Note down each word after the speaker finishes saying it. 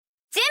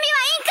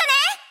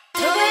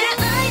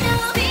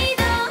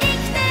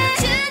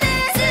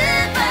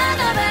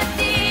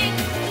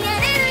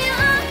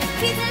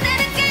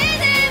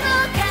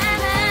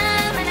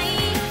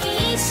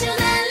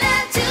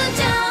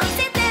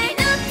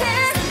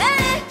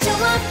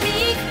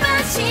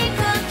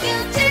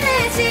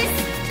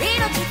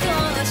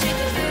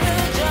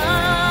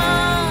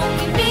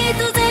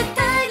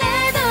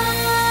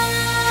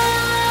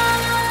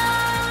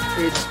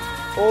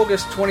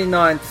August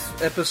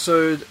 29th,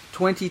 episode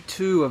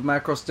 22 of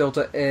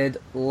MacrossΔ aired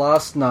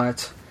last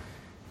night.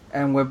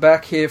 And we're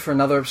back here for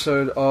another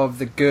episode of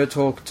the Ger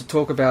Talk to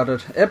talk about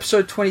it.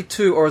 Episode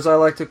 22, or as I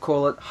like to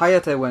call it,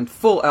 Hayate went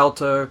full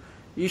alto.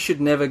 You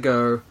should never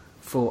go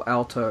full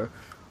alto.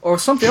 Or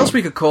something else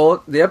we could call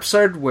it, the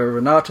episode where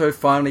Renato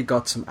finally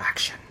got some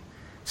action.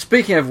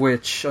 Speaking of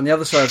which, on the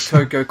other side of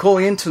Tokyo,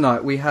 calling in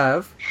tonight, we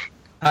have...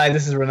 Hi,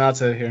 this is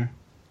Renato here.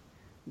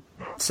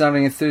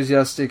 Sounding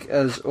enthusiastic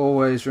as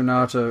always,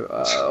 Renato.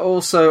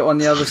 Also on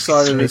the other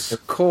side of this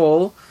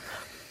call,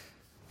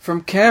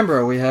 from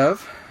Canberra we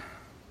have...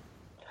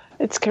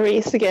 It's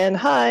Carice again.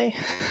 Hi.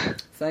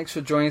 Thanks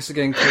for joining us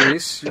again,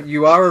 Carice.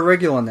 You are a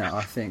regular now,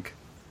 I think.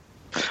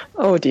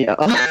 Oh dear.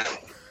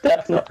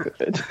 That's not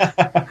good.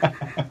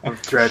 I'm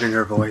dreading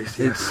her voice.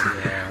 It's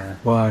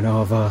one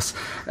of us.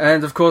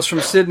 And of course from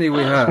Sydney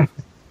we have...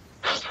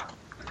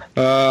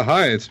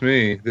 Hi, it's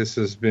me. This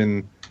has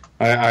been...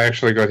 I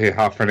actually got here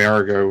half an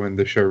hour ago when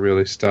the show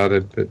really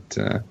started, but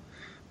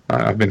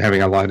I've been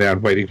having a lie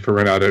down waiting for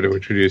Renato to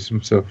introduce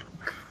himself.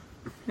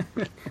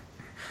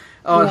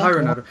 Oh, and hi,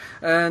 Renato.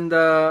 And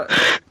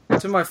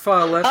to my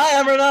far left... Hi,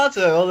 I'm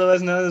Renato,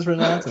 otherwise known as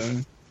Renato.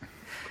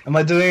 Am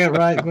I doing it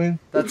right, Gwen?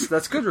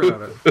 That's good,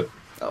 Renato.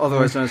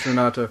 Otherwise known as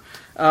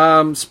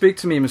Renato. Speak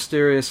to me,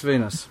 Mysterious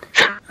Venus.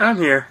 I'm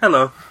here.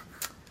 Hello.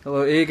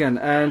 Hello, Egan.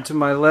 And to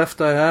my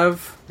left I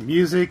have...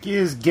 Music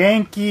is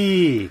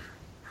Genki!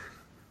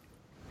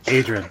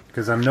 Adrian,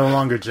 because I'm no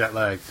longer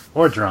jet-lagged.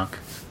 Or drunk,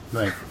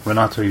 like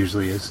Renato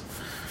usually is.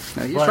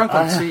 No, he's drunk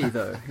on tea,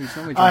 though. He's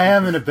only drunk I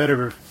am in a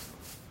better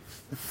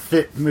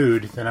fit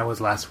mood than I was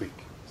last week.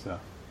 So.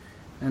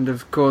 And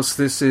of course,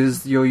 this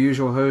is your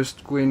usual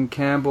host, Gwyn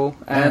Campbell.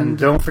 And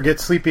don't forget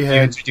Sleepyhead.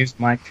 You introduced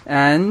Mike.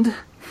 And,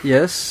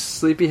 yes,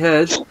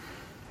 Sleepyhead.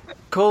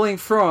 Calling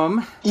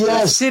from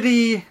the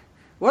city...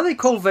 What do they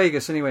call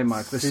Vegas anyway,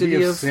 Mike? The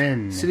city of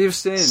Sin. City of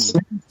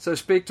Sin. So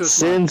speak to us,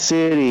 Sin Mike.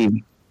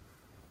 City.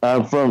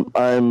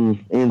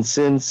 I'm in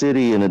Sin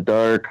City in a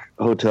dark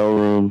hotel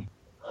room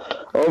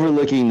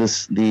overlooking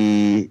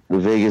the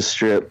Vegas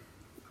Strip.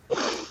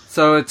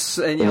 So it's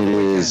any other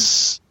weekend.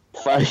 It's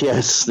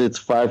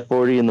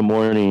 5:40 in the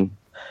morning,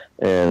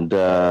 and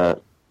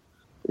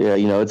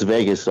it's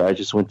Vegas. So I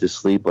just went to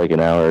sleep like an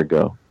hour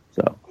ago.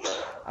 So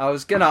I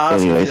was gonna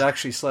ask if you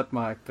actually slept,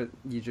 Mike, but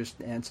you just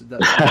answered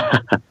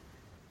that.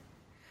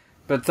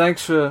 But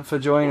thanks for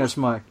joining us,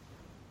 Mike.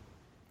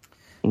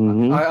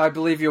 Mm-hmm. I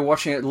believe you're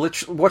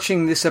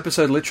watching this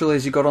episode literally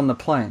as you got on the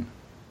plane.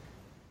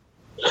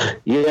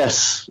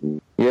 Yes,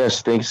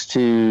 thanks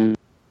to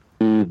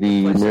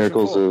the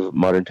miracles of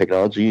modern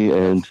technology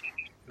and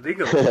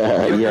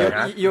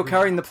You're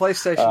carrying the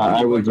PlayStation.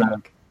 I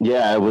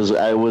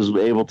was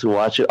able to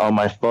watch it on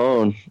my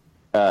phone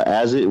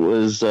as it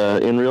was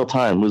in real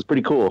time. It was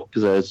pretty cool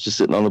because I was just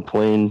sitting on the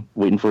plane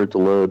waiting for it to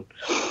load.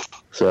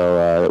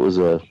 So that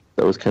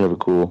was kind of a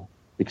cool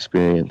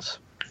experience.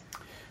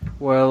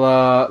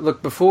 Well,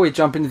 look, before we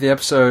jump into the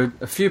episode,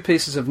 a few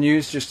pieces of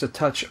news just to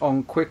touch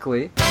on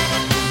quickly.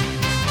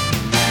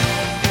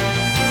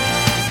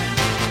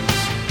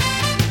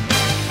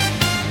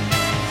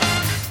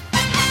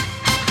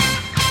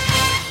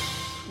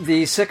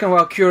 The second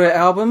Valkyrie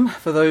album,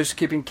 for those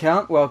keeping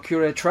count,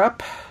 Valkyrie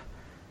Trap,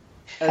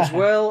 as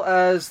well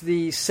as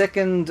the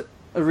second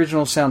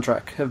original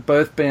soundtrack, have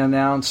both been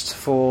announced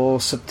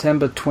for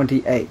September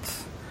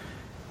 28th.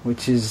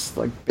 Which is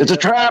like... It's a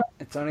trap!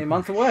 It's only a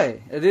month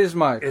away. It is,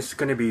 Mike. It's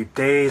going to be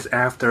days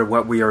after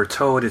what we are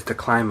told is the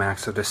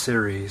climax of the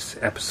series,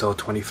 episode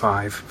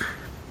 25.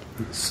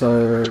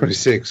 So...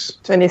 26.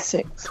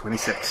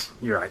 26.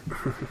 You're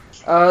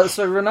right.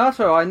 So,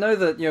 Renato, I know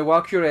that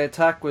Valkyrie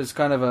Attack was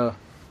kind of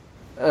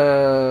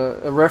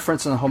a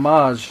reference and a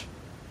homage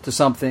to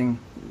something.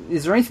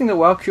 Is there anything that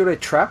Valkyrie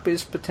Trap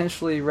is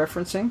potentially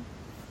referencing?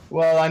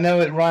 Well, I know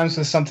it rhymes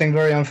with something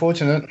very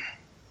unfortunate.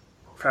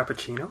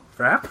 Frappuccino?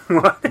 Frap?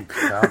 What?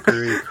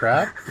 Valkyrie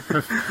crap?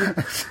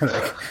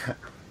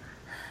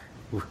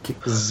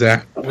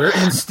 Zach. We're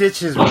in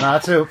stitches,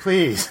 Renato,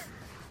 please.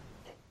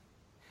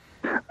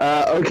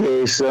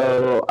 Okay,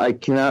 so I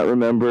cannot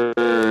remember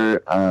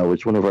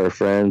which one of our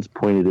friends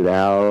pointed it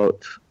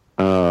out.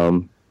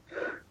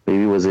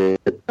 Maybe was it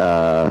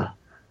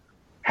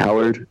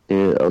Howard,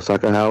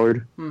 Osaka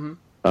Howard?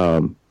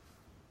 Mm-hmm.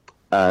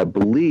 I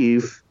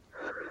believe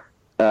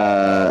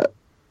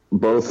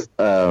both...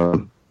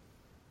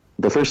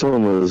 the first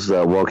one was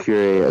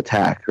Valkyrie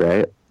Attack,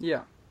 right?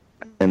 Yeah.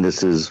 And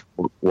this is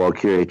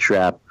Valkyrie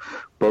Trap.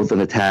 Both an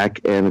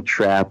attack and a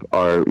trap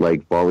are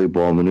like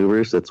volleyball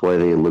maneuvers. That's why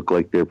they look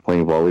like they're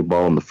playing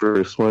volleyball in the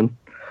first one.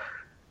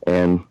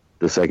 And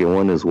the second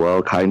one as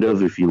well, kind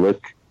of, if you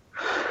look.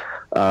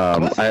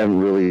 I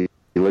haven't really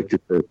looked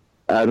at the...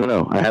 I don't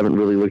know. I haven't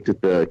really looked at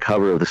the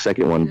cover of the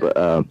second one, but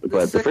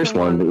the first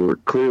one, they were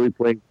clearly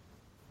playing...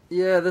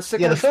 Yeah, the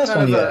second the first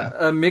kind one, of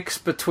a mix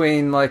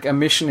between like a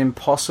Mission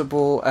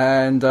Impossible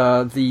and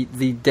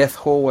the Death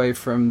Hallway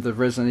from the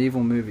Resident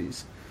Evil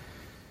movies.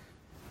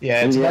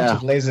 Yeah, it's a bunch of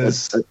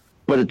lasers.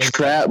 But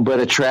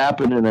a trap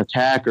and an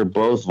attack are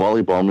both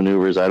volleyball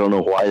maneuvers. I don't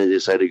know why they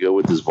decided to go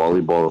with this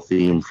volleyball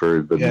theme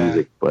for the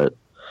music, but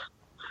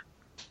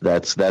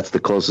that's the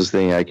closest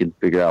thing I could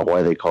figure out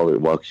why they call it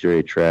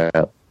Valkyrie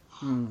Trap.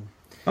 Oh,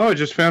 I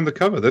just found the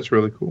cover. That's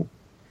really cool.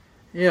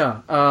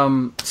 Yeah.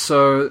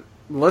 So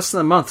less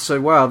than a month. So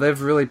wow, they've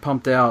really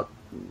pumped out.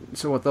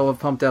 So what they'll have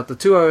pumped out the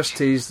 2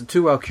 OSTs, the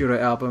 2 Valkyrie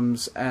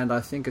albums, and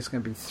I think it's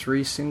going to be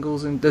 3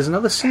 singles. And there's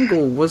another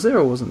single. Was there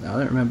or wasn't there? I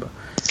don't remember.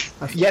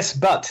 Yes,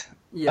 but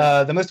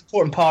the most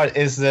important part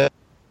is that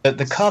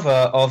the cover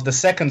of the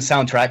second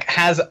soundtrack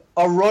has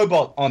a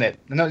robot on it.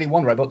 And not only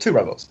one robot, 2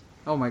 robots.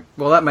 Oh my!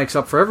 Well, that makes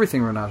up for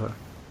everything, Renato.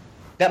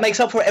 That makes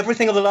up for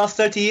everything of the last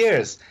 30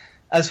 years.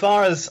 As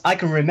far as I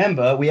can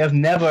remember, we have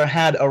never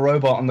had a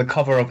robot on the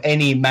cover of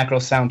any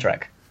Macross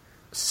soundtrack.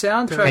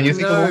 Soundtrack,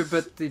 no,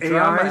 but the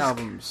drama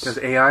albums. Does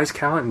AIs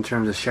count in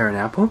terms of Sharon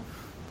Apple?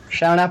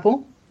 Sharon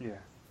Apple?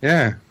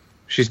 Yeah.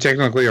 She's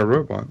technically a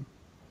robot.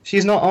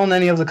 She's not on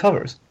any of the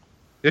covers.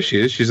 Yes, she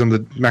is. She's on the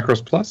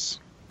Macross Plus.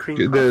 Cream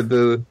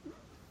The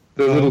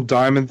little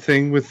diamond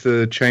thing with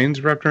the chains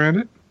wrapped around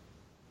it.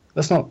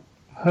 That's not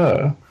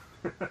her.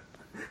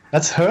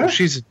 That's her?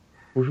 She's...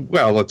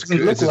 Well, it's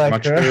as like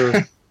much her.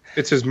 her.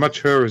 It's as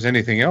much her as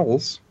anything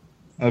else.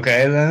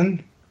 Okay,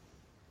 then.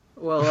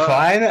 Well,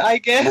 fine, I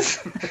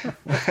guess.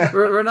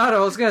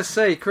 Renato, I was going to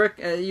say, correct.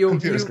 You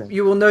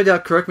will no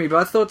doubt correct me, but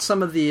I thought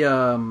some of the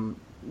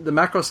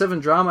Macross 7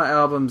 drama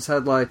albums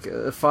had like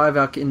a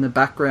 5-arc in the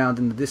background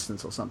in the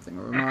distance or something.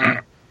 Or am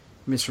I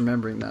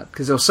misremembering that?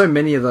 Because there were so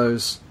many of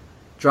those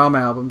drama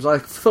albums. I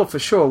thought for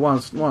sure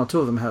one or two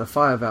of them had a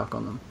 5-arc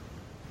on them.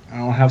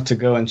 I'll have to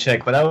go and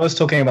check, but I was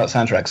talking about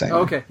soundtracks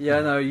anyway. Okay,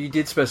 yeah, no, you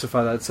did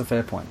specify that. It's a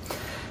fair point.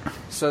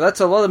 So that's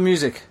a lot of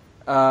music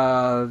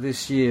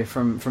this year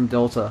from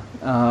Delta.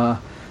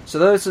 So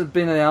those have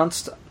been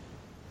announced.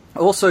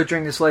 Also,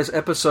 during this latest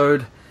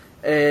episode,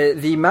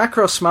 the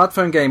Macross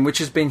smartphone game, which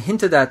has been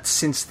hinted at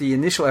since the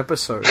initial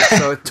episode,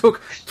 so it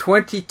took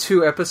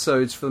 22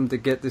 episodes for them to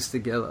get this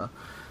together,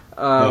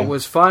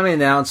 was finally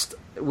announced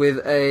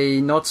with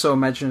a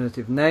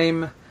not-so-imaginative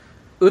name,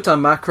 Uta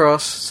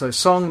Macross, so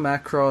Song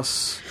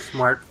Macross.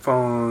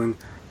 Smartphone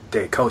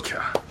de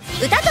culture.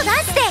 歌とダ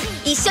ンスで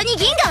一緒に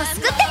銀河を救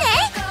ってね。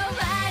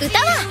歌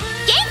は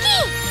元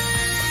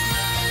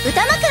気。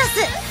歌マクロ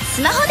ス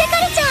スマホデカ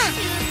ルチャ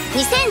ー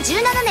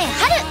2017年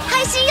春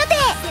配信予定。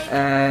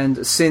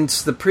 And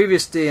since the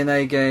previous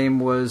DNA game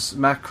was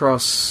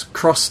Macross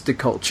Cross the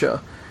Culture,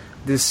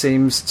 this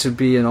seems to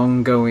be an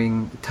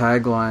ongoing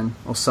tagline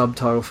or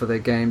subtitle for their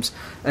games.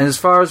 And as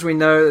far as we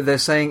know, they're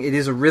saying it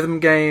is a rhythm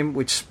game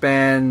which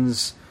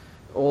spans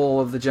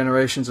all of the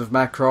generations of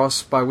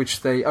Macross, by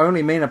which they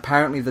only mean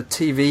apparently the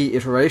TV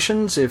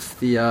iterations, if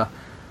the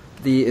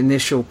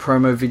initial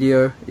promo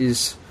video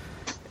is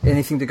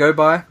anything to go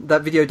by.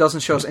 That video doesn't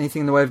show us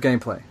anything in the way of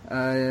gameplay.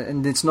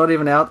 And it's not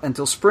even out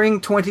until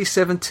spring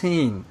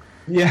 2017.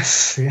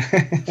 Yes.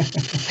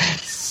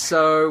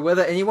 So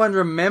whether anyone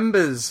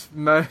remembers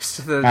most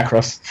of the...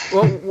 Macross.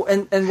 Well,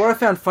 and what I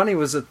found funny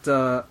was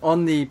that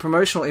on the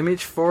promotional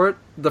image for it,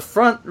 the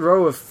front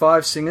row of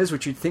 5 singers,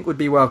 which you'd think would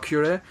be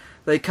Valkyrie,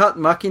 they cut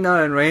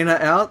Makina and Reina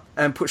out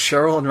and put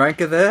Cheryl and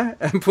Ranka there,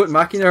 and put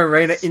Makina and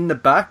Reina in the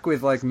back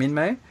with like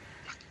Minmay,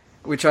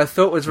 which I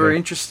thought was very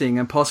interesting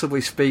and possibly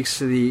speaks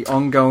to the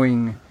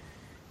ongoing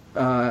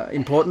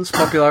importance,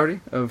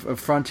 popularity of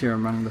Frontier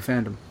among the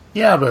fandom.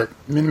 Yeah, but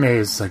Minmay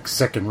is like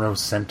second row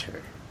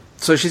center.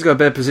 So she's got a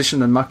better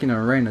position than Makina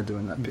and Reina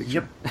doing that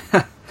picture.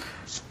 Yep.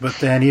 But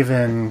then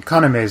even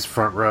Kaname's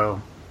front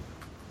row,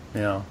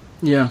 you know.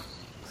 Yeah.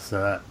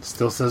 So that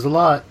still says a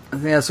lot. I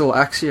think that's all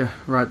Axia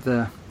right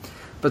there.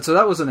 But so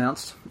that was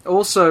announced.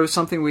 Also,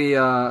 something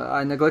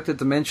I neglected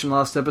to mention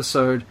last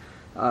episode,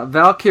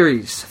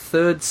 Valkyrie's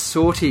third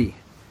sortie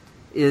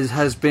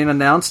has been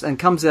announced and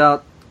comes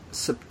out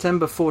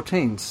September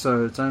 14th,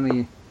 so it's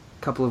only a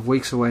couple of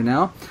weeks away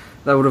now.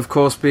 That would, of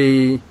course,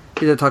 be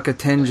Hidetaka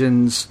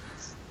Tenjin's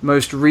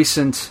most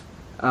recent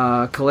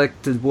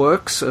collected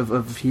works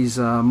of his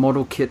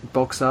model kit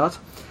box art.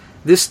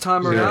 This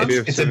time around...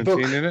 It's a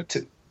book. In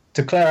it?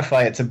 To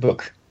clarify, it's a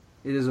book.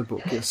 It is a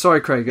book, yes.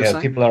 Sorry, Craig, you're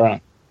saying? People are on.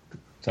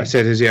 I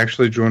said, has he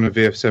actually drawn a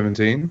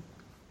VF-17?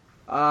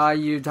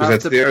 You'd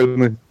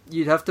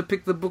have to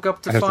pick the book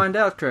up to find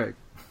out, Craig.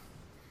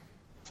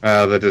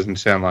 That doesn't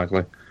sound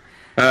likely.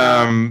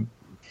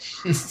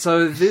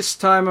 So this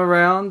time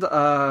around,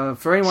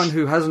 for anyone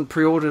who hasn't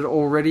pre-ordered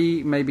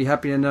already, may be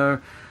happy to know,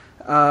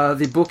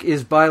 the book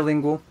is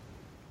bilingual.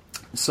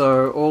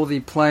 So all the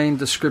plain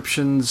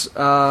descriptions,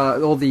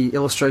 all the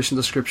illustration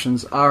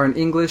descriptions are in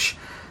English.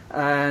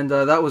 And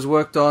that was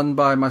worked on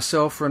by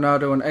myself,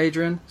 Renato, and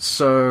Adrian.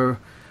 So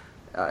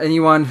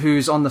anyone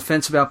who's on the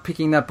fence about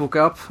picking that book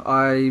up,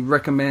 I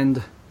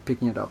recommend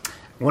picking it up.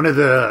 One of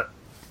the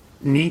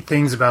neat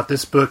things about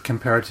this book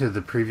compared to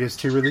the previous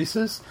 2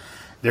 releases,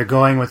 they're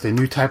going with a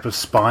new type of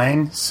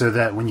spine so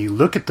that when you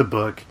look at the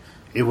book,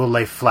 it will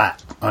lay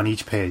flat on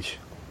each page.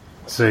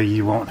 So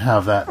you won't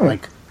have that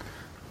like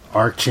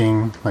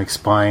arching like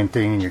spine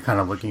thing and you're kind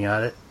of looking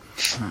at it.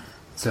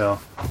 So,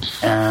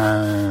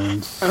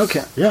 and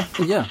okay, yeah.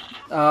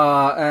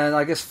 And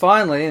I guess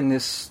finally, in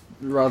this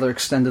rather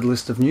extended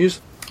list of news,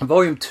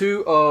 Volume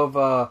 2 of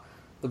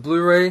the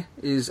Blu-ray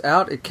is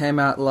out. It came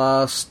out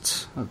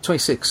last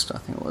 26th, I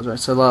think it was, right?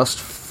 So last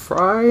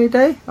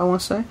Friday, I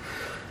want to say.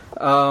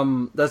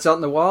 That's out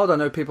in the wild. I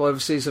know people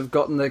overseas have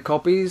gotten their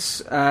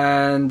copies,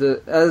 and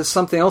as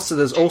something else that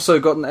has also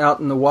gotten out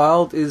in the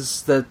wild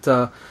is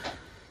that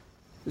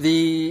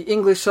the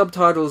English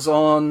subtitles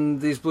on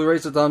these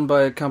Blu-rays are done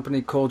by a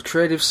company called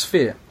Creative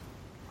Sphere,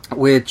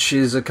 which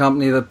is a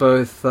company that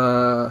both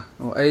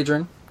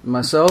Adrian,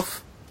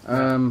 myself,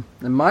 and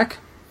Mike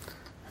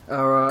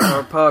are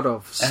a part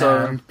of.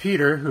 So, and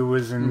Peter, who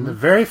was in the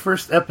very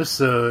first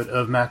episode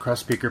of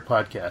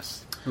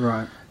SpeakerPODcast.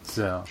 Right.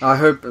 So I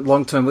hope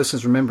long-term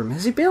listeners remember him.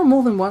 Has he been on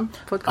more than one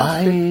podcast?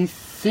 I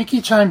think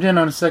he chimed in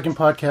on a second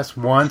podcast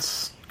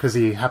once because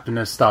he happened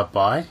to stop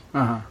by,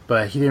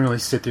 but he didn't really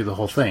sit through the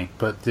whole thing.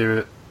 But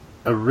the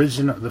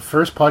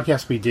first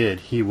podcast we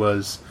did, he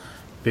was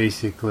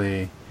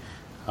basically.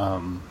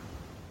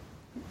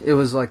 It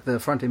was like the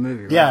Frontier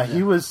movie, right? Yeah,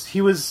 he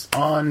was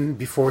on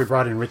before we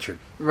brought in Richard.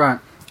 Right.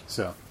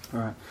 So.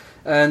 Right.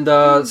 And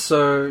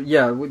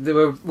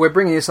we're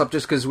bringing this up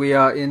just because we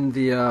are in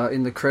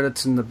the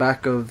credits in the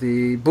back of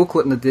the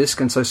booklet and the disc,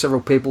 and so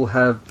several people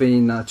have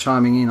been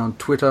chiming in on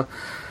Twitter.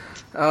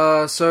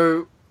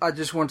 So I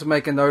just want to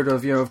make a note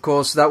of, of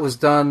course, that was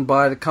done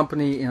by the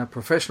company in a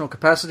professional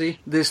capacity.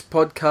 This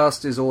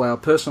podcast is all our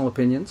personal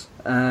opinions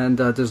and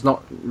does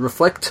not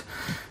reflect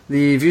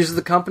the views of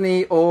the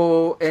company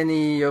or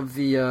any of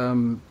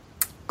the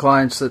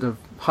clients that have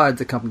hired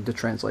the company to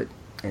translate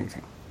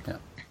anything.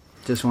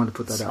 Just wanted to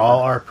put that out.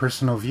 All our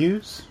personal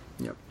views.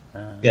 Yep.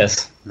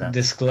 Yes.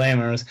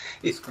 Disclaimers.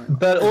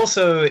 But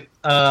also,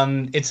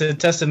 it's a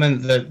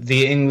testament that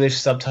the English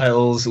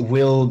subtitles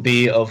will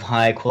be of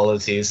high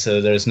quality,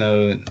 so there's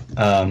no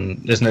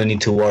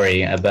need to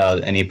worry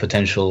about any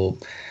potential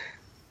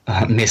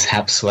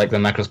mishaps like the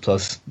Macross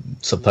Plus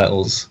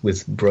subtitles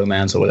with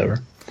bromance or whatever.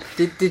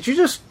 Did you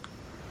just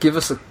give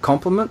us a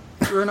compliment,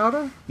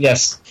 Renato?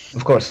 Yes,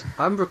 of course.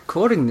 I'm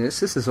recording this.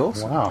 This is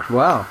awesome.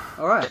 Wow.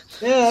 All right.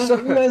 Yeah,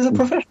 you guys are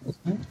professionals.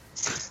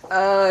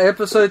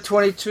 Episode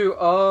 22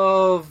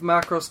 of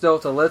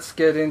MacrossΔ. Let's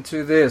get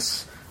into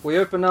this. We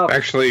open up...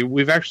 Actually,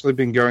 we've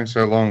been going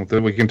so long that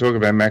we can talk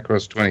about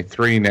Macross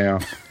 23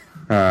 now.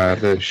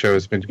 The show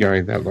has been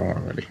going that long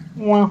already.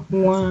 Wow.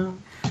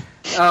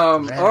 All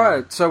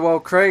right, so while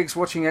Craig's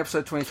watching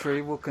episode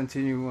 23, we'll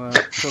continue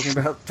talking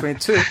about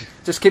 22.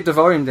 Just keep the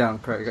volume down,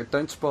 Craig.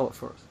 Don't spoil it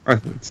for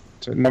us.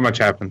 Not much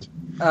happened.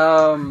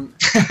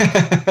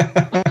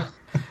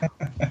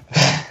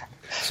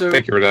 So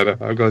thank you, Renata.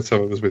 I'm glad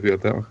someone was with you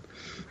at that one.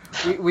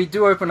 We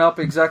do open up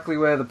exactly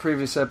where the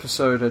previous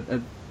episode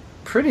had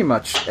pretty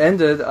much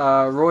ended.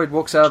 Royd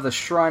walks out of the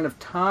Shrine of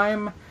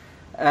Time,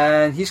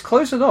 and he's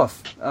closed it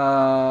off.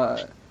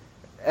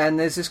 And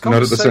there's this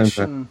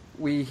conversation.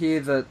 We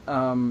hear that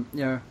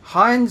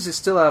Heinz is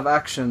still out of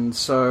action,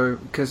 so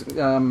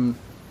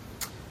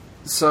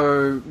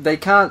they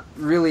can't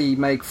really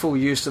make full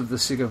use of the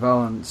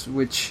Sigurvalens,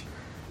 which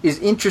is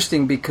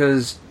interesting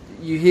because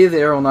you hear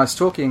they're all nice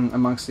talking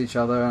amongst each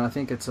other, and I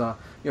think it's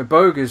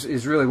Bogue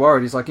is really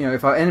worried. He's like,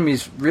 if our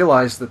enemies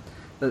realize that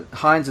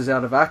Heinz is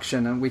out of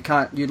action and we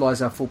can't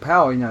utilize our full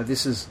power,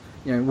 this is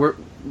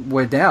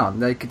we're down.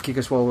 They could kick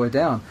us while we're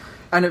down.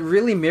 And it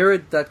really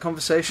mirrored that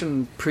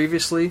conversation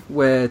previously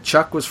where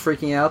Chuck was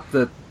freaking out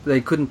that they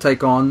couldn't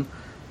take on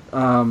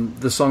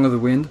the Song of the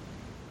Wind,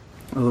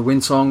 or the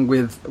Wind Song,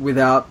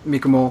 without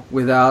Mikomo,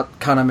 without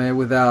Kaname,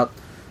 without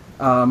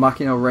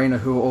Makino Reina,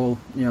 who are all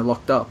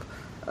locked up.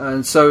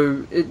 And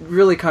so it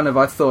really kind of,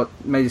 I thought,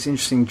 made this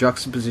interesting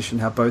juxtaposition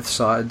how both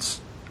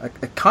sides are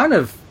kind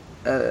of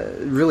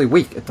really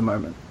weak at the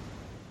moment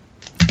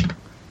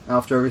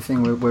after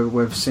everything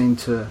we've seen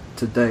to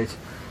date.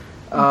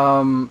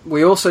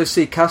 We also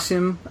see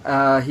Kasim.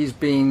 He's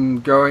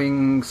been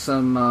growing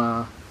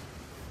some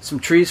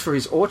trees for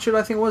his orchard,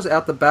 I think it was,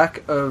 out the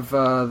back of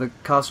the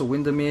Castle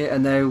Windermere,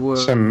 and they were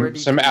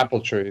some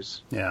apple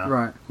trees. Yeah,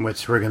 right.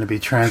 Which we're going to be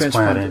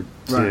transplanted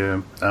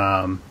to.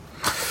 Right.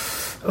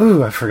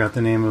 I forgot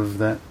the name of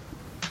that.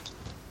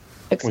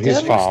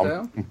 His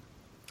farm.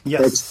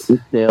 Yes,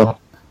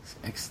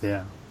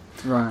 Exdale.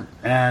 Right.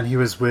 And he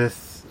was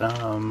with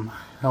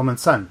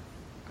Helman's son.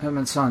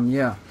 Herman's son,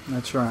 yeah,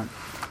 that's right.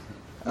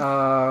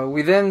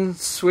 We then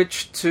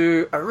switch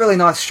to a really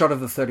nice shot of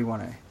the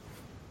 31A.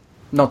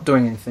 Not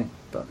doing anything,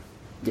 but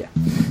yeah.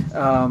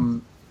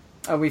 And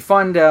we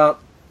find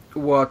out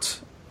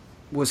what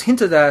was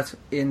hinted at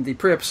in the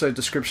pre-episode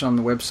description on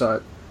the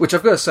website, which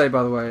I've got to say,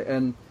 by the way,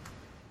 and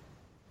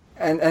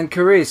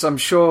Carice, I'm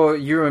sure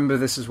you remember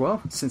this as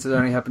well, since it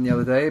only happened the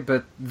other day,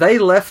 but they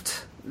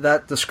left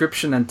that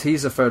description and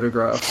teaser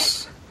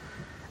photographs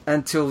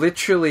until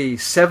literally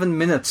 7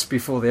 minutes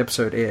before the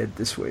episode aired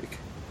this week.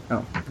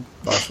 Oh,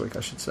 last week,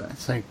 I should say.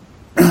 It's like,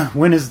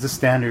 when is the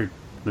standard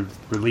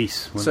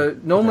release? So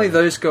normally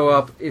those go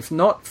up, if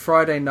not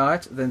Friday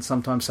night, then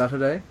sometime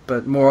Saturday,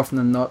 but more often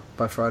than not,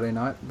 by Friday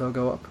night, they'll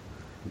go up.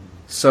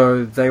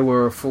 So they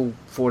were a full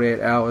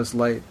 48 hours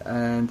late.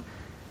 And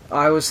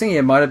I was thinking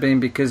it might have been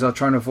because I was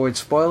trying to avoid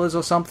spoilers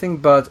or something,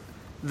 but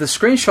the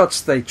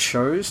screenshots they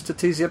chose to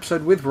tease the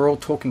episode with were all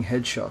talking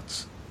head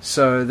shots.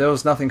 So there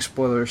was nothing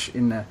spoilerish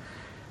in there.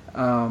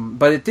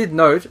 But it did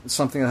note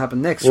something that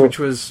happened next, which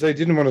was they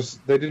didn't want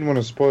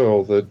to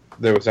spoil that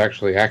there was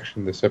actually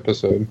action this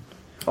episode.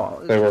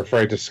 They were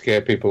afraid to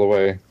scare people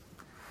away.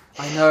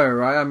 I know,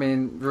 right? I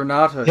mean,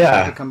 Renato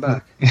had to come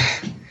back.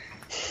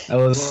 I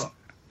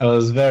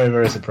was very,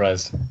 very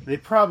surprised. They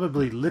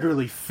probably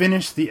literally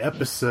finished the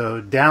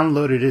episode,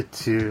 downloaded it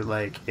to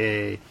like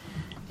a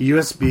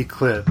USB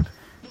clip,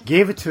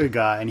 gave it to a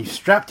guy, and he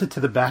strapped it to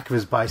the back of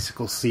his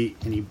bicycle seat,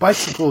 and he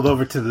bicycled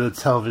over to the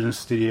television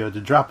studio to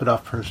drop it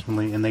off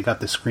personally, and they got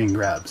the screen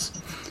grabs.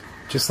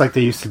 Just like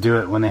they used to do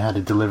it when they had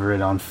to deliver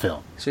it on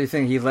film. So you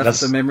think he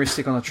left the memory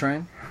stick on the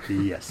train?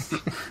 Yes.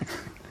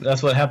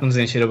 That's what happens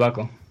in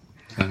Shirobako.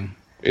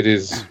 It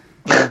is.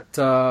 But,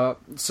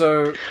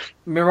 so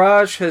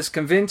Mirage has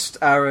convinced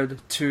Arad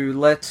to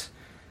let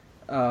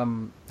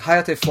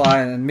Hayate fly,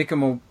 and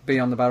Mikum will be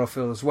on the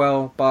battlefield as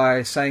well,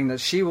 by saying that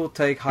she will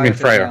take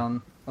Hayate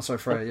down. Oh, sorry,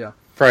 Freya, yeah.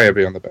 Freya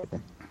be on the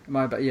battlefield.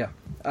 Yeah.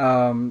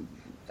 And,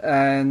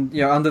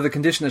 under the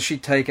condition that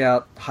she'd take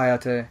out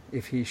Hayate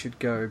if he should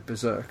go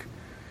berserk.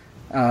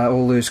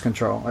 Or lose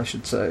control, I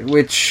should say.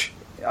 Which,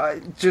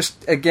 I'm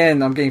getting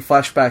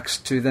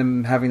flashbacks to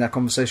them having that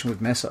conversation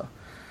with Mesa.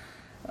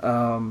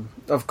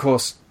 Of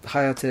course,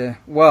 Hayate,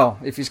 well,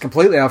 if he's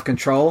completely out of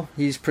control,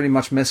 he's pretty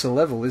much Mesa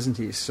level, isn't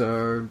he?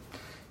 So,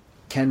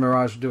 can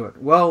Mirage do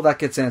it? Well, that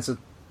gets answered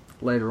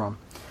later on.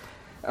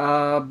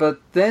 But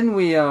then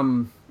we,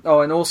 and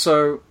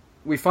also,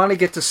 we finally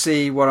get to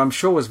see what I'm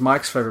sure was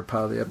Mike's favourite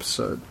part of the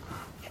episode.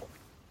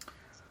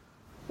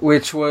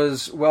 Which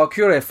was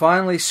Valkyrie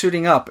finally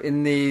suiting up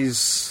in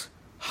these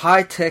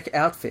high-tech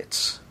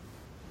outfits.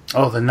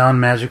 Oh, the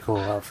non-magical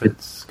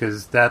outfits,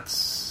 because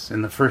that's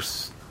in the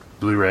first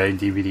Blu-ray,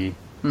 DVD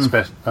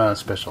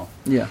special.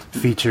 Yeah.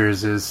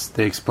 Features is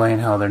they explain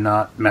how they're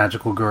not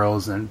magical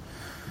girls and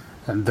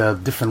the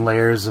different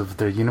layers of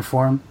their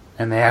uniform,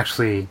 and they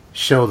actually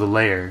show the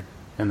layer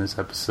in this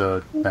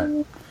episode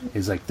that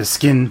is like the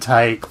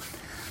skin-tight,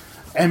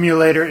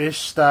 emulator-ish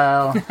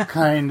style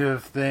kind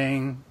of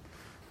thing.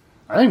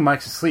 I think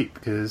Mike's asleep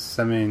because,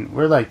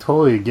 we're like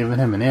totally giving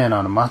him an in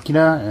on a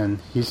Machina, and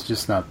he's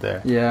just not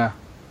there. Yeah.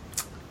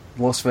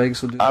 Las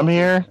Vegas will do that. I'm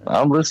here.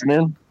 I'm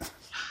listening.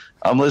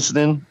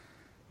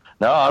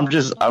 No, I'm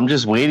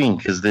just waiting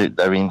because there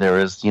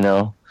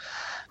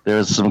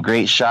was some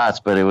great shots,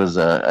 but it was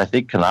I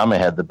think Konami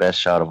had the best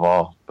shot of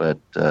all, but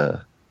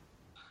there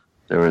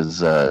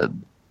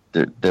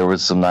were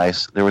some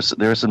nice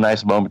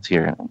moments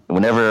here.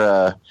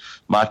 Whenever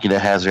Machina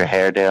has her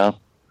hair down,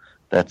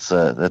 that's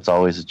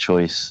always a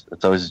choice.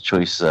 That's always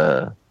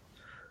a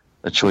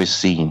choice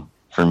scene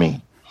for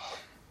me.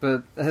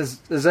 But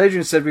as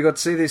Adrian said, we got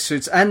to see these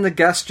suits and the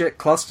gas jet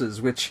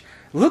clusters, which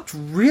looked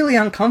really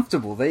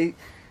uncomfortable. They're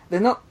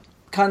not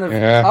kind of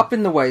up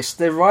in the waist.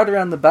 They're right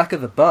around the back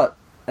of the butt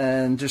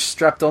and just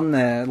strapped on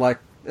there. Like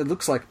it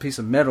looks like a piece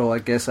of metal. I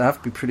guess they have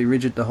to be pretty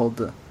rigid to hold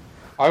the.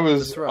 I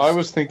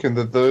was thinking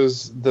that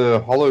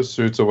the hollow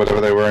suits or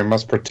whatever they're wearing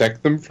must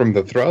protect them from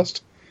the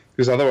thrust,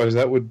 because otherwise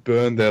that would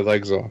burn their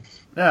legs off.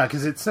 Yeah,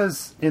 because it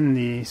says in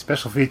the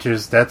special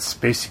features that's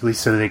basically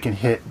so they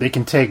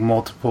can take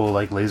multiple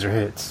like laser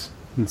hits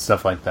and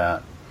stuff like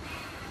that.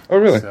 Oh,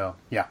 really? So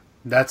yeah,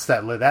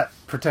 that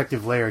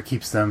protective layer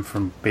keeps them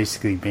from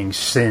basically being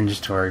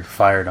singed or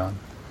fired on.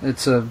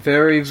 It's a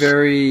very,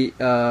 very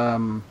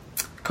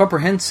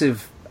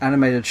comprehensive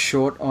animated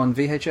short on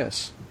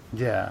VHS.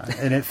 Yeah,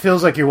 and it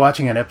feels like you're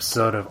watching an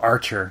episode of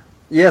Archer.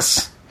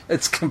 Yes,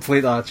 it's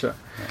complete Archer.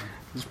 Yeah.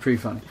 It's pretty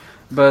funny.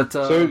 But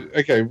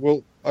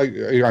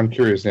I'm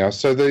curious now.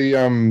 So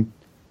they're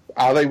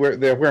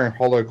wearing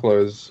hollow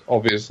clothes,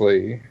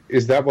 obviously.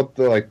 Is that what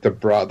the high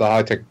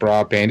tech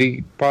bra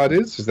panty part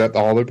is? Is that the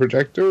hollow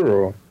projector,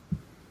 or?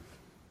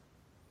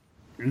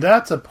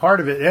 That's a part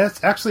of it.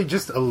 It's actually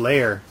just a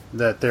layer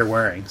that they're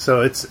wearing.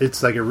 So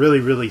it's like a really,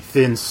 really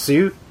thin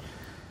suit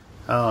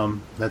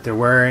that they're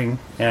wearing,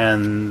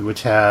 and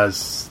which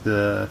has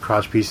the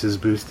crotch pieces,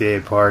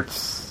 bustier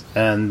parts,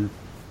 and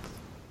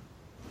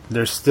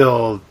there's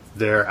still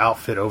their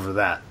outfit over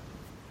that.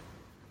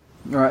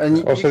 Right,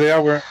 and so they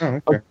are wearing.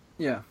 Oh, okay.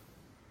 Yeah.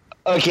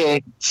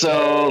 Okay,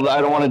 so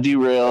I don't want to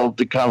derail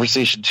the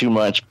conversation too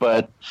much,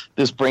 but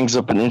this brings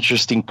up an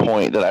interesting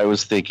point that I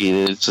was thinking.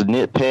 It's a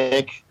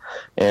nitpick,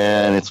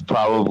 and it's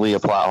probably a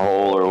plot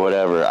hole or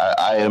whatever.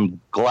 I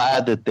am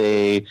glad that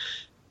they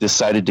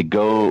decided to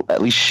go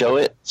at least show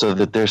it so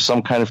that there's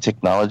some kind of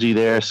technology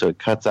there, so it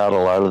cuts out a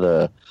lot of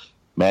the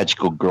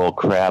magical girl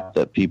crap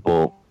that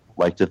people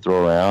like to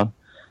throw around.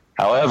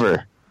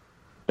 However,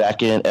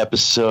 back in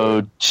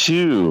episode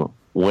 2,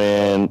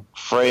 when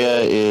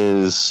Freya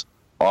is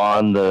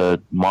on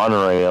the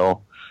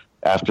monorail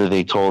after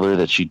they told her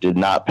that she did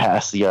not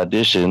pass the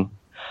audition,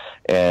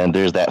 and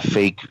there's that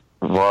fake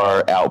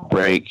VAR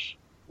outbreak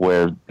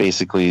where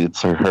basically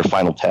it's her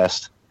final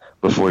test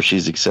before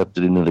she's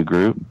accepted into the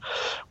group.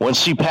 Once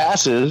she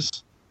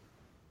passes,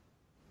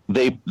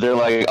 they're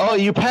like, "Oh,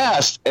 you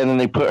passed," and then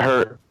they put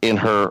her in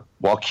her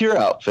Walkure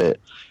outfit.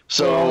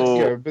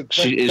 So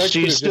is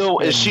she still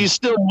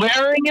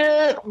wearing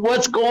it?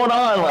 What's going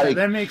on? Like,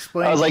 let me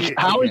explain. I was like,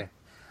 how? Okay.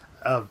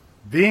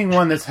 Being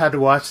one that's had to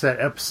watch that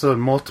episode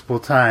multiple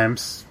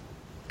times,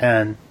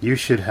 and you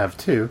should have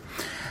too.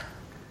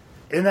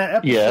 In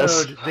that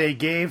episode, they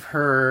gave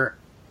her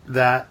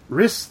that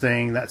wrist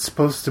thing that's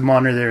supposed to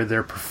monitor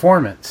their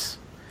performance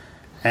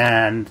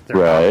and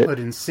their output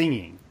in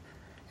singing,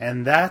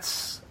 and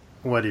that's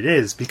what it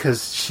is,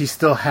 because she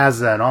still has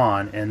that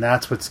on, and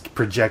that's what's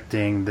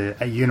projecting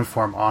a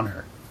uniform on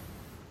her.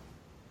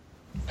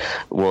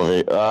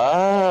 Well,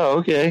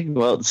 okay.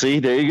 Well, see,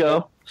 there you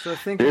go. So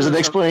there's an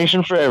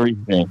explanation for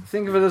everything.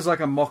 Think of it as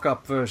like a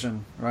mock-up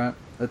version, right?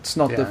 It's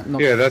not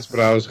that's what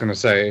I was going to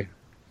say.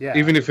 Yeah.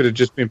 Even if it had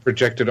just been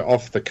projected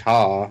off the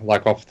car,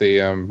 like off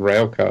the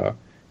rail car,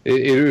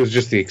 it was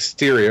just the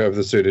exterior of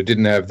the suit. It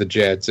didn't have the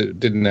jets.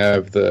 It didn't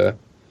have the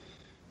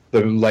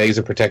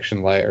laser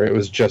protection layer. It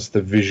was just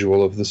the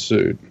visual of the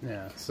suit.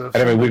 Yeah. So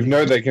and I mean, we've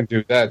known they can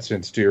do that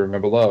since Do You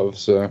Remember Love?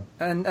 So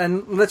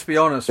and let's be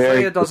honest,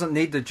 Freya doesn't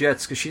need the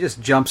jets because she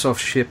just jumps off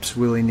ships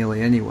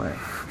willy-nilly anyway.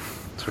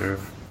 True.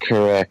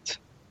 Correct.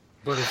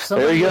 But if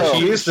there you go.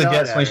 She used the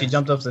jets when she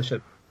jumped off the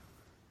ship.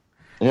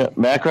 Yeah,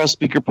 Macross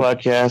Speaker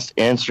Podcast,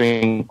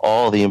 answering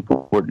all the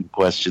important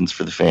questions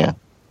for the fan.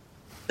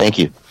 Thank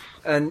you.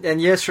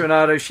 And yes,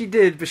 Renato, she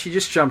did, but she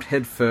just jumped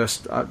head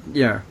first.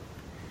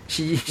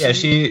 She used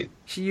she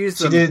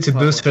did it to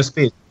boost her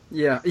speed.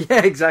 Yeah,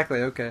 exactly.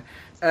 Okay,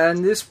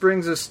 and this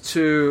brings us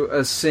to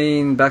a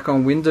scene back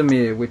on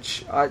Windermere,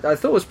 which I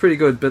thought was pretty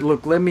good. But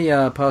look, let me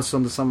pass it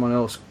on to someone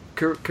else.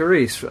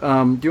 Carice, do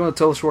you want to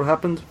tell us what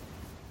happened?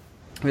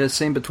 We had a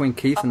scene between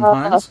Keith and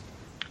Hines.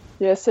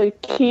 Yeah, so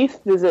Keith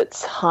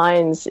visits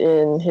Hines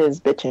in his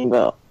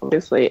bedchamber,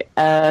 obviously,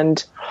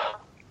 and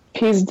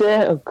he's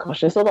there. Oh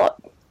gosh, there's a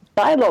lot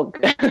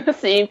dialogue.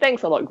 See,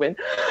 thanks a lot, Gwen.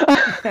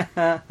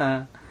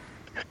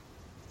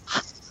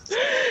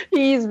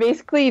 He's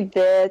basically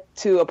there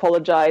to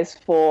apologize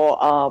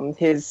for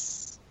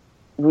his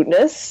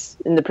rudeness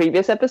in the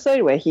previous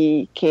episode, where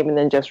he came and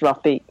then just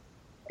roughly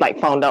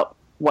found out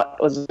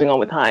what was going on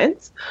with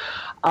Hines.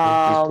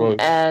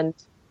 And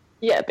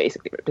yeah,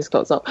 basically ripped his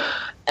clothes off.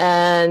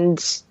 And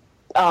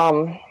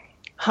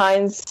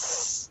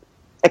Hines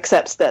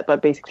accepts that,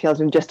 but basically tells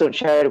him just don't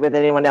share it with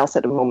anyone else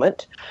at the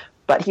moment.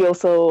 But he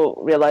also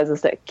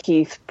realizes that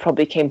Keith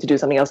probably came to do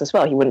something else as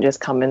well. He wouldn't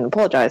just come and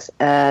apologize.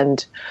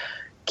 And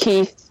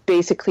Keith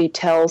basically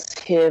tells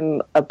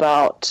him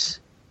about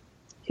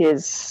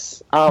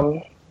his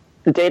the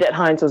day that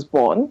Hines was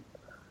born,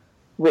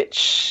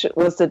 which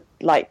was the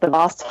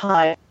last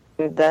time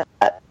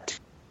that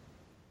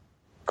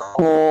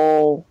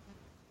call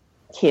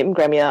him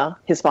Gramier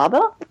his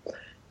father,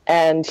 but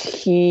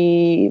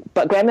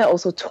Gramier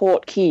also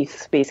taught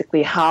Keith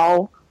basically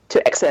how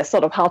to access,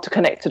 how to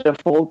connect to the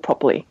fold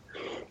properly.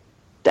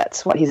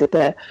 That's what he said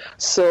there.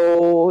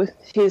 So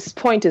his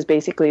point is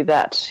basically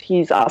that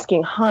he's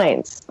asking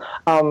Hines,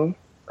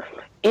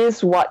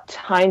 is what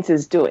Hines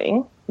is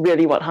doing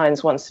really what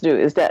Hines wants to do?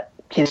 Is that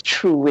his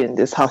true wind,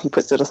 is how he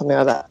puts it, or something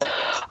like that.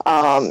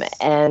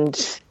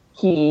 And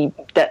he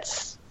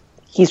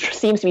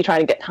seems to be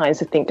trying to get Hines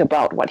to think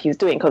about what he's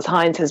doing, because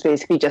Hines has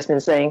basically just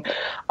been saying,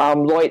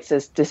 Lloyd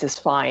says this is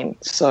fine.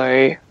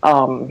 So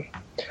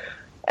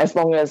as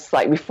long as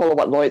we follow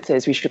what Lloyd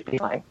says, we should be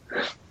fine.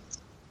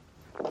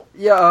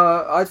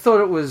 Yeah, I thought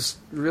it was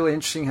really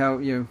interesting how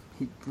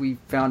we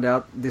found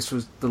out this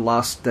was the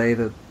last day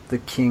that the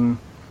king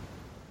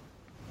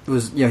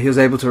was. He was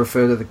able to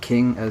refer to the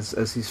king as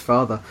his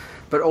father.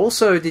 But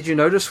also, did you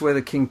notice where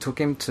the king took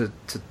him to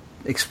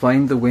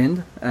explain the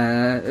wind?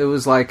 It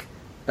was like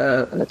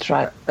that's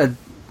right. A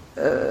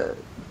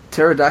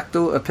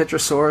pterodactyl, a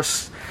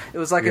petrosaurus. It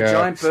was like a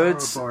giant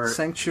bird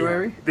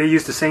sanctuary. Yeah. They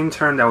used the same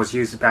term that was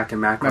used back in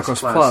Macross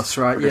Plus,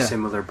 right? for the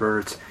similar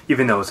birds,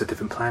 even though it's a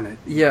different planet.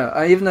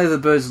 Yeah, even though the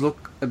birds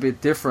look a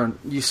bit different,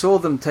 you saw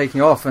them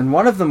taking off, and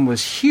one of them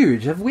was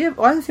huge. I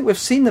don't think we've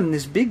seen them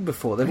this big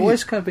before. They've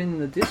always kind of been in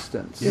the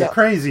distance. It's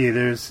crazy.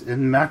 There's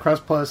in Macross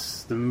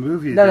Plus the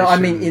movie. No, I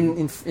mean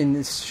in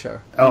this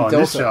show. Oh, in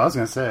this show, I was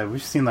gonna say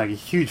we've seen a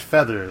huge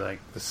feather,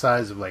 the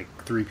size of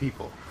 3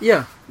 people.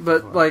 Yeah,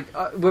 but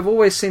we've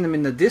always seen them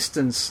in the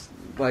distance.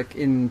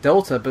 In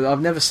Delta, but I've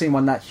never seen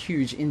one that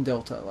huge in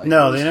Delta.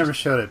 No, they never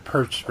showed it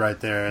perched right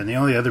there, and the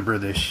only other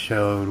bird they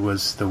showed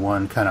was the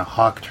one kind of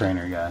hawk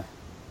trainer guy.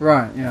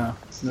 Right, yeah.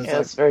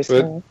 It's very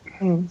small.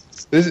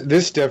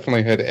 This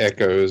definitely had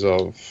echoes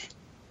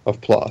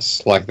of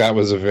Plus. That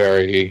was a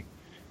very...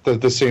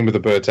 The scene with the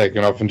bird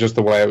taking off and just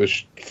the way it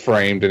was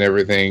framed and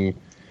everything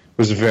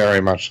was very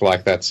much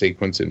like that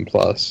sequence in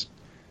Plus.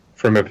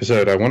 From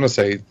episode, I want to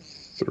say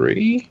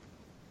 3?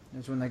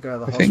 It's when they go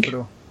to the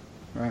hospital.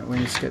 Right,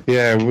 when you skip.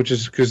 Yeah, which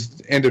is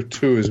because end of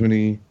 2 is when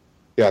he...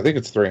 Yeah, I think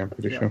it's 3, I'm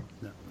pretty sure.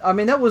 Yeah. I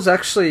mean, that was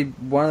actually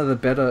one of the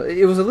better...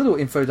 It was a little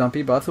info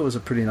dumpy, but I thought it was a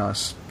pretty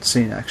nice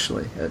scene,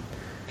 actually.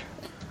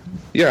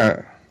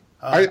 Yeah.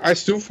 I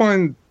still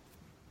find...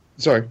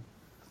 Sorry.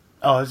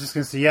 Oh, I was just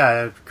going to say, yeah, I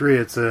agree.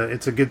 It's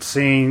a good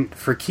scene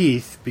for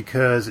Keith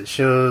because it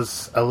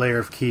shows a layer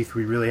of Keith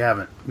we really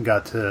haven't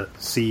got to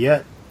see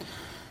yet.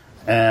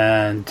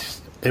 And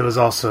it was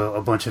also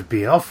a bunch of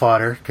BL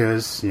fodder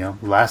because,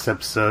 last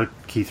episode,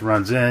 Keith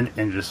runs in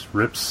and just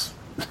rips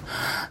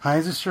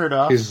Heinz's shirt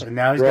off. And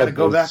now he's got to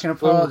go back and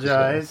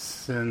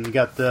apologize. And you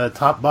got the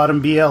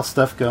top-bottom BL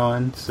stuff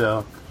going,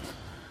 so...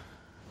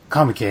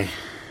 Comic-A.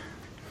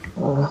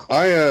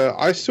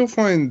 I still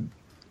find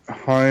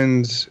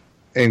Heinz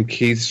and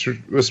Keith's,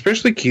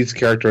 especially Keith's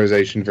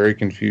characterization, very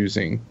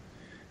confusing.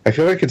 I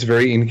feel like it's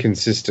very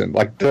inconsistent.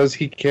 Like, does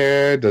he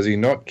care? Does he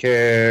not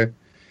care?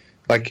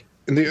 Like,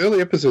 in the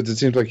early episodes, it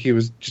seems like he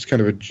was just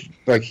kind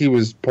of he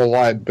was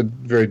polite but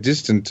very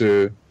distant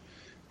to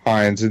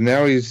Heinz, and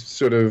now he's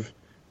sort of,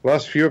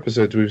 last few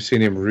episodes we've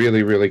seen him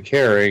really, really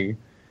caring,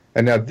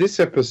 and now this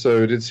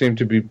episode it seemed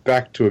to be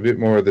back to a bit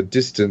more of the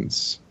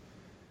distance.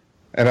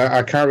 And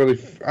I can't really...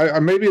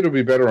 maybe it'll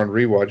be better on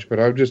rewatch, but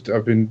I've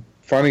been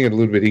finding it a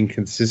little bit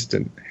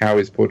inconsistent how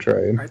he's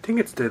portrayed. I think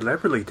it's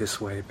deliberately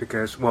this way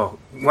because, well,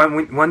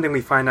 one thing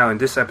we find out in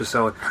this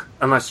episode,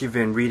 unless you've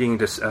been reading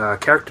this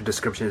character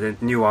description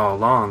that knew all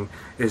along,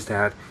 is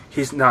that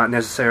he's not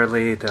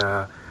necessarily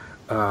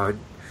a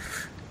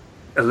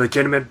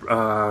legitimate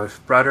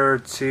brother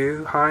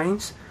to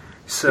Heinz.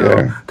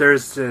 So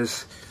there's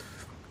this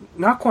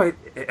not quite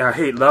a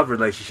hate-love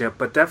relationship,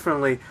 but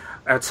definitely...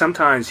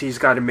 sometimes he's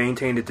got to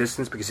maintain the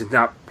distance because he's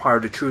not part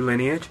of the true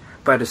lineage,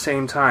 but at the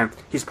same time,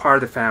 he's part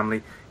of the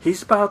family.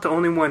 He's about the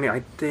only one,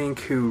 I think,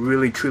 who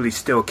really, truly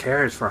still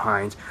cares for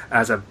Heinz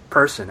as a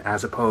person,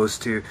 as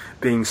opposed to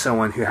being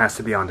someone who has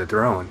to be on the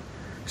throne.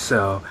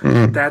 So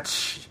that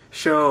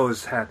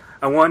shows that,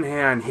 on one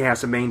hand, he has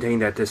to maintain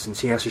that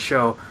distance. He has to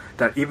show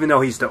that even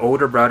though he's the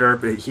older brother,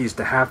 but he's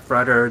the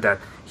half-brother, that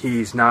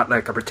he's not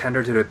like a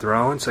pretender to the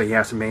throne, so he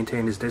has to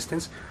maintain his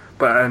distance.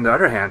 But on the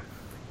other hand,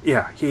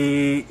 yeah,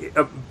 he,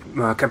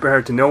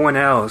 compared to no one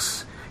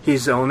else,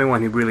 he's the only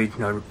one who really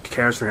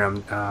cares for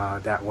him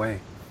that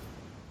way.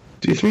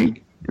 Do you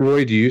think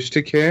Royd used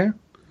to care?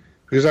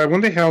 Because I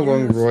wonder how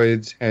long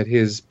Royd's had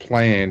his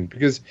plan.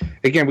 Because,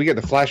 again, we get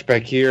the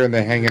flashback here and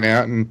they're hanging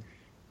out, and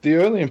the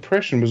early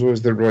impression was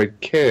always that Royd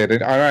cared.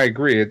 And I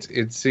agree,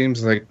 it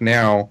seems like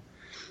now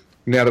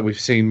that we've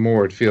seen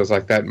more, it feels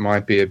like that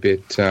might be a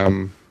bit...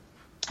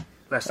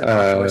 less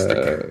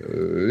naturalistic.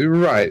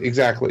 Right,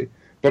 exactly.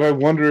 But I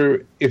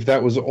wonder if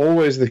that was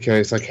always the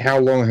case. Like, how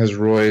long has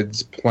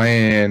Royd's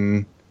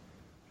plan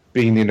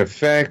been in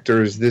effect,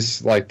 or is this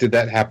did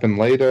that happen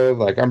later?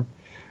 Like, I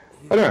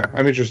don't know.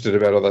 I'm interested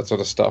about all that sort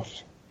of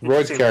stuff.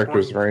 Royd's character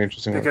is very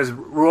interesting because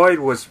Royd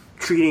was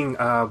treating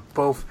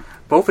both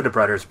of the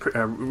brothers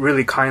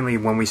really kindly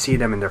when we see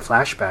them in their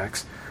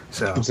flashbacks.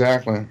 So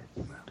exactly.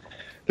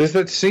 There's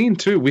that scene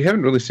too. We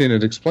haven't really seen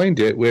it explained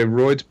yet, where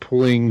Royd's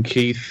pulling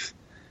Keith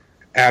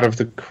out of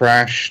the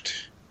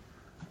crashed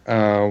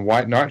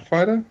White Knight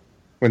fighter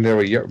when they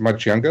were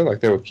much younger,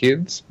 like they were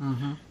kids.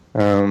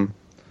 Mm-hmm.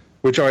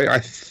 Which I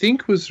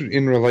think was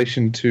in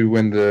relation to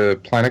when the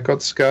planet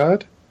got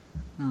scarred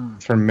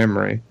from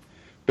memory.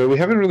 But we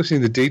haven't really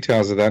seen the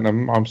details of that, and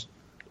I'm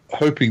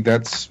hoping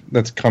that's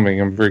coming.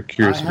 I'm very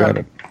curious about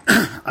it.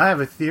 I have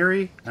a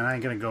theory, and I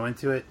ain't going to go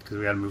into it because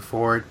we got to move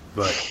forward.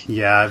 But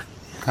yeah, I've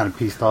kind of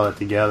pieced all that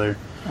together.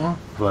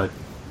 But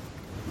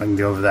I can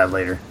go over that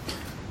later.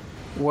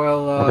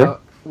 Well,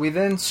 we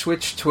then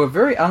switched to a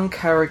very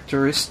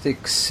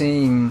uncharacteristic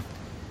scene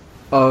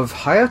of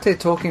Hayate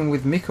talking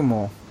with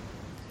Mikumo.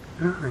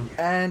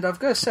 And I've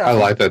got to say, I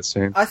like that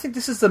scene. I think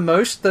this is the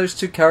most those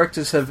two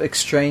characters have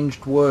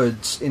exchanged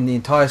words in the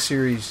entire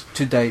series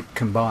to date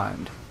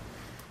combined.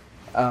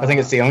 I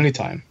think it's the only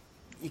time.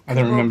 I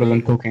don't remember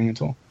them talking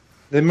at all.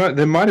 They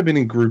might have been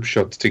in group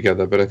shots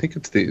together, but I think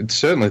it's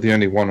certainly the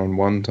only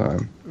one-on-one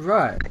time.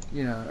 Right,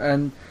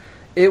 and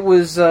it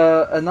was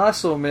a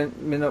nice little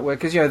minute where,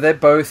 because they're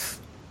both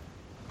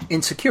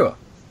insecure.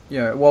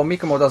 While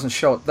Mikumo doesn't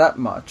show it that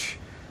much,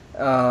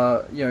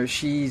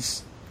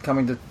 she's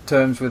coming to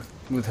terms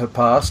with her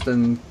past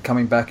and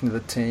coming back into the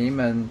team,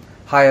 and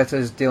Hayate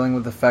is dealing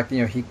with the fact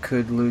that he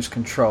could lose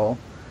control.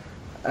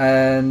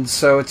 And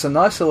so it's a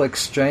nice little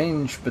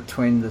exchange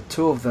between the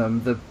two of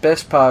them. The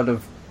best part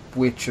of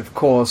which, of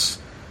course,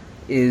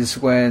 is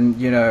when,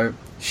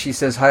 she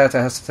says Hayate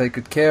has to take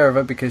good care of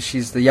her because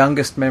she's the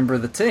youngest member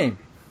of the team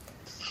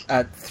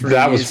at 3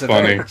 years of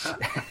age. That was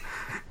funny.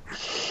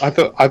 I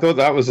thought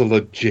that was a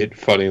legit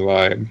funny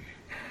line.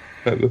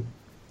 And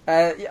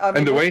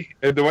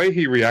the way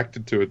he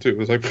reacted to it too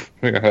was like,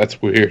 yeah, that's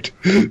weird.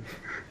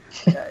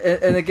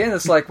 And again,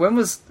 it's like, when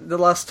was the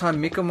last time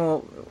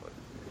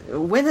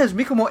when has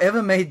Mikumo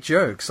ever made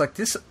jokes like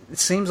this? It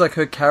seems like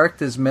her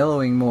character's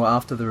mellowing more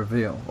after the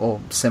reveal,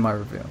 or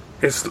semi-reveal.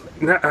 It's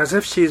as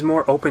if she's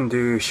more open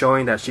to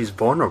showing that she's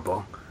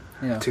vulnerable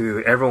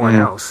to everyone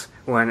else,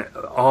 when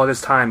all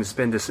this time it's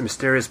been this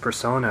mysterious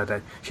persona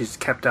that she's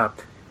kept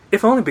up,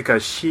 if only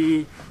because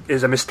she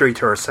is a mystery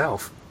to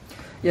herself.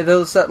 Yeah, there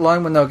was that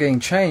line when they were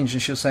getting changed,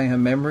 and she was saying her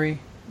memory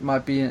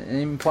might be an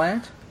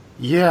implant.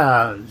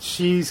 Yeah,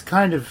 she's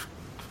kind of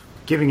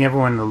giving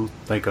everyone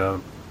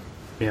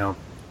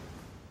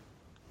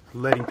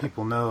letting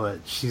people know that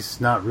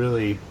she's not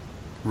really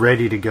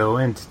ready to go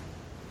in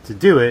to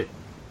do it,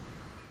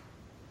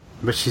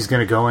 but she's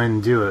going to go in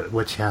and do it,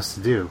 what she has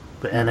to do.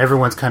 And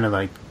everyone's kind of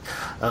like,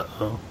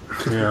 uh-oh,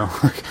 you know.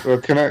 Well,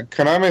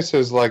 Kaname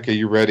says, like, are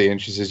you ready? And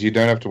she says, you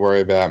don't have to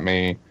worry about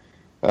me.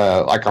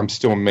 Like, I'm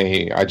still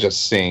me. I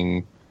just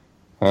sing.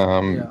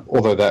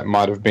 Although that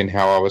might have been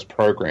how I was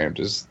programmed,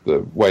 is the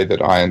way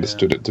that I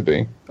understood it to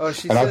be. Oh, I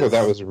thought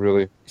that was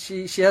really...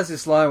 She has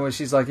this line where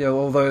she's like,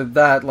 although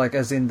that, like,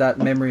 as in that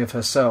memory of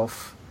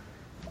herself,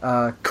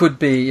 could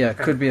be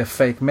a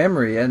fake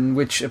memory, and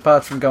which,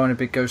 apart from going a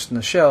bit Ghost in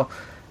the Shell,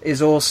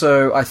 is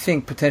also, I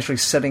think, potentially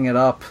setting it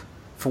up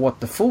for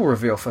what the full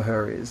reveal for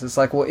her is. It's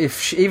like, well,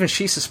 if even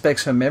she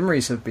suspects her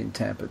memories have been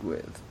tampered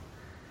with,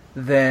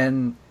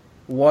 then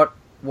what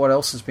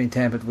else has been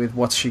tampered with?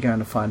 What's she going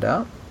to find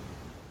out?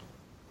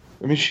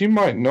 I mean, she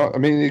might not... I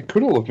mean, it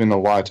could all have been a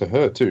lie to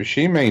her, too.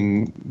 She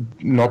may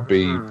not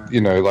be,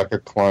 like a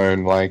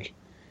clone. Like,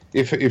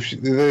 if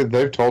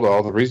they've told her,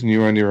 oh, the reason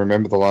you only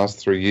remember the last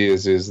 3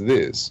 years is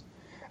this.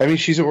 I mean,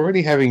 she's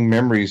already having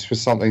memories for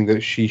something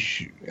that she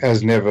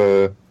should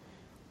never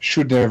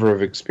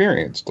have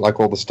experienced, like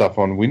all the stuff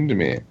on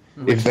Windermere.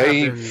 If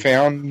they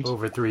found...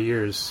 over 3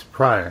 years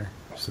prior,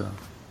 so...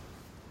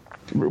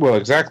 Well,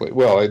 exactly.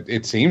 Well,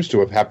 it seems to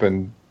have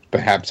happened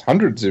perhaps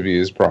hundreds of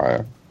years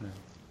prior.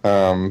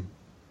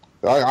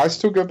 I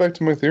still go back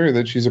to my theory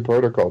that she's a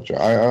protoculture.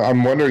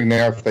 I'm wondering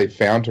now if they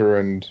found her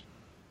and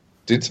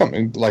did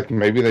something, like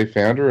maybe they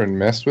found her and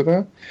messed with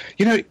her.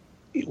 You know,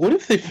 what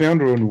if they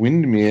found her on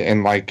Windermere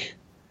and like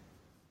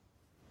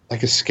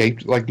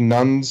escaped, like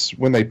nuns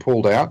when they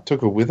pulled out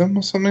took her with them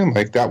or something?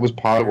 Like that was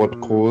part of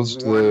what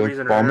caused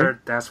the bombing.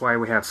 That's why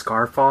we have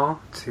Scarfall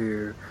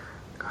to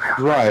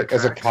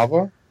as a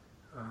cover.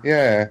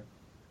 Yeah.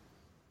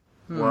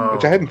 Whoa,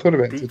 which I hadn't thought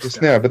about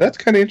just now, but that's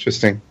kind of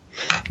interesting.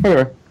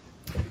 Anyway.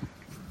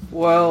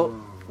 Well,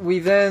 we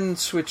then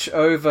switch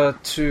over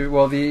to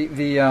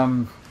the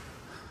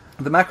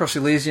Macross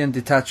Elysian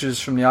detaches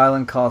from the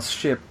Island-class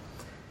ship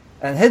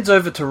and heads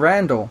over to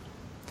Randall,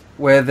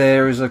 where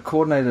there is a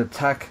coordinated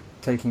attack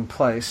taking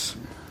place.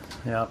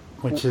 Yeah,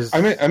 which is...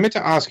 I meant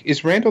to ask,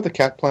 is Randall the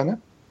cat planet?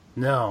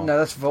 No. No,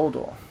 that's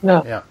Voldor.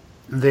 No. Yeah.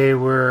 They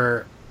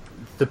were...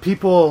 The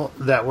people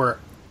that were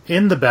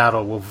in the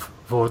battle were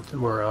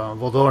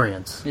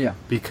Voldorians. Yeah.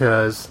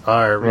 Because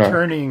our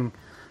returning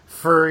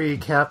furry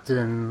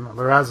Captain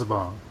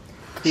Lorazabong.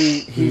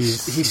 He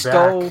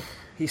stole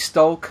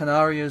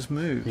Canaria's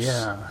moves.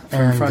 Yeah.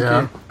 From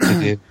Frontier. He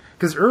did.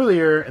 Because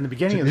earlier in the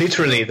beginning of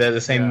literally they're the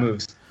same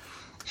moves.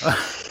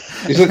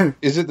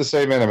 Is it the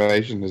same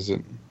animation? Is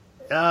it?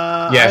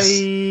 Yes.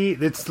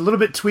 It's a little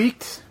bit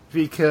tweaked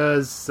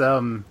because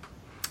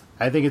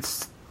I think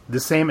it's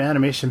the same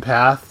animation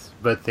path,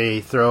 but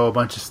they throw a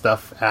bunch of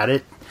stuff at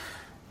it.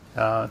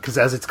 Because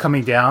as it's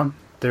coming down,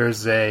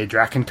 there's a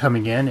Draken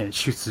coming in, and it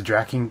shoots the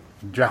Draken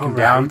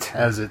down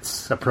as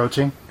it's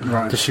approaching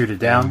to shoot it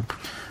down.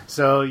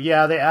 So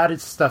yeah, they added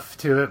stuff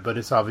to it, but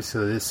it's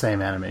obviously the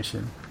same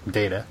animation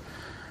data.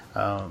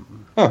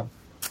 But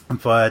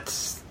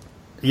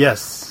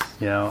yes,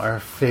 our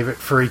favorite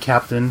furry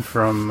captain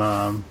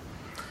from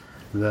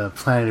the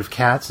Planet of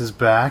Cats is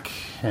back,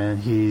 and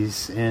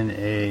he's in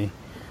a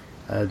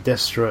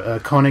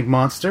Koenig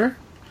monster.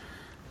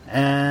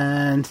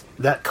 And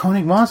that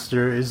Koenig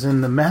monster is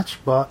in the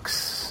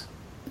Matchbox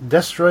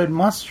Destroyed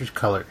Monster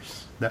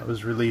colors that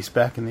was released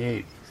back in the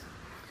 80s.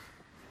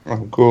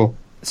 Oh, cool.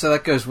 So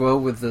that goes well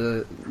with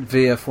the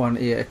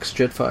VF1EX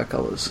Jetfire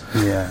colors.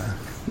 Yeah.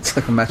 It's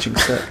like a matching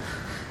set.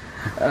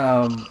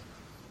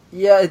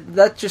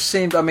 That just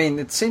seemed... I mean,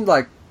 it seemed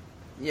like...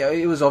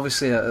 it was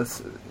obviously a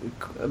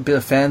bit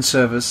of fan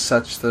service,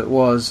 such that it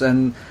was.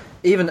 And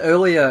even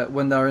earlier,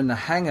 when they were in the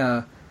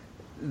hangar...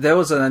 There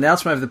was an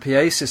announcement over the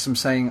PA system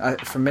saying,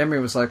 from memory,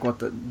 it was like,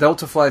 the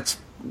Delta flights,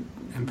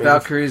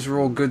 Valkyries are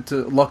all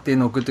locked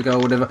in or good to go or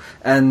whatever,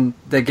 and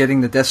they're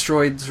getting the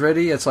Destroids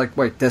ready. It's like,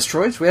 wait,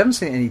 Destroids? We haven't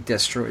seen any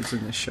Destroids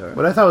in this show.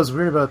 What I thought was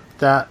weird about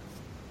that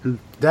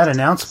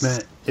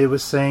announcement, it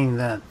was saying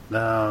that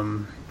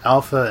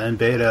Alpha and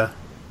Beta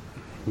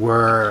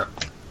were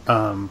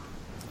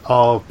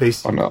all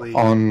basically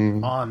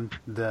on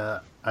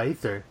the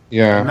Aether,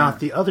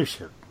 not the other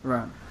ship.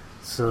 Right.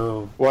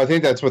 So, well, I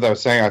think that's what they were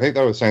saying. I think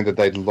they were saying that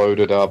they'd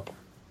loaded up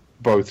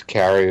both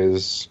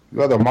carriers.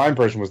 Well, my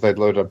impression was they'd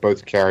loaded up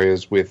both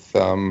carriers with,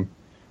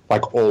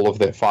 all of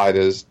their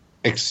fighters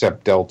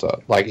except Delta.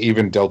 Like,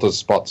 even Delta's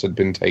spots had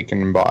been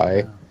taken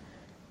by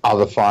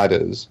other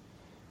fighters.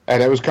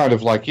 And it was kind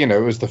of like,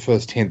 it was the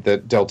first hint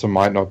that Delta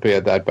might not be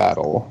at that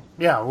battle.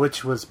 Yeah,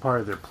 which was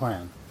part of their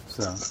plan.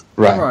 So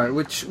Right,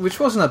 which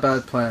wasn't a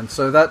bad plan.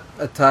 So that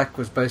attack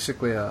was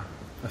basically a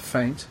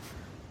feint.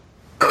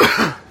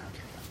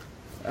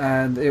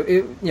 And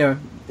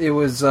it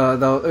was there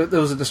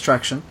was a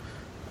distraction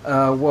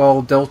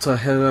while Delta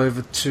headed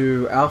over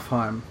to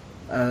Alfheim,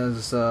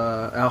 as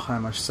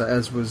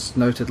was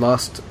noted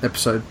last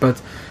episode.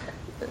 But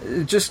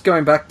just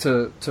going back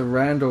to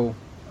Randall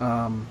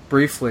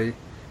briefly,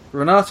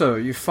 Renato,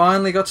 you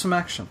finally got some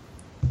action.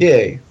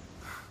 Yay.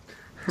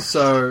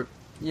 So,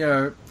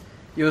 you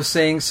were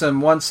seeing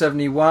some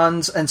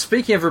 171s, and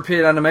speaking of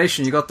repeated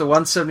animation, you got the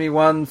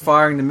 171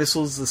 firing the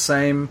missiles the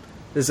same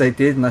as they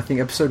did in, I think,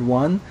 episode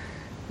 1,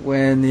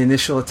 when the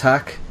initial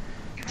attack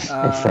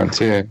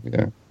Frontier,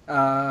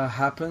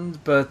 happened.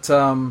 But,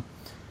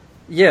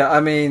 yeah, I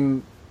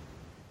mean,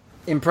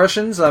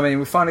 impressions,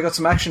 we finally got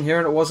some action here,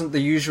 and it wasn't the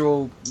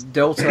usual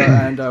Delta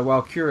and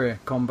Valkyrie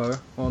combo.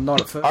 Well,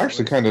 not at first. I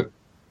actually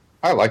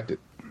I liked it.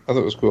 I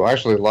thought it was cool. I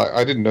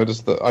didn't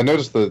notice I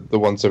noticed the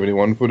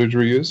 171 footage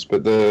reused,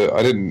 but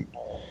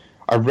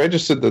I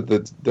registered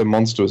that the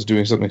monster was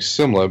doing something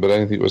similar, but I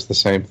didn't think it was the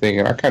same thing,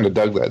 and I kind of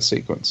dug that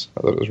sequence.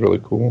 I thought it was really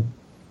cool.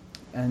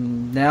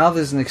 And now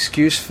there's an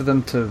excuse for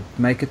them to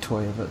make a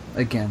toy of it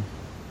again.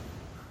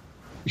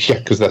 Yeah,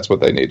 because that's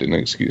what they need an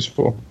excuse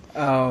for.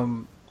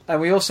 And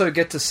we also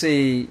get to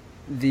see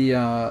the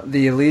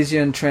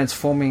Elysian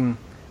transforming.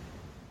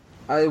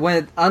 When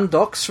it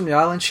undocks from the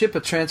island ship,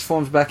 it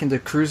transforms back into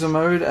cruiser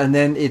mode, and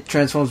then it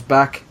transforms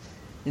back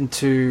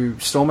into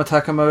storm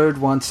attacker mode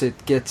once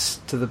it gets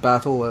to the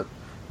battle at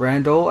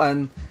Randall,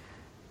 and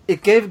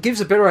it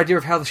gives a better idea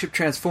of how the ship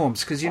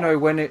transforms, because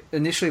when it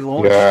initially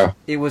launched,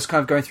 it was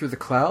kind of going through the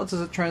clouds as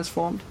it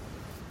transformed.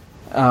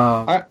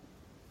 I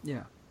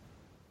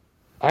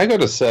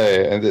gotta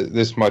say, and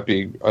this might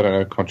be, I don't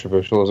know,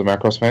 controversial as a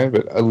Macross fan,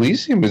 but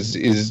Elysium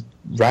is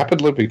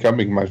rapidly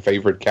becoming my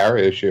favorite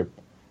carrier ship.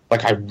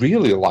 Like, I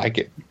really like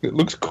it. It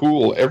looks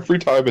cool every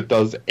time it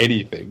does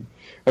anything.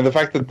 And the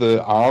fact that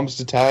the arms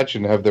detach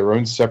and have their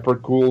own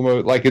separate cool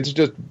mode, like, it's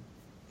just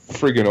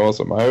friggin'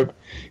 awesome. I hope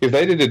if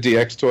they did a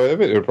DX toy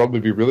of it, it would probably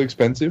be really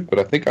expensive, but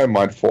I think I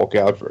might fork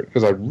out for it,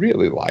 because I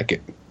really like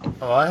it.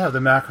 Oh, I have the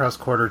Macross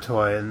quarter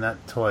toy, and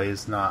that toy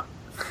is not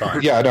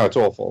fun. Yeah, I know, it's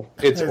awful.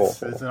 It's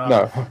awful. It's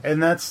no.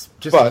 And that's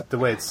just the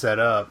way it's set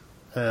up,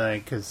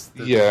 because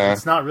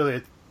it's not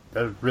really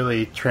a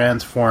really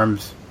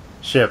transformed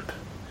ship.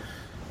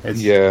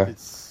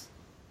 It's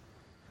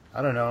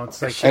I don't know.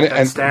 It's like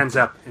it stands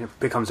up and it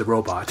becomes a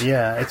robot.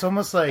 Yeah, it's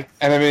almost like.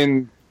 And I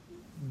mean,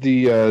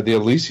 the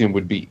Elysium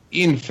would be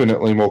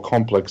infinitely more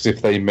complex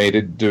if they made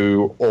it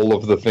do all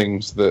of the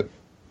things that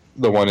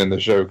the one in the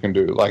show can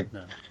do, like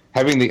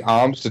having the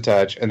arms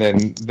detach and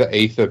then the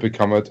Aether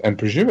become it, and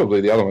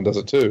presumably the other one does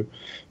it too,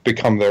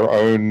 become their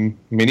own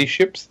mini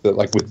ships that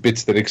with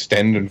bits that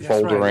extend and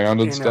fold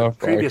around and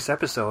stuff. In a previous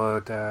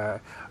episode,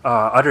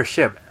 other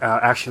ship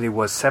actually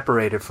was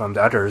separated from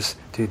the others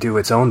to do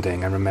its own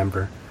thing, I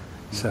remember.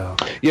 So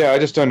yeah, I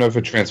just don't know if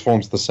it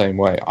transforms the same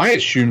way. I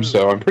assume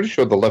so. I'm pretty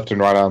sure the left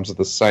and right arms are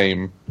the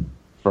same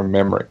from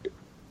memory.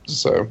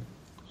 So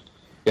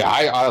yeah,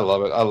 I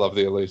love it. I love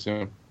the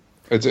Elysium.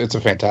 It's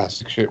a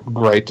fantastic ship.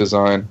 Great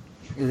design.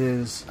 It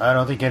is. I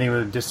don't think anyone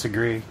would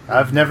disagree.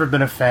 I've never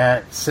been a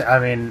fan. I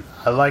mean,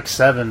 I like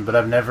 7, but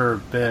I've never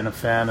been a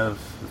fan of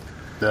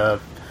the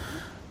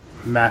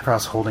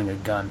Macross holding a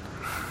gun.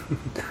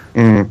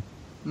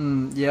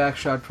 Yeah,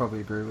 actually, I'd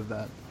probably agree with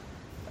that.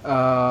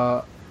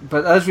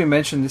 But as we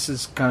mentioned, this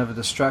is kind of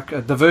a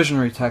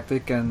diversionary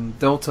tactic, and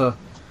Delta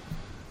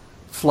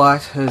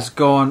Flight has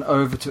gone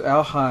over to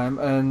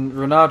Alheim. And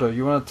Renato,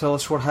 you want to tell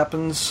us what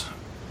happens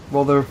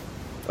while they're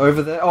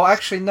over there? Oh,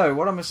 actually, no.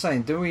 What am I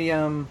saying? Do we?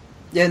 Yeah,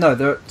 no.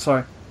 They're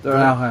in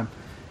Alheim.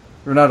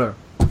 Renato,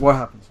 what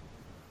happens?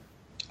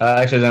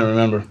 I actually don't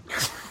remember.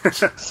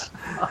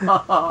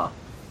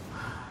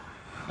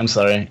 I'm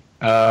sorry.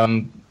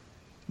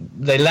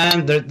 They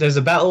land. There's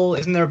a battle.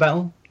 Isn't there a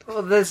battle?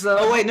 Well, there's.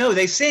 Oh wait, no.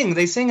 They sing.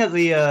 They sing at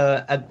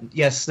the.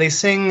 They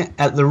sing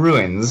at the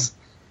ruins,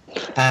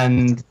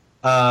 and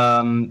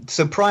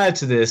so prior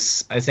to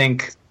this, I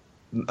think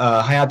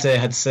Hayate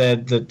had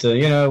said that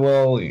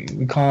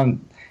we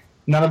can't.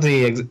 None of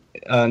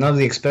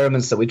the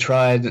experiments that we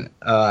tried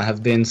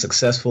have been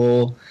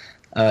successful.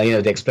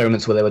 The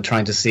experiments where they were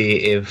trying to see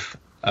if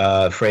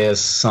Freya's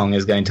song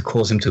is going to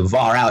cause him to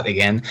var out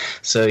again.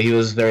 So he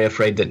was very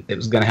afraid that it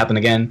was going to happen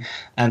again.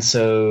 And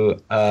so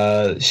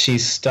she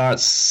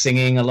starts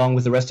singing along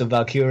with the rest of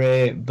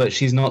Valkyrie, but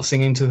she's not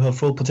singing to her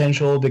full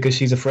potential because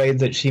she's afraid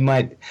that she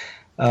might,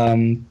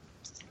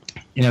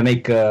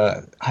 make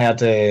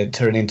Hayate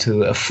turn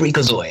into a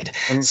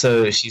freakazoid.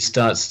 So she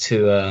starts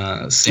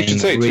to sing. You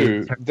should say,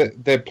 too,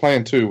 their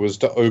plan, too, was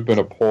to open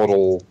a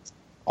portal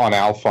on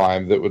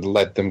Alfheim that would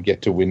let them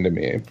get to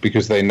Windermere,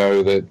 because they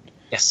know that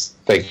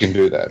they can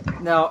do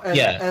that. Now,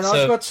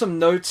 I've got some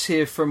notes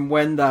here from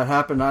when that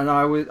happened, and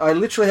I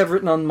literally have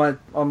written on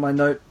my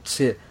notes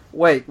here.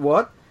 Wait,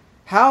 what?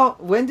 How?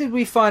 When did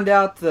we find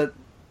out that?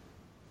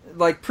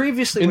 Like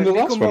previously, when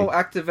Mikomo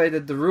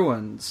activated the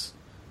ruins,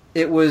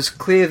 it was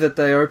clear that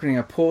they're opening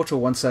a portal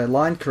once they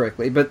aligned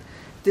correctly. But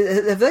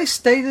have they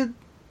stated?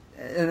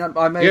 And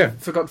I may have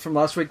forgotten from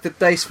last week that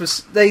they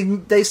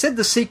said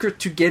the secret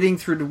to getting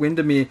through to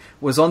Windermere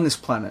was on this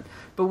planet,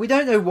 but we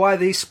don't know why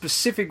these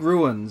specific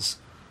ruins,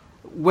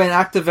 when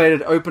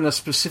activated, open a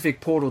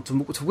specific portal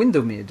to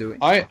Windermere.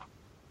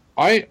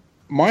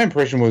 My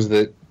impression was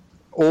that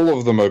all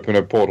of them open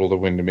a portal to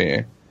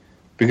Windermere.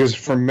 Because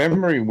from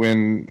memory,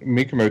 when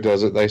Mikomo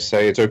does it, they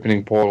say it's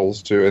opening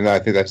portals to, and I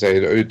think they say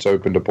it's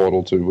opened a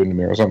portal to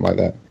Windermere or something like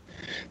that.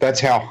 That's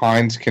how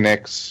Hines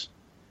connects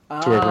to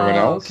everyone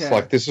else. Okay.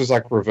 Like, this is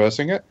like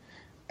reversing it.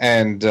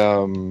 And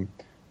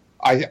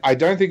I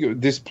don't think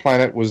this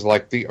planet was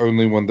like the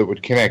only one that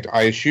would connect.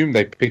 I assume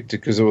they picked it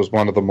because it was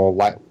one of the more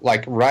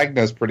like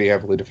Ragnar's pretty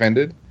heavily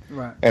defended.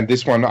 Right. And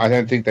this one, I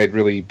don't think they'd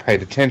really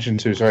paid attention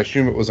to, so I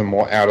assume it was a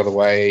more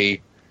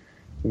out-of-the-way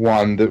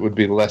one that would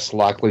be less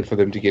likely for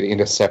them to get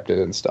intercepted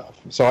and stuff.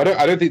 So I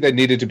don't think they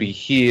needed to be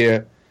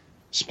here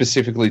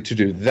specifically to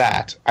do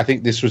that. I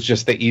think this was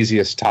just the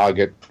easiest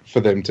target for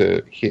them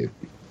to hit.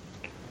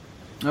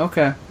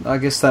 Okay, I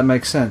guess that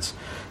makes sense.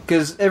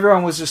 Because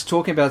everyone was just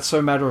talking about it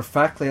so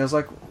matter-of-factly. I was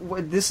like,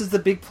 this is the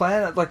big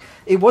plan? Like,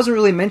 it wasn't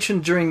really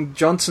mentioned during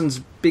Johnson's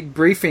big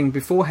briefing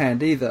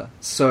beforehand either.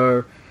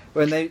 So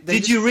when they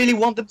did you really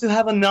want them to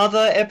have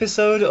another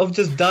episode of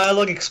just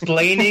dialogue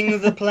explaining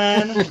the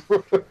plan?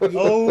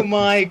 Oh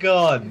my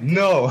god,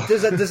 no.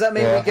 Does that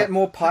mean we get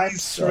more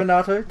pipes,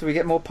 Renato? Do we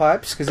get more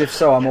pipes? Because if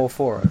so, I'm all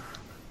for it.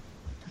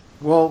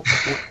 Well,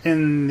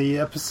 in the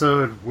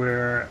episode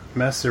where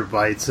Messer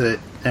bites it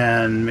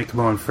and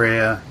Mikomo and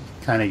Freya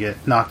kind of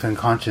get knocked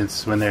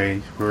unconscious when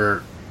they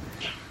were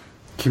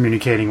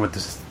communicating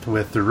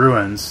with the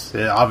ruins,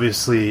 it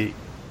obviously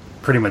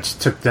pretty much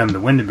took them to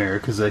Windermere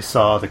because they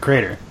saw the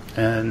crater.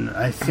 And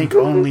I think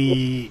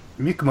only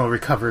Mikomo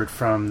recovered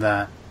from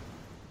that.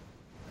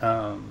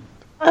 I'm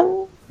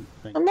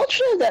not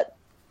sure that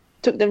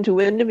took them to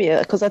Windermere,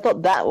 because I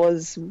thought that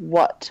was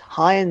what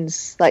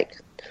Hines, like,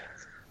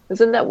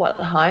 isn't that what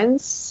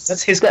Hines...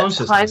 That's his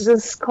consciousness.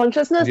 Hines'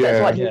 consciousness? Yeah.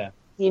 That's what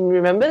he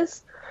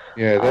remembers?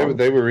 Yeah,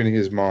 they were in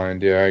his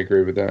mind. Yeah, I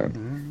agree with that.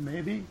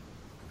 Maybe.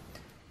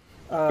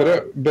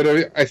 But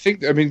I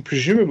think, I mean,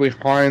 presumably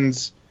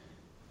Hines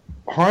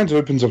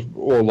opens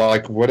or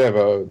like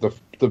whatever,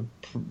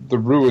 the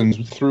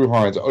ruins through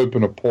Hines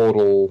open a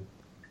portal,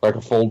 like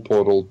a fold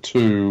portal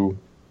to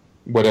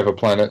whatever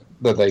planet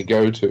that they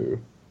go to.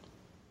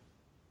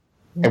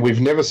 And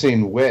we've never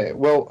seen where.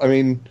 Well, I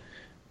mean,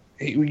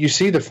 you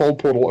see the fold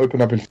portal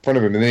open up in front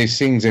of him, and then he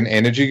sings and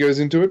energy goes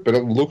into it, but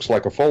it looks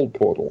like a fold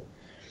portal.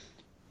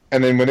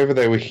 And then whenever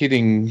they were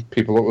hitting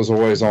people, it was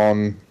always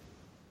on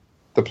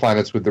the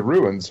planets with the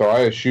ruins. So I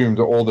assumed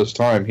all this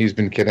time he's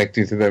been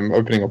connecting to them,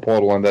 opening a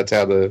portal, and that's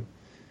how the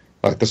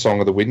Song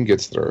of the Wind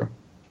gets through.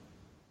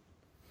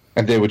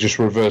 And they were just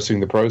reversing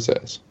the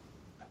process.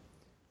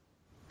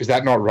 Is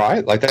that not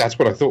right? Like, that's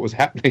what I thought was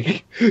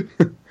happening.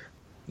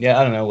 Yeah,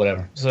 I don't know,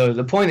 whatever. So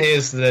the point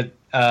is that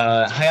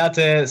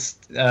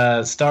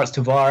Hayate starts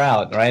to VAR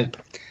out, right?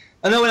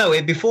 Oh, no,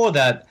 wait, before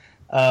that,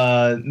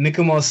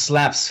 Mikomo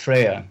slaps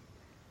Freya.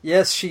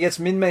 Yes, she gets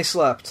Minmay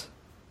slapped.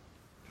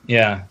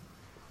 Yeah,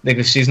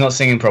 because she's not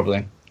singing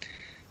properly.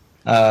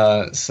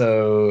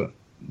 So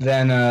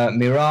then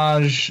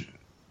Mirage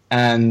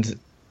and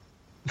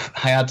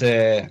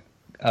Hayate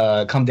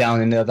come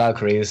down in their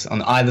Valkyries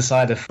on either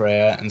side of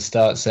Freya and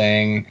start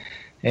saying,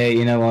 hey,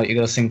 you know what, you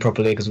gotta sing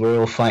properly because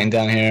we're all fighting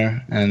down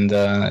here, and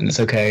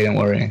it's okay, don't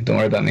worry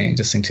about me,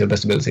 just sing to your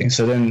best ability.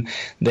 So then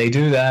they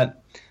do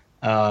that,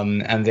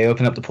 and they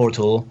open up the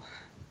portal,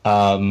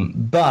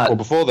 but... Well,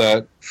 before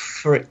that...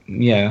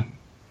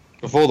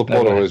 Before the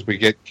portal is we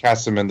get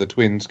Kasim and the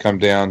twins come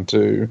down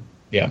to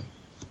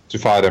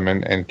fight him,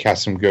 and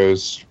Kasim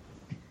goes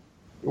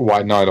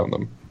White Knight on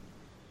them.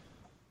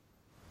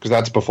 Because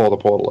that's before the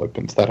portal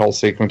opens, that whole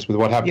sequence with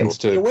what happens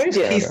to... Where's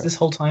Keith this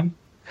whole time?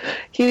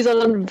 He was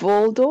on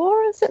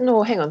Voldor, is it?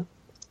 No, hang on.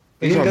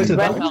 He didn't go to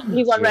Randall.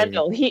 He's on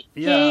Randall. He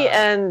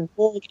and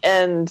Borg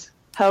and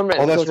Helmret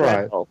go to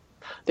Randall.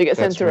 They get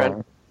sent to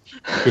Randall.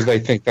 Because they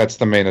think that's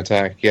the main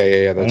attack.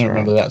 Yeah, that's right. I don't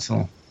remember that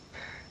song.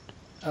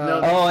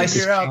 I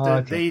figure out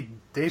that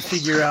they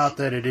figure out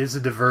that it is a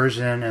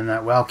diversion and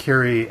that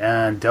Valkyrie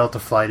and Delta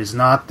Flight is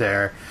not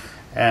there,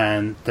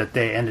 and that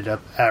they ended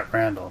up at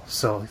Randall.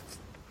 So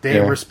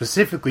they were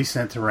specifically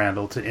sent to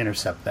Randall to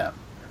intercept them.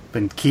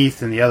 But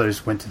Keith and the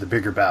others went to the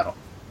bigger battle.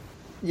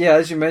 Yeah,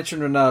 as you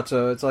mentioned,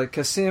 Renato, it's like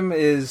Kasim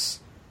is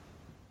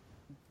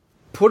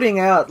putting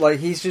out, like,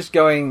 he's just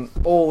going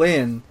all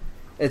in.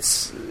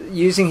 It's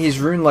using his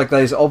rune like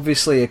that is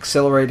obviously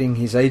accelerating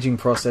his aging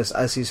process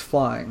as he's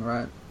flying,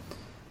 right?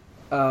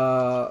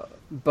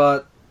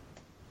 But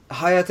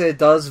Hayate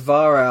does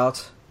VAR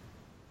out,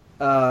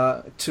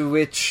 to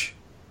which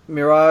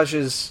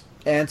Mirage's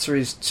answer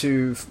is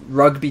to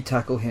rugby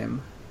tackle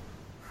him.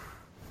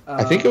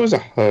 I think it was a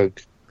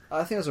hug.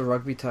 I think it was a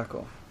rugby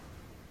tackle.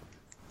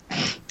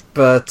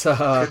 But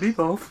could be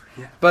both.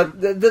 Yeah.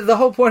 But the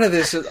whole point of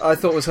this, I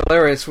thought was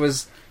hilarious,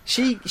 was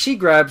she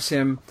grabs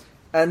him,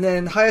 and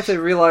then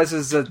Hayate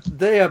realizes that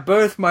they are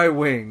both my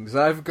wings.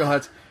 I've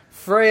got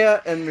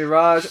Freya and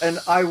Mirage, and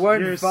I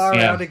won't VAR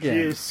out again.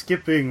 You're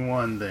skipping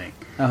one thing.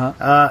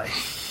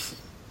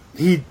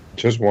 He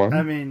just one.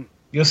 I mean,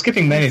 you're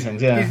skipping many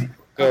things. Yeah.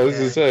 I was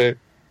to say.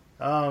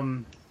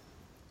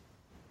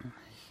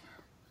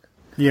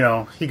 You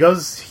know, he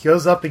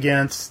goes up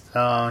against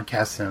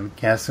Kasim.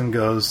 Kasim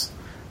goes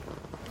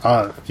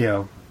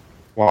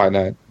Why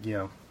not?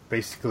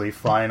 Basically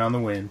flying on the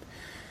wind.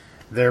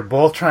 They're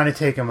both trying to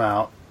take him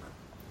out.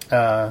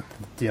 And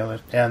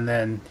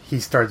then he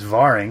starts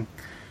varring,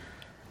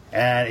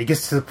 and it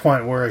gets to the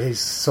point where he's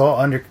so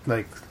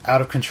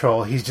out of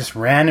control. He's just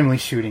randomly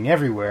shooting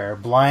everywhere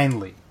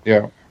blindly.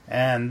 Yeah.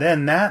 And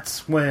then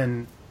that's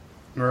when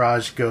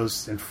Mirage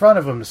goes in front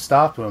of him to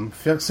stop him,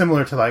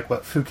 similar to like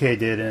what Fouquet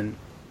did in.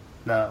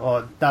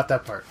 Well, not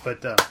that part,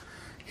 but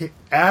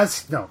I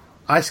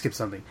skipped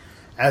something.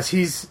 As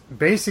he's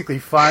basically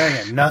firing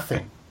at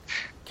nothing,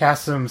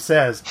 Kasim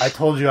says, "I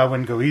told you I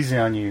wouldn't go easy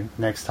on you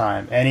next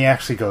time," and he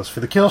actually goes for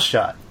the kill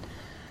shot.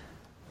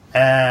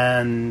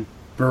 And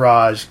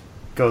Mirage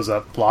goes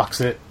up,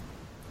 blocks it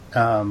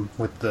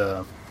with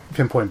the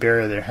pinpoint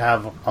barrier they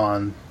have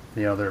on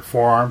their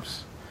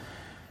forearms,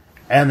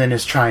 and then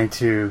is trying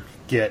to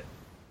get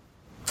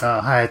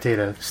Hayate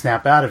to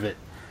snap out of it.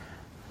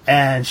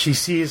 And she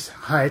sees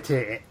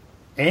Hayate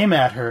aim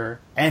at her,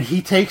 and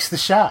he takes the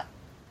shot.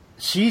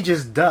 She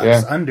just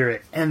ducks under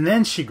it, and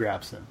then she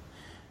grabs him.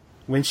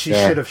 When she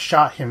should have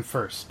shot him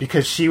first,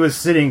 because she was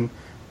sitting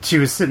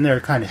there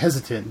kind of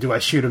hesitant. Do I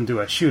shoot him? Do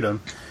I shoot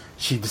him?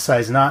 She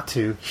decides not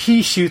to.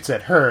 He shoots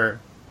at her,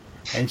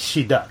 and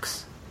she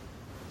ducks.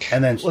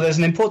 And then, there's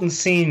an important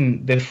scene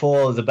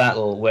before the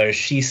battle where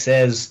she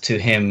says to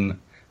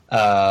him,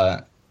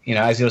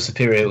 as your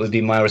superior, it would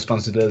be my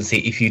responsibility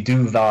if you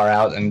do VAR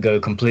out and go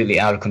completely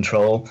out of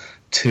control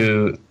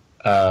to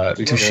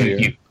shoot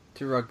you.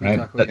 To rugby right?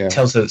 tackle. That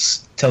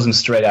tells him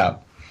straight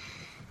out.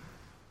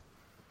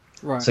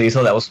 Right. So you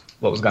thought that was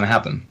what was going to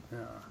happen. Yeah.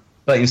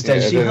 But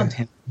instead she hugged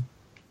him.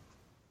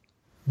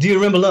 Do you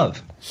remember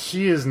Love?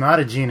 She is not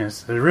a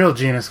genius. A real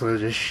genius would have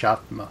just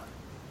shot them up.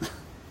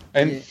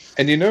 And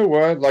you know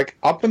what? Like,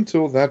 up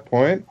until that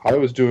point, I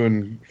was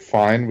doing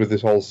fine with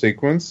this whole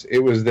sequence. It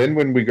was then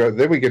when we get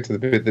to the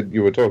bit that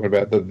you were talking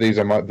about, that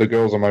the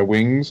girls are my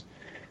wings.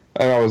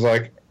 And I was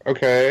like,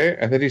 okay.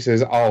 And then he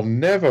says, I'll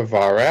never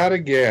VAR out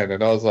again.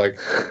 And I was like,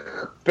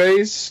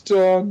 based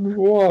on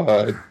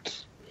what?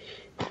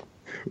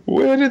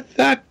 Where did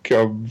that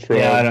come from?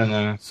 Yeah, I don't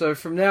know. So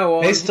from now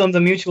on, based on the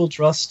mutual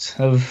trust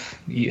of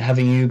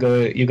having you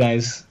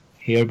guys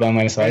here by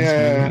my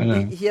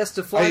side, he has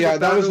to find.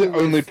 That was the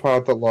only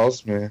part that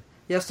lost me.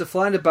 He has to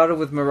find a battle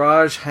with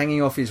Mirage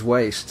hanging off his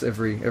waist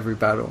every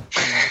battle.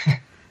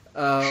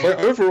 But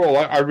overall,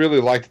 I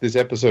really liked this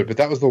episode, but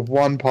that was the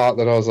one part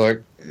that I was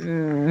like,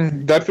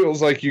 that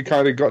feels like you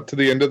kind of got to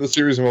the end of the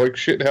series and were like,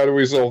 shit, how do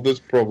we solve this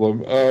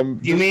problem?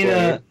 Do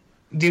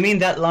you mean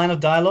that line of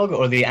dialogue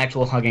or the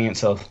actual hugging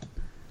itself?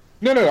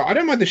 No, I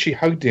don't mind that she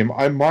hugged him.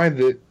 I mind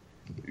that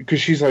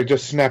because she's like,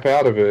 just snap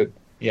out of it.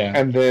 Yeah.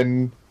 And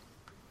then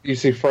you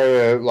see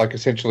Freya like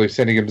essentially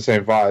sending him the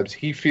same vibes.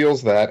 He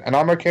feels that, and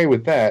I'm okay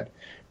with that.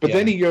 But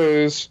then he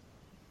goes,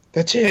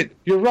 that's it.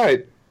 You're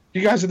right.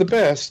 You guys are the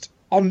best.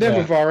 I'll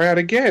never VAR out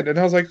again. And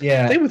I was like,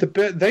 they were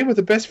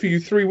the best for you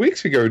 3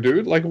 weeks ago,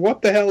 dude. Like,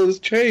 what the hell has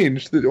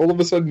changed that all of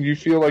a sudden you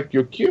feel like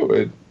you're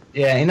cured?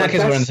 Yeah, in that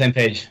case, we're on the same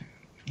page.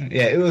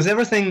 Yeah, it was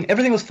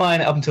everything was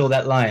fine up until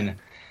that line.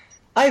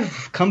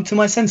 I've come to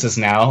my senses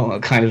now,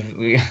 kind of.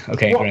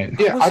 Okay, great.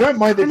 Yeah, I don't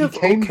mind that he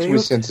came to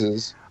his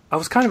senses. I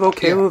was kind of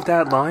okay with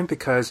that line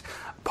because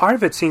part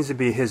of it seems to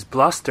be his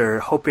bluster,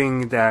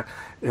 hoping that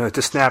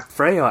to snap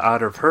Freya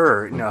out of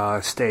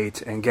her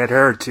state and get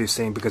her to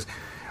sing. Because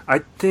I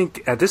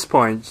think at this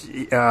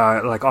point,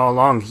 like all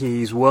along,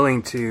 he's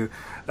willing to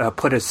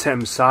put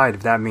him aside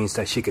if that means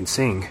that she can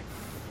sing.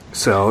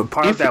 So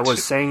part of that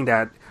was saying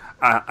that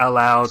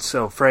allowed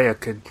so Freya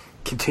could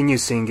continue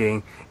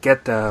singing,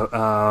 get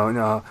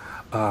the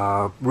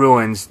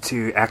ruins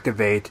to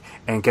activate,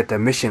 and get the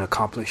mission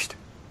accomplished.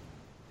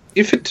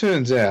 If it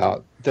turns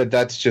out that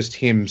that's just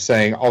him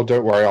saying, oh,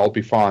 don't worry, I'll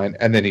be fine,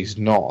 and then he's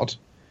not,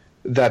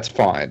 that's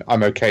fine.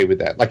 I'm okay with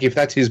that. Like, if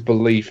that's his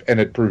belief and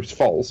it proves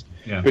false.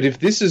 Yeah. But if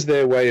this is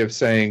their way of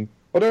saying,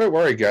 oh, don't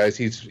worry, guys,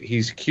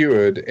 he's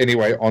cured,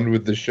 anyway, on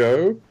with the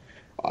show,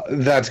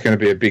 that's going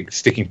to be a big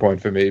sticking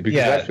point for me. Because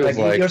that feels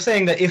like you're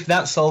saying that if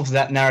that solves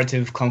that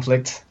narrative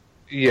conflict,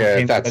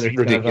 that's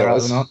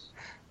ridiculous. Or not,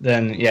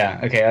 then,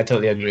 okay, I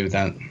totally agree with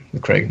that,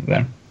 with Craig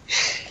there.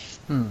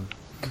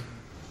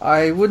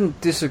 I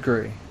wouldn't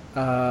disagree.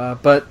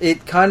 But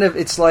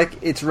it's like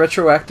it's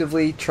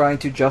retroactively trying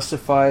to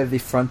justify the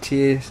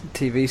Frontier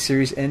TV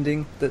series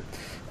ending, that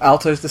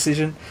Alto's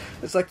decision.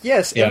 It's like,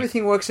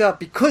 everything works out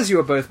because you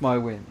are both my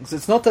wins.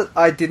 It's not that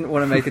I didn't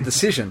want to make a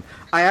decision.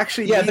 I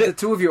actually need the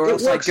two of you, or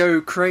else I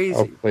go crazy.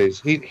 Oh,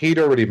 please. He'd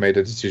already made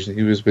a decision.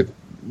 He was with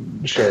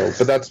Cheryl,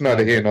 but that's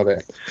neither here nor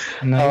there.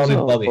 No,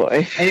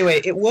 Bobby.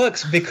 Anyway, it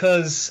works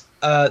because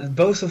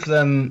both of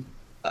them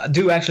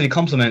do actually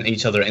complement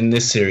each other in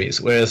this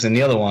series, whereas in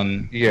the other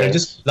one, they're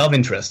just love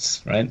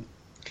interests, right?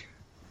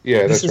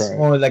 Yeah, this is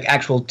more like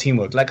actual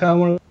teamwork. Like, I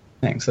want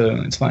to so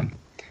it's fine.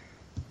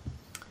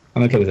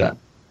 I'm okay with that.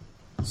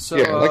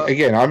 So,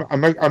 again,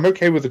 I'm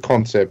okay with the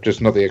concept,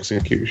 just not the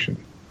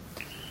execution.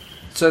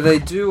 So they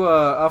do,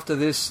 after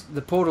this,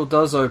 the portal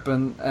does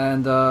open,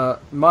 and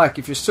Mike,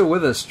 if you're still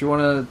with us, do you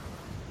want to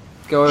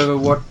go over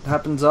what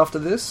happens after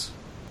this?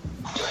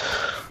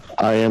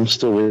 I am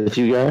still with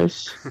you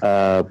guys,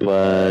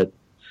 but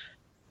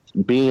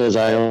being as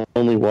I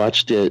only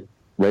watched it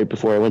right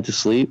before I went to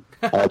sleep,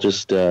 I'll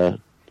defer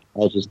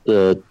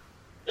to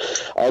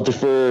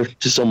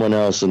someone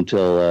else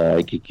until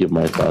I could give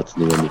my thoughts at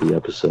the end of the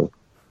episode.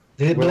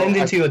 Did it blend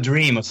into a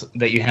dream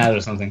that you had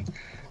or something?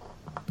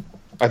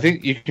 I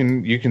think you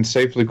can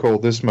safely call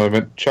this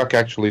moment Chuck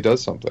actually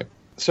does something.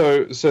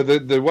 So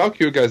the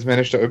Walkure guys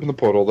manage to open the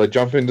portal. They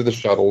jump into the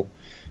shuttle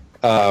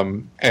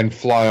and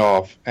fly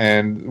off.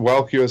 And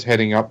Walkure's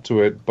heading up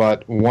to it,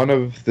 but one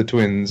of the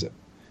twins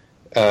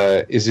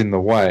is in the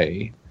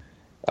way,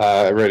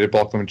 ready to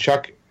block them.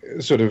 Chuck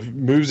sort of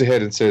moves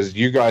ahead and says,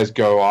 "You guys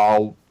go.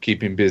 I'll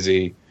keep him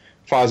busy."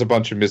 Fires a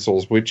bunch of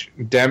missiles, which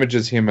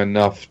damages him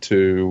enough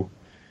to,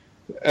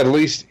 at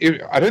least,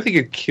 I don't think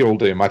it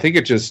killed him. I think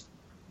it just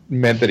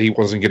meant that he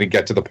wasn't going to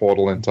get to the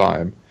portal in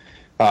time.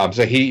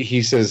 So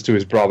he says to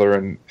his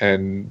brother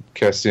and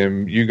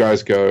Kasim, "You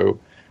guys go.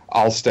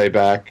 I'll stay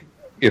back.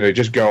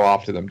 Just go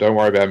after them. Don't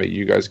worry about me.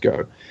 You guys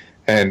go."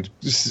 And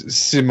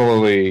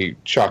similarly,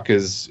 Chuck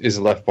is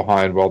left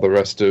behind while the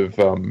rest of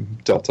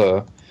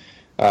Delta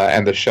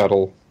and the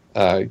shuttle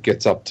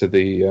gets up to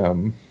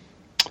the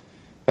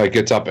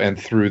gets up and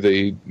through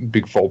the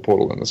big fold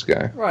portal in the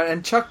sky. Right,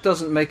 and Chuck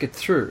doesn't make it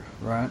through,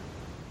 right?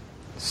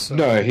 So.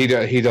 No,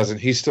 he doesn't.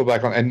 He's still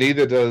back on, and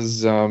neither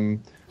does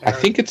I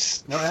think it's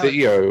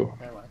Theo.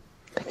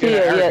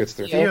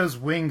 Theo's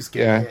wings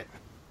get hit.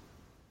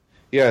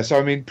 Yeah, so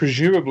I mean,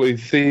 presumably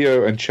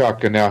Theo and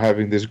Chuck are now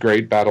having this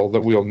great battle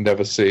that we'll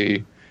never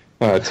see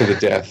to the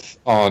death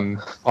on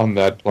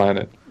that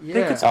planet. Yeah.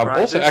 They could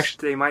surprise us.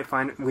 We might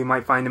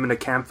find them in a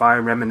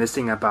campfire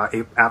reminiscing about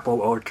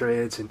apple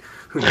orchards and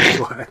who knows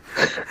what.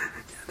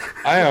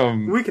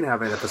 We can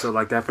have an episode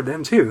like that for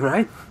them too,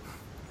 right?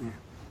 Yeah.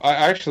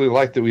 I actually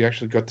like that we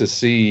actually got to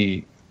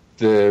see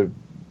the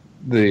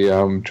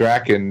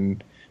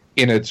Draken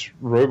in its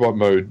robot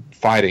mode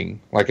fighting.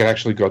 Like, it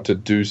actually got to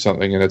do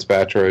something in its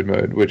Batroid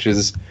mode, which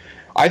is,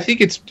 I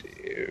think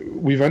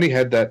we've only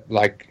had that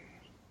like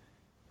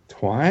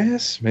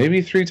twice,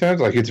 maybe 3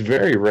 times. Like, it's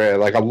very rare.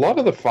 Like, a lot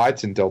of the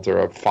fights in Delta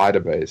are fighter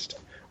based,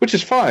 which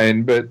is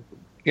fine, but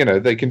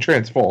they can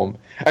transform.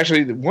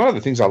 Actually, one of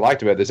the things I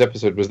liked about this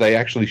episode was they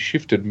actually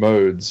shifted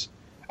modes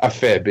a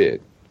fair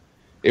bit.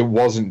 It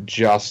wasn't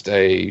just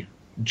a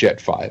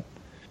jet fight.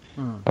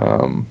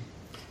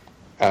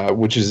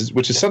 Which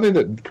is something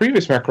that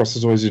previous Macross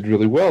has always did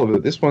really well,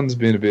 but this one's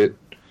been a bit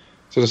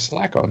sort of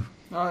slack on.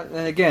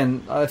 And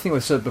again, I think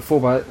we've said it before,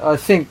 but I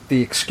think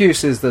the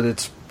excuse is that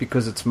it's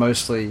because it's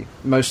most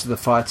of the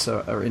fights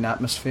are in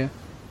atmosphere.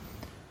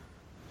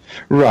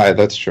 Right,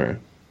 that's true.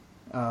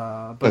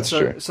 That's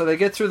true. So they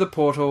get through the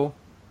portal,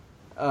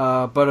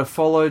 but are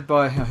followed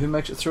by who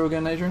makes it through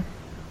again, Adrian?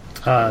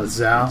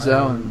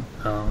 Zhao and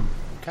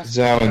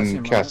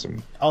Kasim,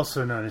 right?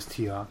 Also known as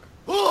T-Hawk.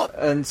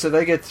 And so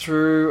they get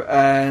through,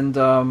 and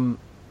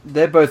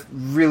they're both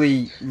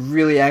really,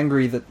 really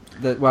angry that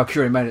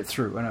Walkure made it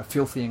through and are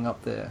filthying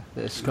up their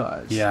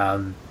skies.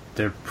 Yeah,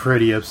 they're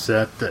pretty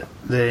upset that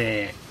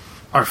they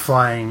are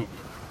flying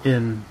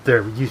on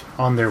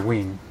their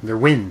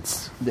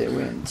winds.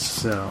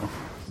 So,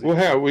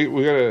 well, we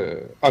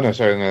gotta. Oh no,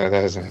 sorry, no,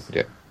 that hasn't happened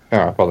yet. Oh,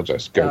 I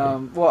apologize.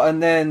 Go. Well,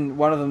 and then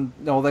one of them.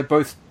 No, they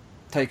both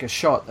take a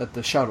shot at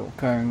the shuttle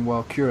going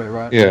Walkure,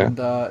 right? Yeah.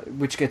 And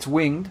which gets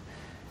winged.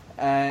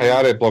 And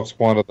Hayate blocks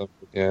one of them.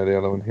 Yeah, the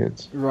other one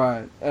hits.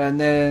 Right,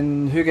 and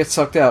then who gets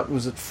sucked out?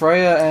 Was it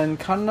Freya and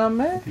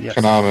Kaname? Yes.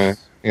 Kaname.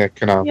 Yeah.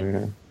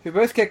 Who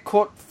both get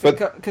caught,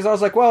 because I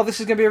was like, well, this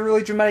is going to be a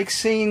really dramatic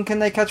scene. Can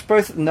they catch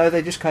both? No,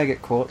 they just kind of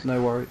get caught.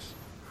 No worries.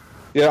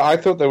 Yeah, I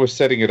thought they were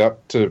setting it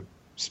up to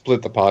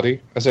split the party,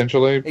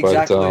 essentially.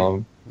 Exactly.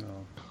 But,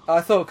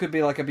 I thought it could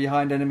be like a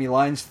behind enemy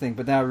lines thing,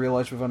 but now I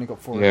realise we've only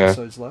got 4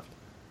 episodes left.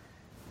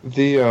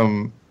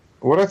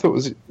 What I thought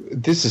was,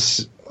 this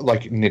is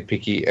like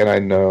nitpicky, and I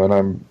know,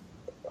 and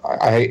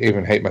I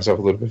even hate myself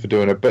a little bit for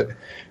doing it, but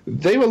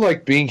they were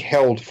like being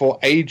held for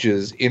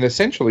ages in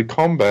essentially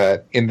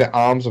combat in the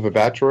arms of a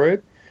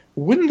Batroid.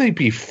 Wouldn't they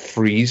be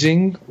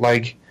freezing?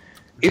 Like,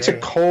 it's a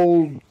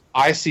cold,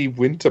 icy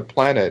winter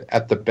planet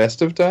at the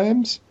best of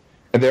times,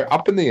 and they're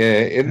up in the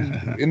air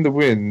in the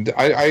wind.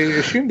 I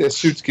assume their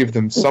suits give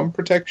them some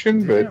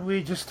protection, but didn't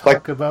we just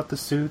talk about the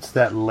suits,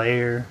 that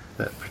layer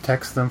that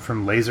protects them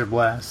from laser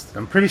blast?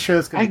 I'm pretty sure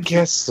it's going to.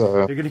 Guess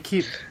so. They're going to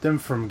keep them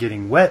from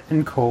getting wet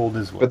and cold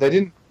as well. But they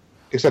didn't,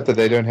 except that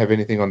they don't have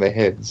anything on their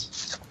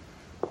heads.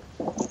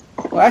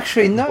 Well,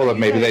 actually, no. Well,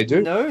 maybe they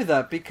do. Know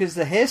that because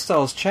the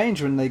hairstyles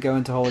change when they go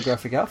into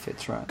holographic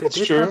outfits, right? They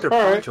did have their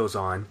ponchos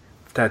on.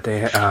 That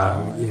they right.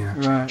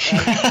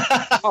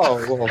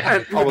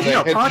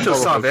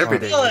 ponchos solve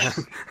everything.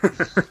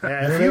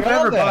 If you've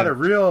ever bought a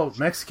real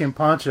Mexican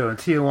poncho in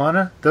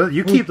Tijuana,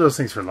 you keep those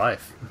things for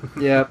life.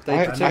 Yeah,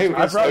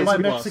 I brought my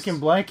Mexican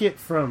blanket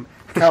from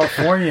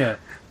California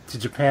to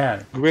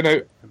Japan.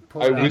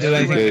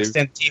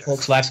 Extend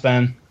T-Hawk's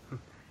lifespan.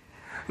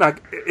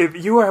 Like,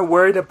 if you are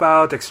worried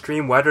about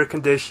extreme weather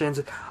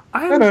conditions,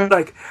 I'm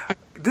like,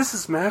 this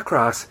is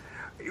Macross.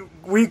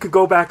 we could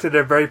go back to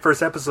the very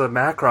first episode of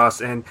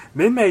Macross, and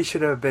Minmay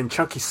should have been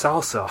Chunky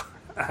Salsa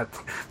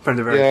from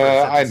the very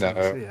first episode.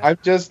 I know. I'm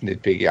just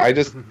nitpicky.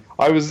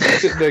 I was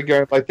sitting there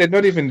going, like, they're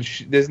not even.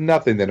 There's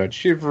nothing. They're not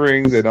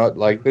shivering. They're not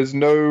like. There's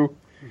no.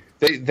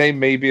 They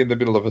may be in the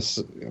middle of a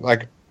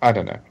like. I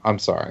don't know. I'm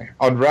sorry.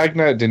 On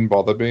Ragnar, it didn't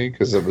bother me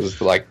because it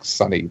was like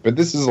sunny, but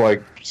this is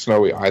like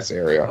snowy ice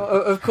area.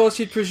 Of course,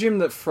 you'd presume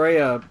that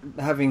Freya,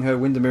 having her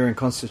Windermere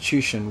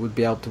constitution, would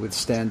be able to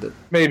withstand it.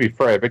 Maybe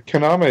Freya, but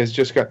Kaname has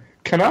just got.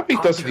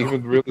 Kaname doesn't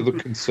even really look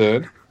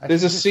concerned.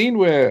 There's a scene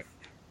where,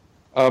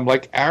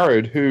 like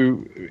Arad,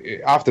 who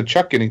after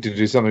Chuck getting to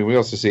do something, we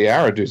also see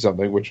Arad do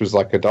something, which was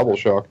like a double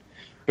shock.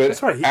 But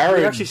that's right.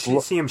 We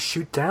actually see him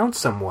shoot down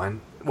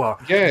someone.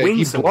 Well,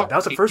 wing someone. That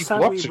was the first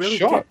time we really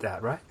did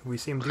that, right? We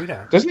see him do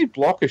that. Doesn't he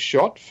block a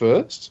shot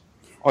first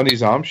on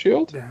his arm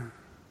shield? Yeah.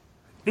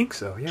 I think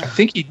so, yeah. I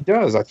think he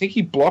does. I think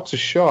he blocks a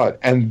shot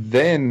and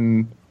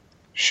then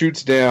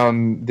shoots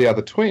down the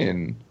other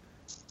twin.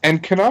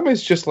 And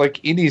Kaname's just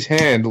like in his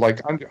hand, like,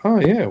 oh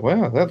yeah,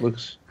 wow, that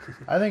looks...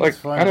 I think like, it's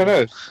funny. I don't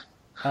know.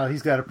 How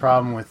he's got a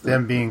problem with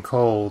them being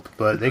cold,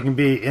 but they can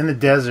be in the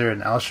desert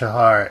in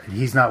Al-Shahar, and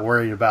he's not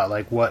worried about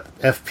like what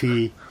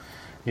FP...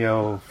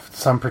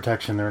 sun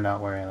protection they're not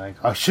wearing. Like,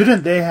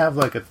 shouldn't they have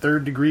like a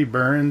 3rd-degree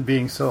burn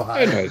being so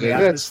high in the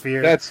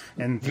atmosphere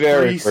and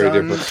very, 3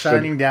 suns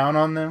shining down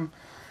on them?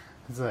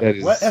 It's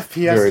like, what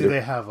FPS do they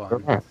have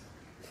on? Right.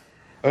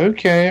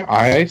 Okay,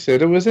 I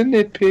said it was a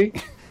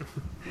nitpick.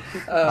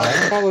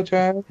 I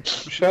apologize. I'm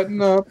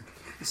shutting up.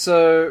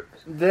 So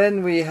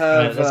then we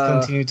have. Let's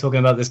continue talking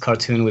about this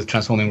cartoon with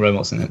transforming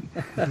robots in it.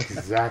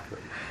 Exactly.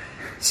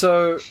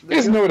 So you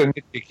guys know what a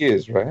nitpick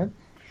is, right?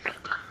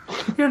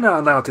 You're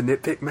not allowed to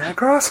nitpick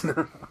Macross.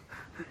 No.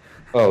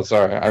 Oh,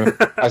 sorry.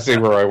 I see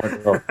where I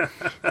went wrong.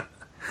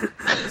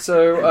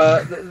 So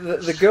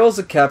the girls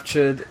are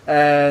captured,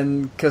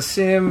 and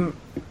Kasim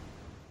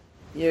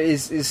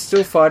is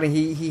still fighting.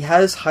 He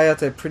has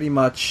Hayate pretty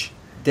much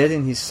dead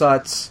in his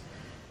sights,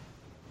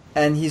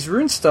 and his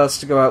rune starts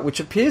to go out, which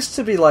appears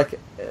to be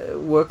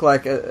work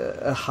like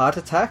a heart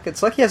attack.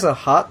 It's like he has a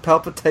heart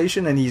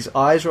palpitation, and his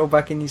eyes roll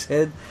back in his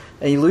head,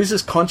 and he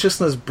loses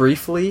consciousness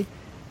briefly.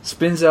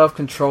 Spins out of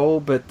control,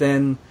 but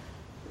then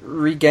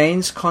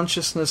regains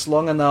consciousness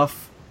long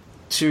enough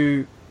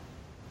to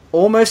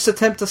almost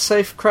attempt a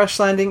safe crash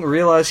landing,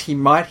 realize he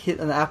might hit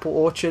an apple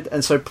orchard,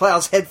 and so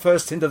plows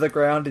headfirst into the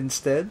ground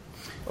instead.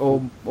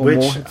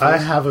 Which I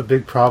have a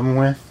big problem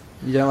with.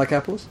 You don't like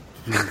apples?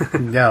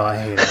 No, I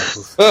hate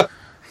apples.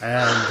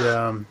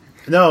 And,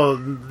 no,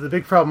 the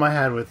big problem I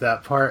had with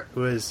that part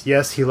was,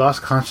 yes, he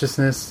lost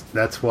consciousness.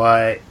 That's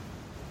why...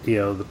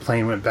 the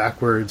plane went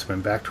backwards,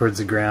 went back towards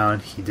the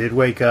ground. He did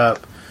wake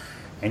up,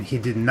 and he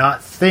did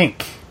not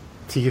think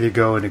to either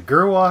go into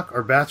Gerwalk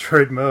or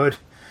Batroid mode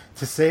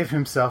to save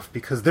himself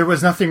because there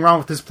was nothing wrong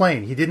with his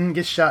plane. He didn't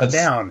get shot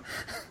down.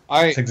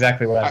 That's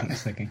exactly what I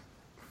was thinking.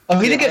 Oh,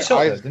 he didn't get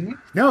shot, didn't he?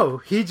 No,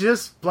 he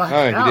just blacked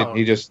out. No,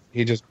 he didn't.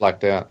 He just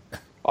blacked out.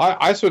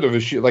 I sort of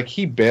assumed,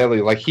 he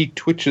barely, he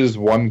twitches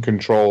one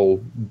control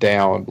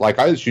down. I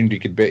assumed he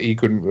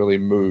couldn't really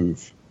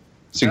move.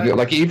 So,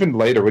 even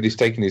later when he's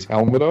taking his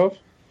helmet off.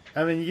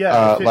 I mean,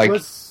 yeah,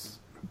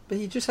 but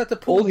he just had to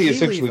pull. All he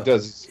essentially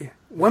does.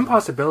 One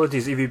possibility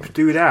is if you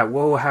do that,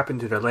 what will happen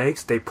to the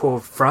legs? They pull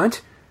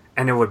front,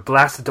 and it would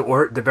blast at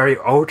the very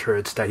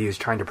orchards that he was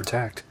trying to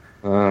protect.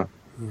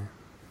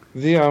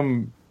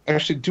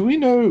 Actually, do we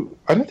know?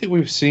 I don't think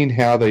we've seen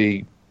how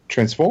they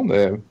transform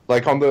there.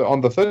 On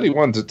the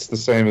 31s, it's the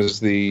same as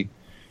the.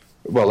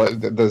 Well,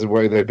 there's a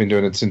way they've been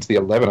doing it since the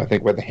 11, I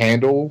think, where the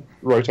handle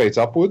rotates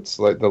upwards,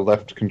 the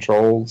left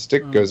control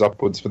stick goes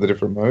upwards for the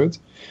different modes.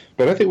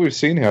 But I think we've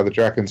seen how the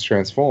Drakons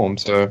transform,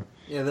 so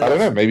I don't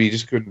know, maybe he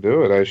just couldn't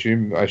do it. I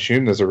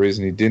assume there's a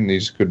reason he didn't, he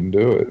just couldn't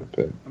do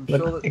it.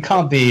 But it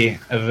can't be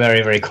a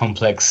very, very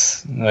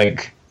complex,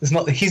 he's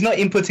not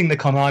inputting the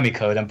Konami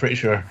code, I'm pretty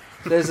sure.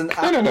 There's an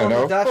apple on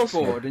the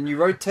dashboard, and you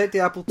rotate the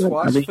apple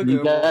twice for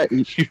you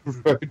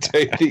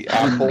rotate the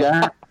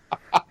apple.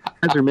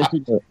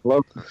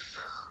 You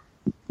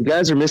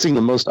guys are missing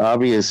the most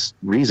obvious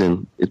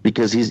reason. It's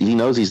because he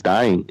knows he's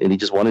dying, and he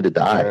just wanted to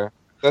die. Yeah,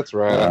 that's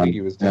right. I think he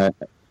was dead.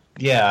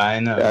 Yeah, I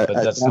know,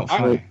 but that's not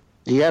funny.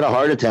 He had a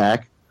heart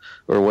attack,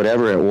 or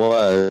whatever it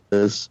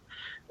was.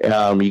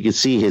 You can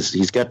see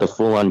he's got the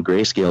full-on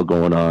grayscale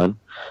going on,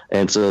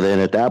 and so then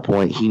at that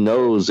point he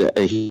knows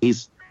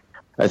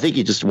I think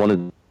he just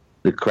wanted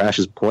to crash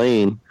his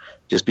plane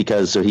just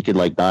because so he could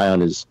die on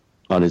his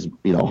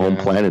home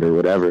planet or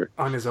whatever.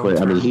 On his own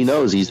terms. I mean, he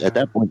knows at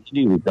that point he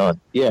knew he was done.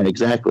 Yeah,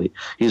 exactly.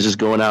 He's just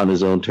going out on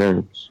his own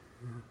terms.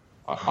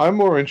 I'm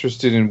more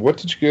interested in what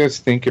did you guys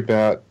think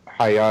about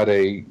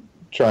Hayate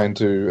trying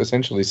to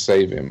essentially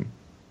save him?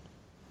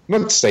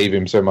 Not save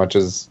him so much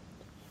as,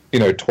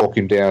 talk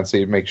him down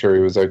so make sure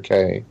he was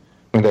okay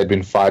when they'd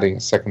been fighting a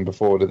second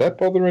before. Did that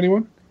bother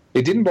anyone?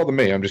 It didn't bother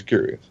me. I'm just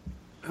curious.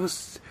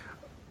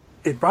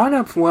 It brought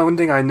up one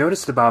thing I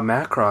noticed about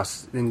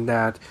Macross in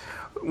that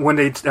when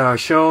they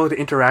show the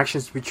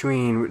interactions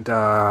between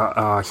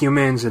the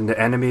humans and the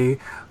enemy,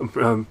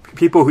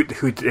 people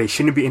who they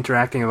shouldn't be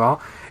interacting at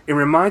all, it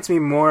reminds me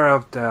more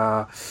of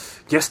the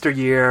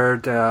yesteryear,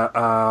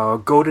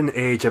 the golden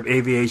age of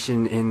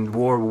aviation in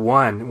World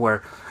War I,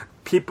 where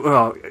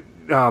people,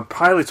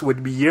 pilots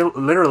would be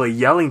literally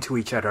yelling to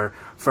each other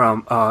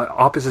from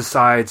opposite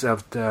sides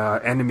of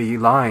the enemy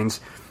lines,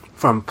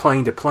 from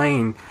plane to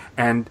plane,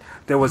 and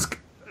there was,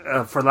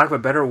 for lack of a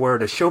better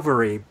word, a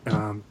chivalry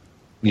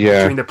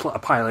between the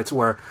pilots,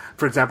 where,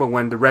 for example,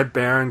 when the Red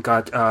Baron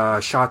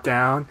got shot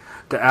down,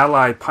 the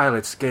Allied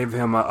pilots gave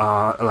him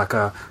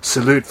a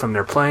salute from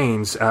their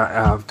planes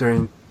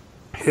during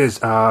his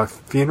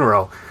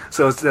funeral.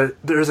 So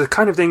there's a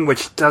kind of thing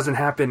which doesn't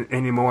happen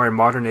anymore in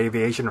modern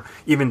aviation, or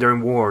even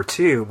during World War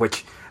II,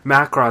 which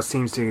Macross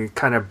seems to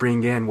kind of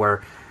bring in,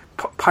 where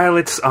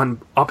pilots on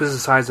opposite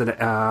sides of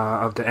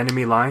the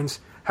enemy lines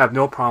have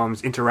no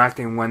problems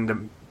interacting when the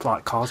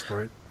plot calls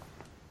for it.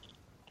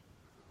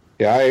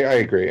 Yeah, I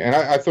agree. And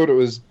I thought it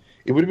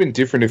would have been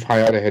different if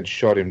Hayata had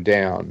shot him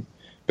down,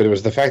 but it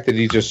was the fact that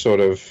he just sort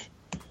of,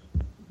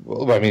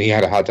 well, I mean, he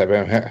had a hard time.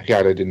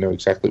 Hayata didn't know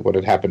exactly what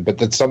had happened, but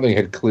that something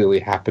had clearly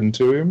happened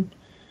to him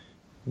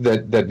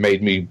that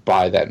made me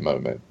buy that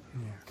moment.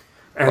 Yeah.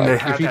 And like, they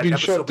had that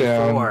episode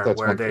before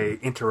where they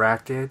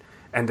interacted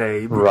and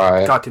they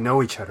got to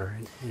know each other.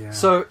 Yeah.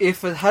 So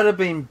if it had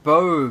been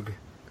Bogue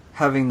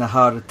having the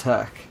heart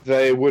attack,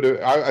 they would have.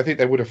 I think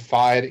they would have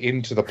fired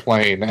into the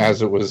plane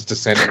as it was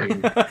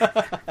descending.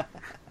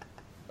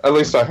 At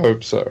least I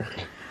hope so.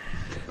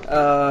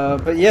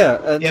 But yeah,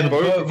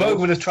 Vogue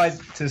would have tried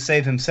to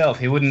save himself.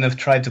 He wouldn't have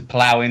tried to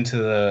plow into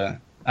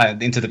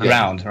the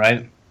ground,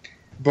 right?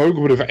 Vogue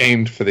would have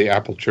aimed for the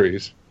apple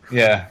trees.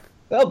 Yeah,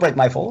 that'll break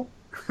my fall.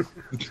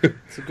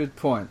 That's a good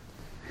point.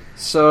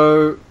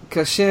 So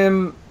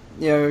Kashim,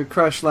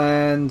 crash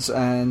lands,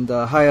 and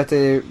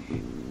Hayate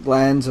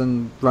lands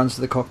and runs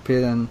to the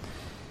cockpit, and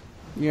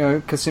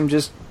Kasim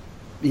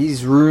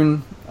his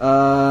rune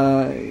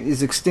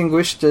is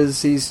extinguished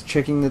as he's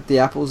checking that the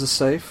apples are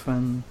safe,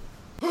 and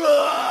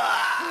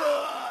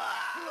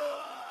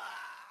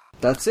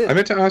that's it. I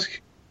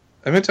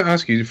meant to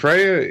ask you,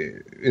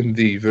 Freya, in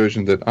the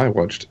version that I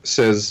watched,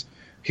 says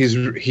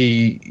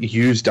he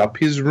used up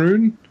his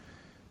rune.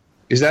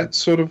 Is that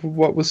sort of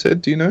what was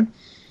said? Do you know?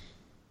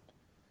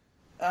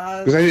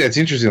 Because I think that's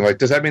interesting. Like,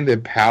 does that mean their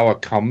power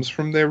comes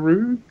from their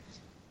rune?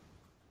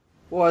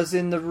 Well, as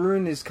in the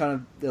rune is kind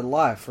of their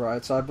life,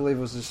 right? So I believe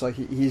it was just like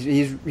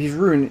his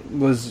rune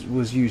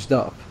was used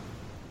up.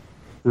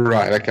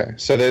 Right. Okay.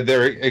 So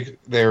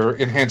their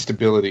enhanced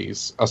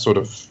abilities are sort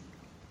of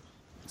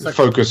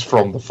focused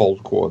from the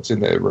fold quartz in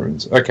their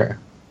runes. Okay.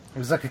 It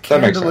was like a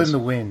candle in the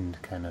wind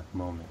kind of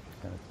moment,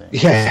 kind of thing.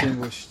 Yeah.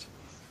 Extinguished.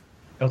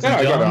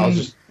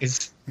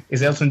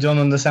 Is Elton John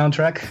on the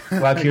soundtrack?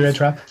 Valkyria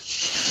Trap?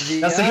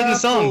 That's the hidden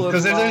song,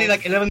 because there's only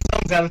like 11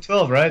 songs out of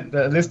 12, right?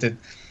 That are listed.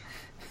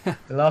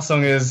 The last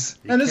song is,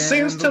 and it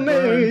seems to me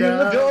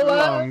that your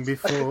life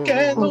a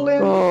candle in.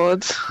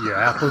 God. Your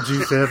apple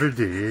juice ever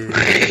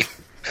did.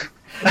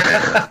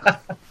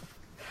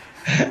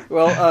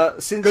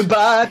 Well, since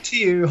goodbye to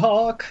you,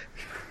 Hawk.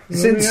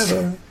 Since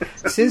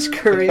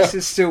Carice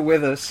is still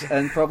with us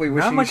and probably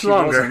wishing not much she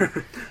longer.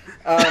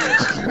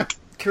 Wasn't.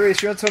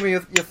 Carice, you want to tell me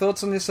your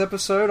thoughts on this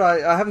episode?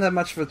 I haven't had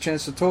much of a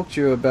chance to talk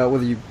to you about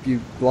whether you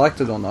liked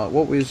it or not.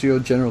 What was your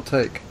general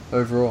take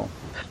overall?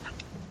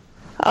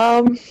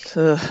 Well,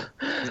 the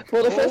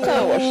first time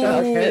I watched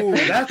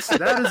it,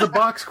 that is a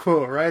box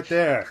quote right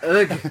there.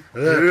 What?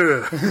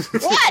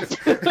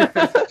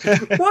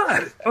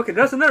 What? Okay,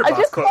 that's another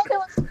box quote. I just thought it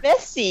was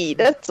messy,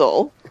 that's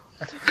all.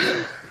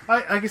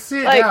 I can see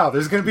it now.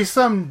 There's going to be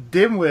some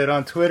dimwit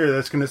on Twitter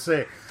that's going to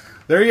say,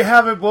 there you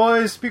have it,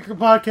 boys.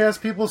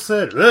 SpeakerPODcast people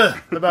said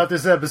about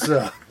this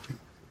episode.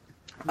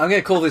 I'm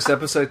going to call this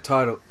episode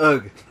title,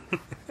 Ugh. ...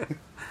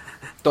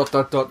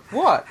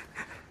 What?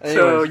 Anyways,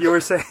 so you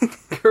were saying...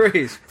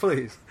 Carice,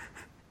 please.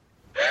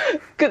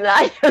 Good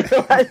night,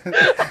 everyone.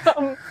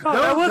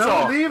 That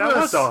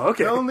was all.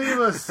 Okay. Don't leave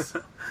us.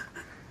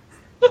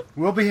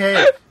 We'll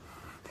behave.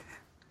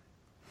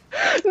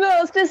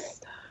 No, it's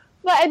just...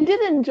 I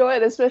did enjoy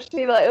it,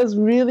 especially, it was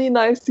really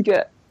nice to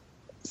get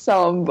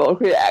some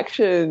Vogue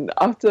reaction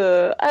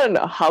after, I don't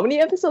know how many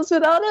episodes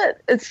without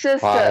it. It's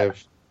just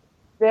 5.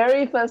 The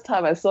very first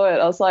time I saw it,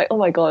 I was like, oh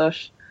my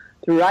gosh,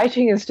 the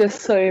writing is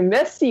just so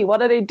messy.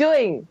 What are they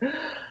doing?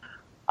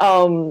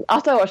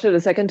 After I watched it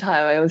the second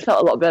time, I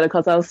felt a lot better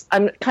because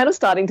I'm kind of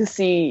starting to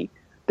see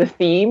the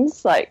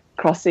themes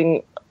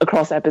crossing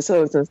across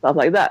episodes and stuff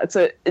like that.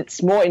 So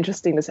it's more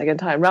interesting the second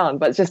time round.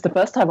 But just the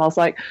first time, I was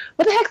like,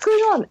 what the heck's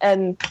going on?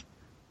 And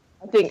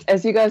I think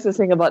as you guys were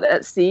saying about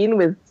that scene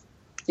with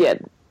the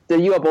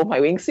You Are Both My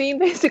Wings scene,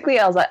 basically,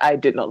 I was like, I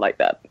did not like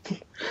that.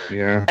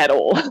 Yeah. At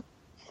all.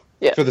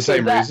 Yeah. For the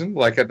same reason?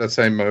 Like at the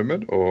same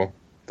moment? Or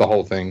the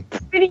whole thing?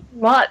 Pretty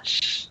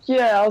much.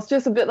 Yeah, I was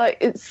just a bit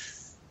like,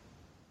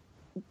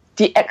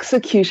 the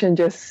execution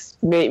just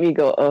made me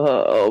go,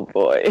 oh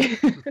boy.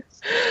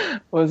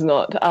 Was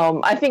not.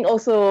 I think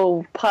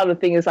also part of the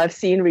thing is I've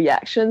seen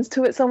reactions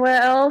to it somewhere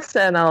else,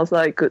 and I was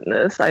like,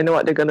 goodness, I know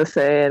what they're going to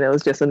say, and it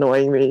was just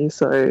annoying me.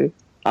 So,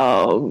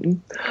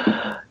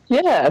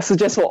 yeah, so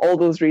just for all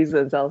those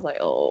reasons, I was like,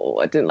 oh,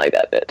 I didn't like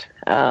that bit.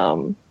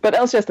 But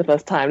that was just the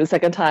first time. The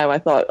second time, I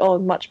thought, oh,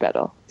 much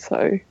better.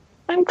 So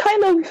I'm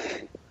kind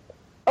of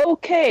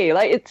okay.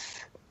 Like, it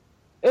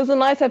was a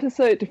nice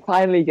episode to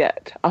finally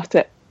get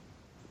after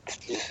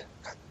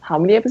how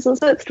many episodes?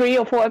 3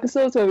 or 4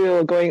 episodes where we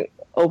were going,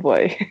 oh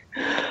boy,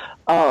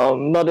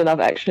 not enough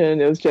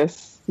action. It was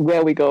just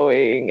where we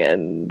going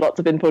and lots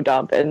of info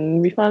dump,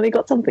 and we finally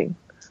got something.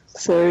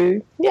 So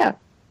yeah,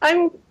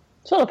 I'm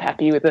sort of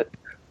happy with it.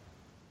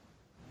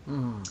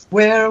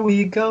 Where are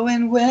we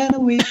going? When are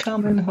we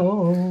coming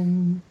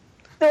home?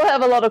 Still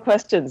have a lot of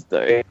questions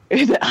though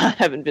that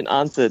haven't been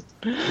answered.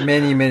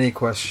 Many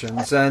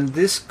questions, and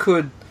this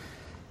could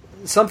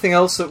something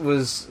else that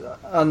was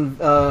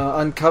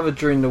uncovered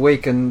during the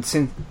week, and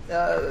since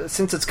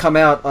it's come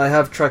out, I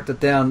have tracked it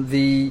down.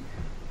 The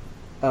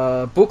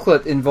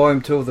booklet in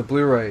Volume 2 of the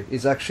Blu-ray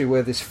is actually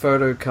where this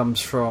photo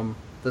comes from.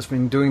 That's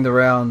been doing the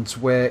rounds,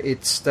 where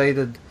it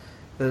stated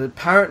that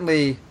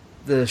apparently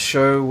the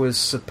show was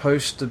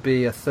supposed to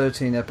be a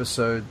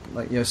 13-episode,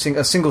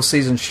 a single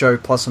season show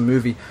plus a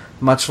movie,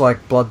 much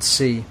like Blood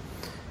Sea.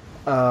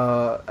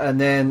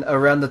 And then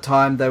around the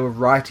time they were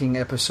writing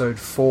episode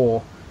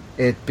 4,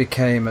 it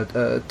became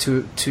a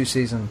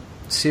two-season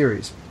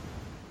series.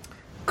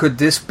 Could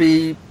this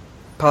be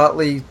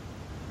partly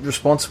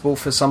responsible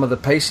for some of the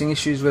pacing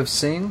issues we've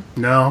seen?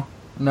 No.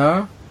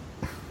 No?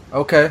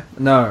 Okay,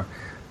 no.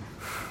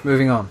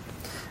 Moving on.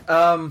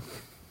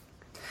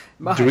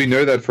 Do we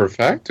know that for a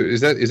fact?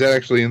 Is that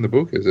actually in the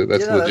book? Is it?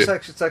 That's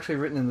legit? It's actually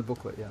written in the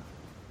booklet, yeah.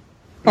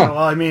 Well,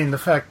 I mean, the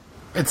fact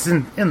it's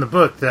in the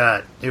book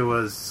that it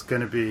was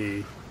going to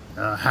be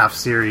half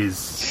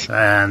series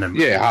and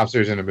half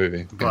series and a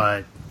movie.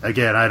 But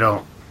again, I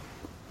don't,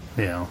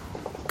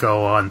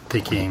 go on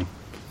thinking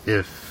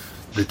if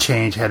the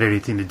change had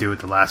anything to do with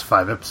the last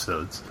 5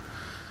 episodes.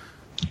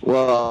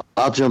 Well,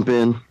 I'll jump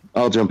in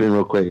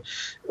real quick.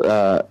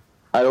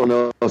 I don't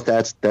know if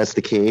that's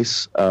the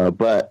case,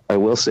 but I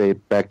will say,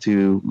 back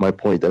to my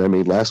point that I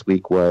made last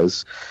week,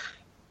 was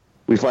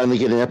we finally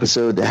get an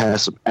episode that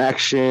has some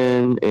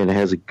action and it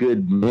has a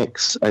good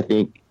mix. I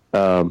think,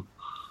 one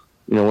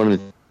of the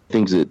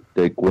things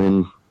that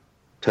Gwen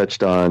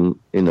touched on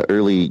in the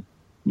early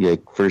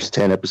first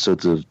 10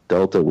 episodes of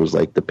Delta was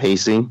like the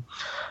pacing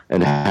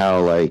and how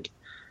like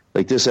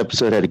this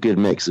episode had a good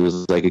mix. It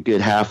was like a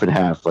good half and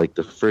half. Like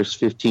the first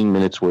 15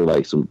 minutes were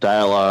like some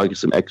dialogue,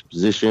 some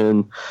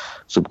exposition,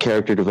 some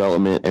character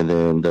development, and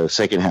then the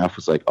second half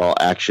was like all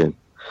action.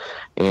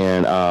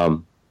 And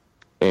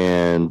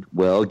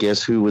well,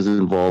 guess who was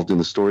involved in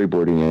the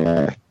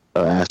storyboarding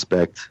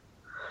aspect?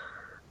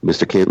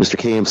 Mr.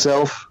 K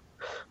himself.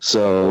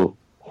 So,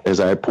 as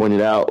I pointed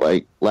out,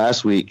 like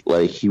last week,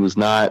 like he was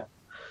not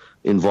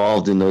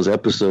involved in those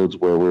episodes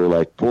where we're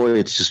like, boy,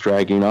 it's just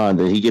dragging on.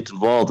 Then he gets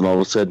involved, and all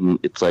of a sudden,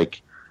 it's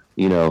like,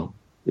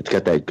 it's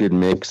got that good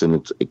mix, and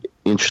it's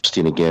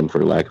interesting again,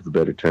 for lack of a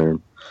better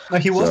term.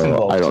 Like he was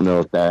involved. I don't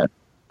know if that.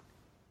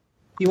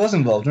 He was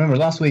involved. Remember,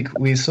 last week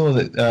we saw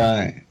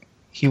that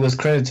he was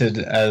credited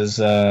as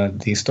the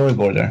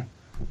storyboarder,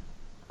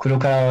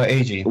 Kurokawa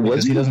Eiji,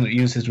 because he doesn't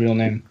use his real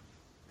name.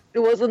 It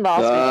wasn't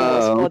last week. It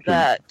was for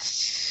that.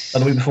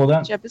 The week before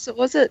that? Which episode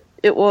was it?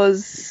 It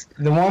was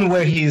the one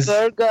where he's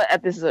burger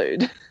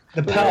episode.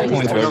 The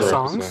PowerPoint version.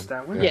 Songs,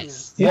 that one?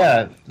 Yes.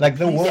 Yeah, like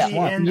the worst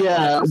one.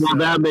 Yeah, well,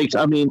 that makes.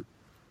 I mean,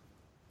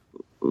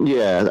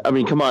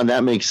 come on,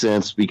 that makes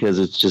sense because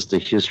it's just a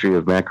history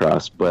of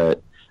Macross. But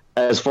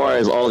as far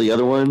as all the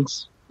other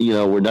ones,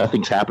 where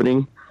nothing's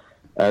happening,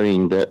 I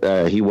mean,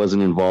 that he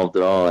wasn't involved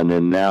at all, and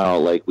then now,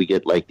 like, we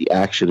get like the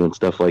action and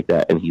stuff like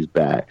that, and he's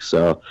back.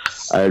 So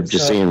I'm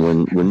just saying,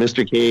 when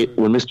Mr.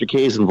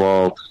 K is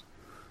involved,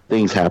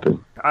 things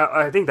happen.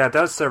 I think that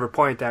does serve a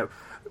point that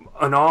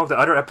on all of the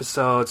other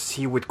episodes,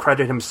 he would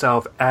credit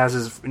himself as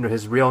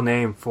his real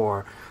name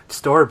for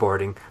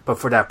storyboarding, but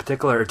for that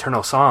particular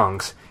Eternal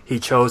Songs, he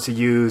chose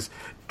to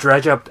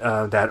dredge up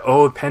that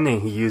old pen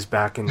name he used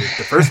back in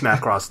the first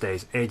Macross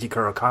days, Eiji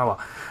Kurokawa,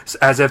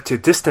 as if to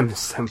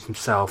distance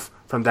himself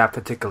from that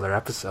particular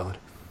episode.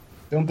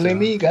 Don't blame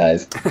me,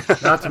 guys.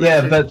 Not to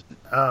yeah, mention,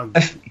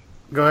 but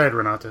go ahead,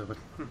 Renato.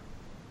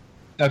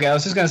 Okay, I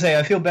was just going to say,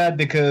 I feel bad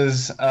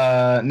because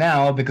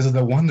now, because of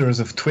the wonders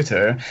of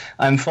Twitter,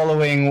 I'm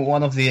following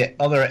one of the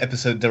other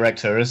episode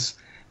directors,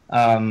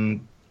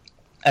 and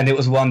it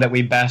was one that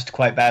we bashed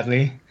quite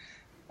badly.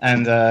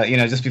 And,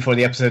 just before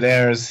the episode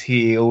airs,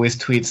 he always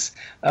tweets,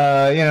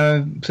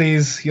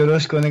 please,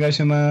 yoroshiku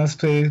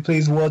onegaishimasu,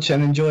 please watch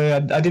and enjoy.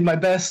 I did my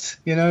best,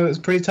 it was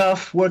pretty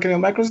tough working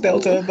on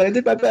MacrossΔ, but I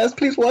did my best,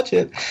 please watch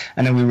it.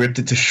 And then we ripped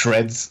it to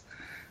shreds.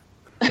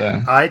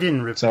 So, I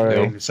didn't rip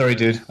it. Sorry,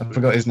 dude, I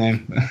forgot his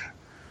name.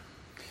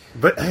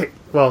 But, hey,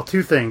 well,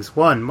 2 things.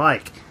 1,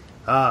 Mike,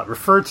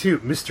 refer to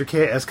Mr.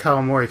 K as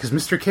Kawamori, because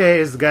Mr. K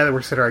is the guy that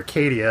works at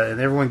Arcadia, and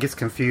everyone gets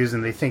confused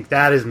and they think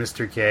that is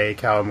Mr. K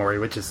Kawamori,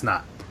 which it's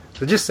not.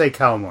 So just say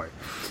Kawamori.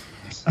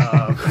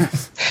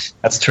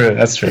 That's true.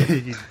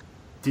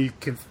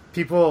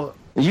 People...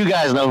 You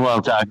guys know who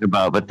I'm talking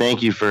about, but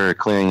thank you for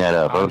clearing that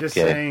up. I'm just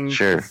saying,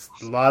 sure.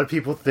 A lot of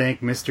people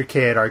think Mr.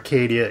 K at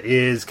Arcadia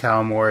is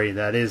Kawamori.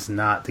 That is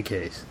not the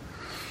case.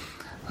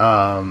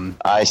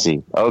 I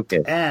see.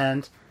 Okay.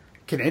 And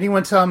can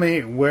anyone tell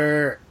me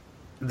where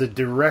the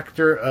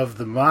director of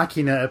the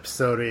Machina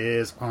episode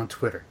is on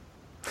Twitter?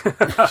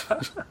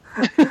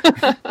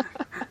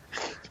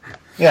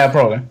 Yeah,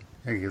 probably.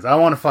 Because I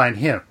want to find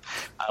him.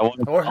 I want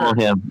to follow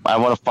him. I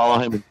want to follow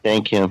him and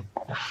thank him.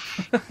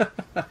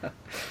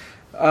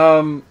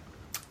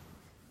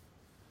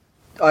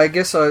 I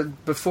guess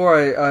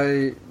before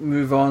I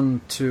move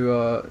on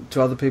to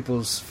other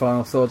people's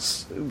final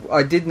thoughts,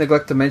 I did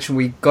neglect to mention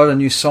we got a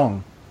new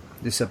song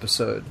this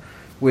episode,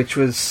 which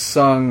was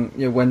sung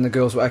when the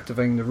girls were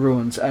activating the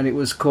ruins, and it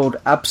was called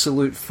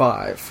Absolute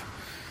 5.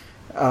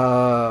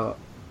 I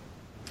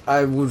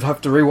would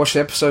have to rewatch the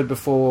episode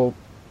before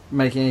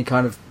making any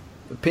kind of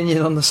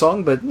opinion on the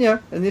song, but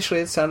initially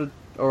it sounded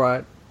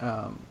alright.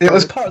 It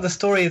was part of the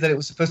story that it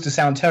was supposed to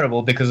sound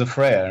terrible because of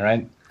Freya,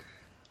 right?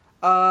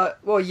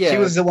 Well, yeah. She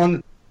was the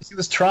one. She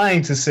was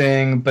trying to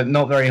sing, but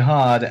not very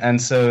hard,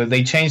 and so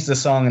they changed the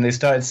song and they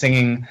started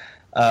singing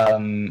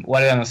 "Warera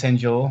no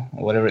Senjo"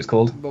 or whatever it's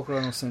called.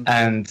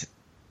 And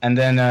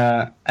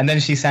then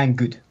she sang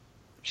good.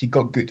 She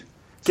got good.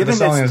 So the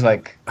song is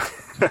like.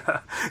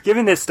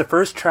 Given it's the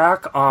first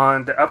track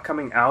on the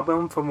upcoming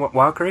album from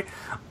Valkyrie,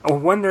 I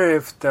wonder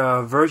if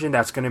the version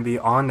that's going to be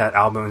on that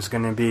album is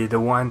going to be the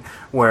one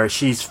where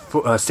she's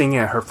singing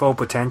at her full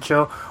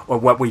potential, or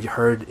what we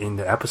heard in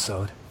the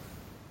episode.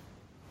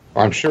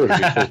 I'm sure it'd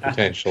be full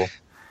potential.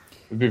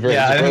 It'd be very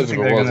surprised if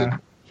it wasn't.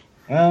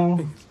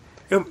 Well,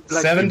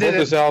 Seven did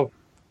it.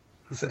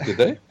 Did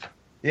they?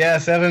 Yeah,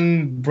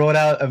 Seven brought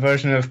out a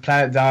version of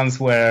Planet Dance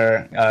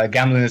where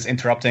Gamlin is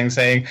interrupting,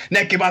 saying,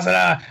 "Neki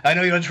Masada, I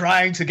know you're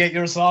trying to get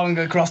your song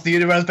across the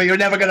universe, but you're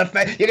never gonna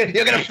fail.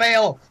 You're gonna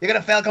fail. You're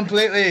gonna fail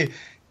completely.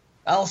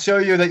 I'll show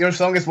you that your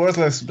song is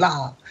worthless."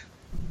 Blah.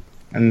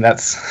 And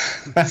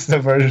that's the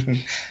version.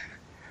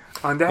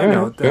 On that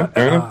note,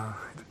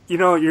 you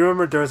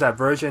remember there was that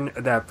version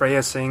that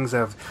Freya sings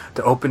of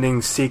the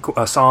opening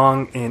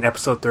song in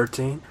episode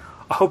 13.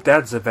 I hope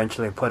that's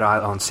eventually put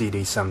out on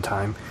CD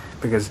sometime,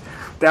 because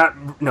that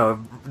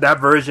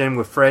version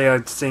with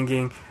Freya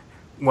singing,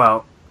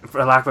 well,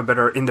 for lack of a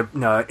better, in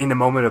the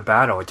moment of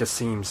battle, it just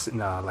seems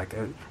like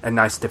a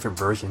nice different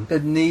version.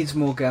 It needs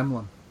more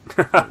Gamlin.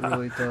 It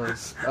really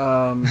does.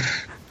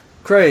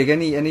 Craig,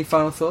 any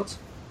final thoughts?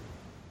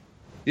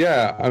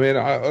 Yeah, I mean,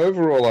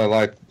 overall, I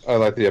like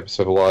the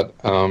episode a lot,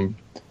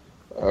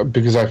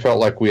 because I felt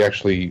like we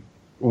actually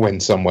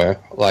went somewhere.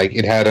 Like,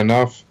 it had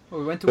enough. Well,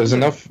 we went to there's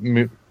enough.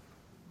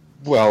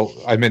 Well,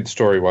 I meant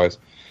story-wise.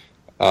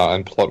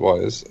 And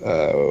plot-wise,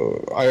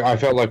 I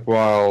felt like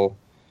while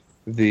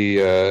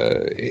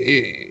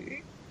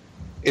it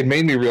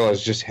made me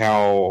realize just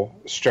how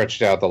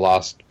stretched out the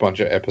last bunch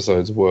of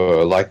episodes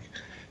were. Like,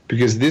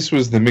 because this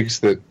was the mix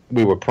that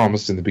we were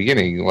promised in the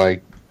beginning,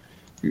 like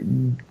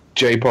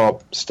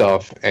J-pop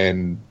stuff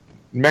and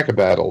mecha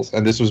battles,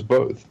 and this was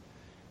both,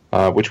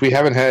 which we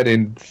haven't had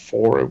in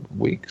 4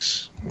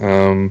 weeks.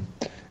 And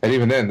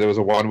even then, there was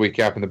a 1 week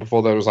gap, and then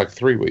before that, it was like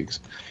 3 weeks.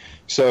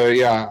 So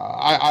yeah,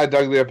 I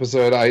dug the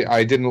episode.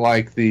 I didn't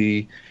like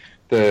the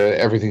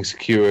everything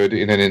secured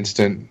in an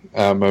instant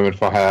moment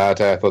for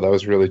Hayate. I thought that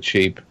was really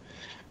cheap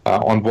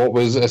on what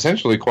was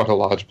essentially quite a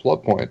large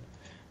plot point.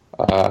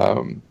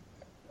 And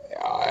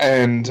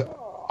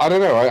I don't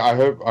know.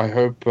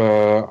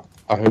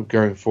 I hope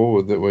going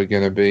forward that we're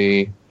going to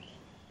be.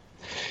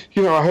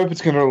 I hope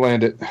it's going to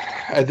land it.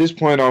 At this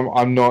point,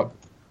 I'm not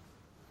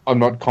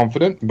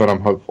confident, but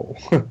I'm hopeful.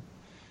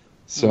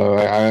 So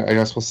I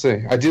guess we'll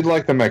see. I did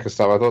like the mecha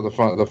stuff. I thought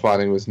the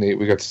fighting was neat.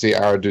 We got to see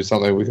Ara do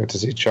something. We got to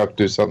see Chuck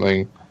do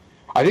something.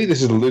 I think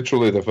this is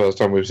literally the first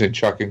time we've seen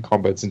Chuck in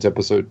combat since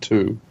episode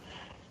 2.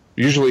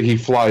 Usually he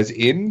flies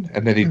in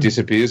and then he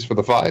disappears for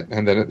the fight,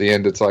 and then at the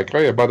end it's like, oh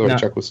yeah, by the way,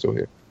 Chuck was still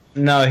here.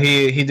 No,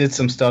 he did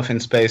some stuff in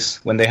space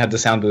when they had the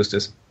sound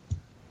boosters.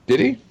 Did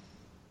he?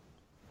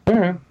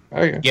 Yeah.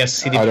 Okay.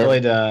 Yes, he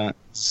deployed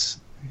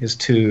his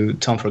 2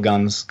 Tomfer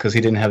guns because he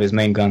didn't have his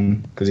main gun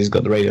because he's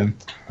got the radio.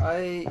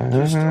 I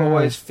just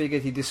always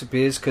figured he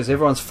disappears because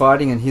everyone's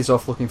fighting and he's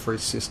off looking for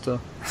his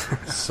sister.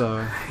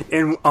 So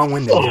on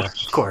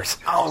Windows, of course.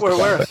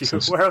 Where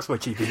else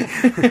would he be?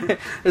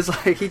 It's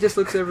like he just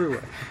looks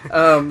everywhere.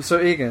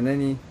 So Egan,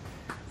 any?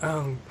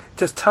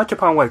 Just touch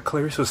upon what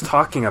Clarice was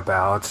talking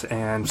about,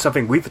 and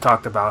something we've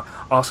talked about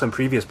also in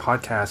previous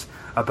podcasts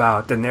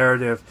about the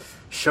narrative.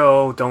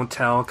 Show, don't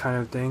tell kind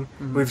of thing.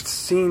 Mm-hmm. We've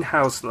seen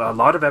how a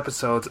lot of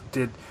episodes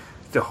did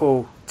the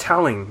whole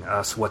telling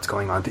us what's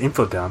going on, the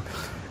info dump.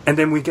 And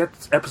then we get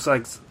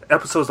episodes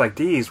like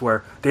these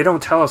where they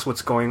don't tell us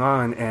what's going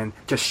on and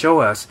just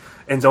show us.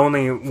 And it's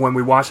only when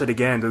we watch it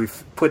again do we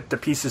put the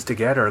pieces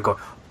together and go,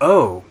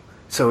 oh,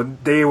 So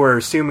they were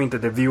assuming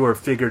that the viewer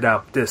figured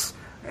out this,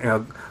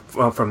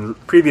 from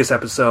previous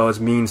episodes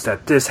means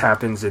that this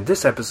happens in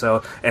this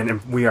episode,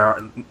 and we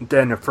are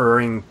then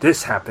inferring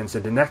this happens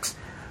in the next.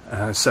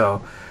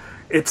 So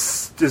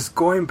it's just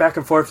going back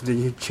and forth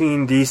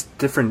between these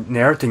different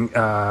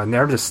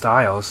narrative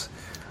styles.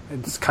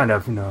 It's kind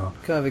of, kind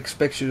of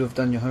expects you to have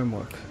done your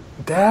homework.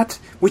 That,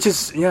 which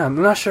is,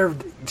 I'm not sure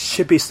if it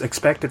should be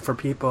expected for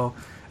people,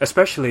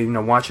 especially,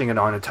 watching it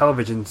on a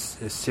television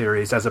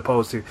series as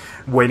opposed to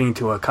waiting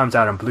till it comes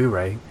out on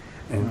Blu-ray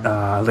and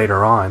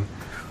later on.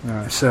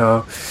 Right.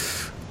 So,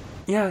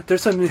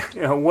 there's some,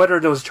 what are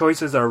those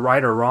choices that are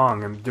right or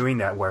wrong in doing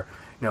that, where,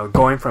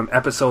 going from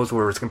episodes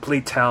where it's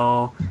complete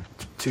tell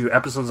to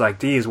episodes like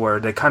these where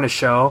they kind of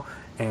show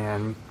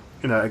and,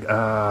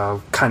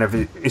 kind of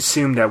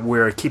assume that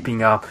we're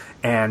keeping up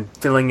and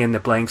filling in the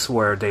blanks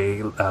where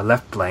they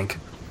left blank.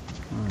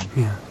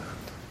 Yeah.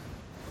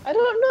 I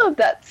don't know if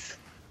that's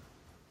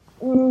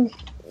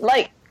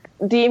like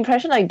the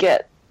impression I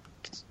get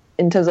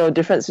in terms of the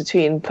difference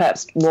between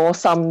perhaps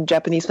some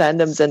Japanese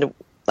fandoms and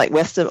like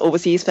Western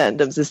overseas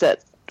fandoms is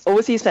that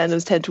overseas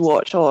fandoms tend to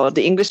watch, or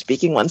the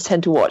English-speaking ones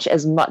tend to watch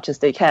as much as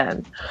they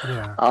can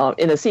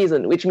in a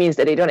season, which means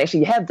that they don't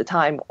actually have the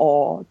time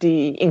or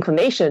the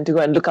inclination to go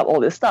and look up all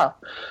this stuff.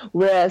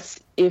 Whereas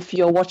if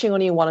you're watching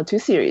only one or two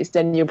series,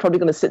 then you're probably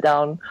going to sit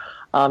down,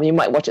 you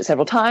might watch it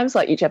several times,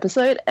 like each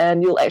episode,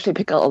 and you'll actually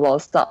pick out a lot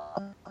of stuff.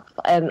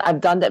 And I've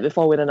done that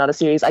before with another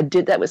series. I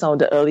did that with some of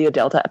the earlier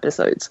Delta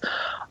episodes,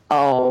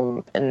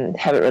 and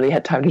haven't really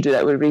had time to do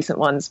that with recent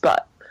ones.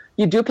 But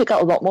you do pick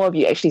out a lot more if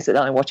you actually sit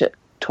down and watch it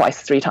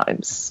twice, 3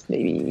 times,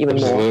 maybe even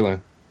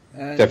more.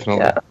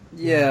 Definitely.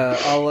 Yeah,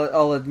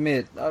 I'll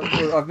admit,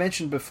 I've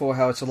mentioned before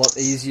how it's a lot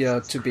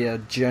easier to be a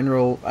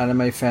general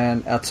anime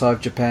fan outside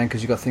of Japan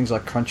because you've got things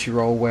like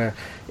Crunchyroll where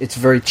it's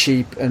very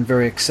cheap and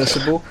very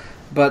accessible.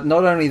 But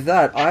not only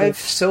that, I've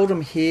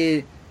seldom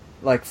hear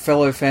like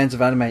fellow fans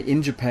of anime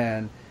in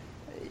Japan.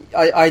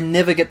 I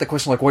never get the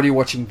question like, what are you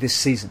watching this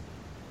season?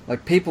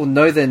 Like, people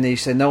know their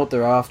niche, they know what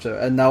they're after,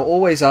 and they'll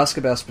always ask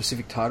about a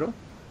specific title,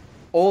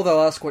 or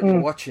they'll ask what you're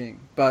watching,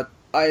 but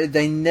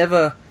they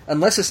never,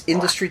 unless it's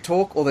industry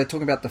talk or they're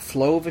talking about the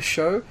flow of a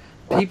show,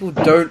 people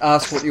don't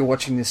ask what you're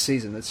watching this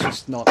season. It's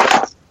just not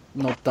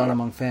done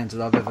among fans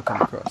that I've ever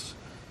come across.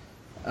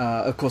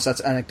 Of course,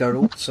 that's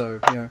anecdotal, so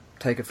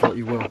take it for what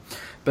you will.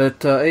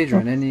 But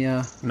Adrian, any?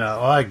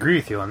 No, I agree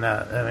with you on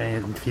that. I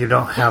mean, you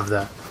don't have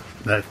that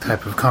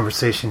type of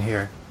conversation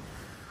here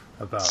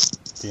about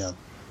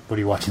what are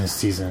you watching this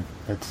season.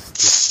 It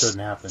just doesn't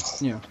happen.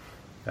 Yeah.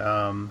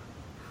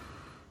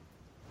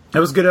 That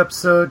was a good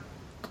episode.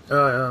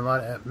 A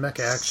lot of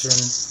mecha action.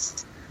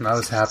 I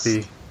was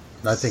happy.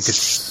 I think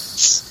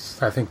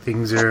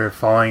things are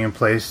falling in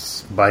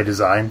place by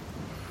design.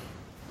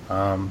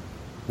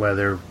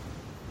 Whether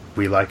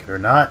we like it or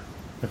not,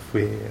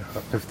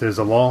 if there's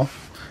a lull,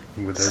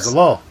 there's a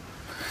lull.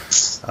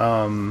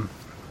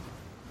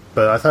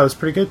 But I thought it was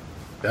pretty good.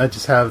 I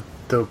just have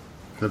the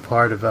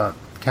part about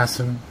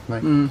Kasim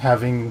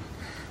having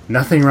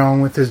nothing wrong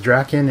with his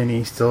Draken, and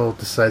he still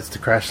decides to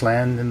crash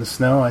land in the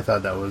snow. I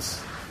thought that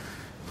was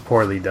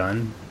poorly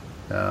done.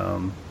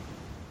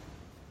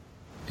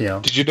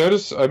 Did you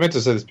notice? I meant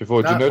to say this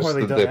before. Did you notice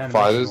that their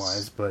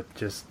fighters? But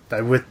just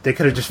they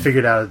could have just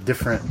figured out a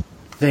different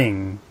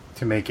thing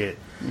to make it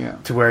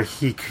to where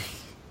he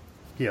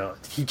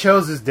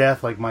chose his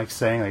death, like Mike's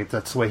saying, like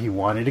that's the way he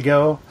wanted to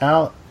go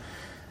out.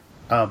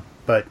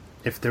 But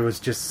if there was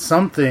just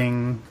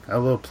something, a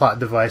little plot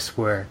device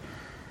where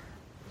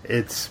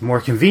it's more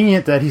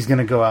convenient that he's going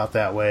to go out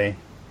that way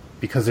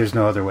because there's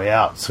no other way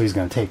out, so he's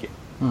going to take it.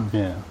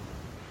 Yeah.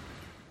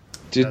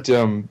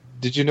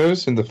 Did you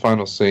notice in the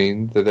final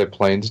scene that their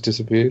planes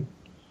disappeared?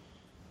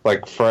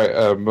 Like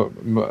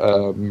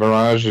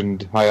Mirage and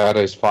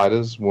Hayate's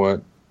fighters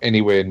weren't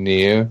anywhere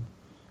near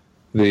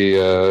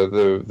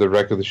the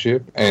wreck of the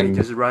ship, and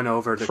just run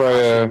over the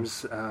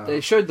costumes.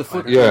 They showed the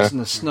footprints in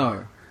the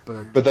snow,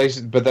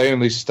 but they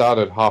only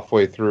started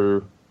halfway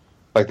through.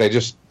 Like they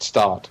just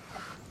start.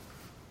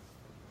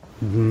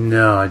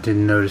 No, I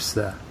didn't notice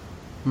that.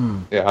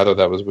 Yeah, I thought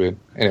that was weird.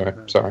 Anyway,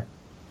 sorry.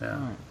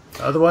 Yeah.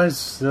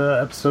 Otherwise, the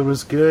episode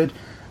was good.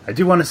 I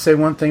do want to say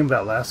one thing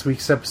about last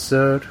week's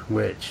episode,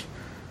 which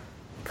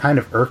kind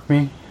of irked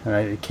me, and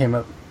it came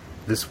up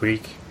this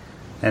week,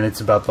 and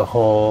it's about the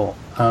whole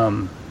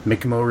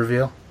Mikimo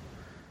reveal.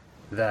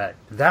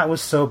 That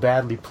was so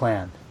badly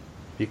planned,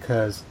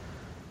 because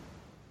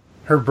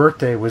her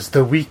birthday was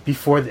the week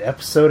before the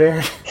episode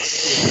aired,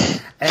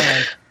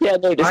 and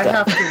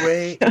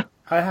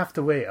I have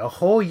to wait a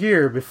whole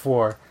year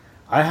before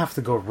I have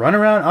to go run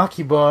around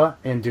Akiba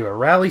and do a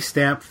rally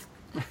stamp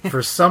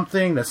for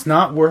something that's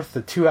not worth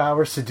the 2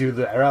 hours to do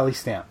the rally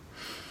stamp.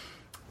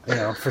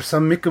 For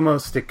some Mikimo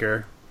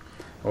sticker,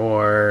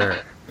 or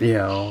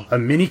a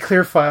mini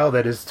clear file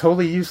that is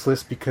totally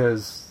useless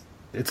because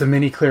it's a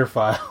mini clear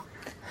file.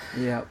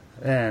 Yeah.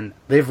 And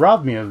they've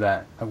robbed me of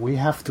that. We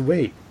have to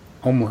wait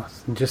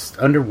almost just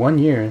under 1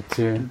 year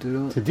to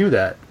do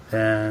that.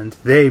 And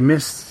they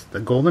missed the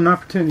golden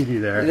opportunity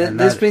there.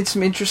 There's been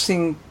some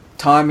interesting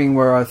timing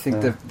where I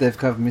think they've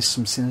kind of missed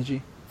some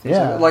synergy.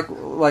 Yeah. Like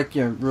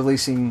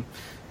releasing,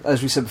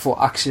 as we said before,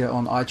 Axia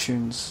on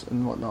iTunes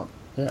and whatnot.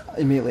 Yeah.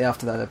 Immediately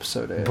after that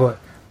episode aired.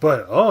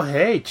 But oh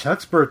hey,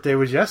 Chuck's birthday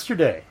was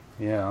yesterday.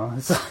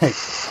 It's like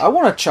I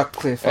want a Chuck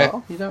clear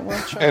file. You don't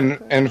want a Chuck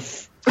and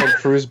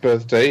for his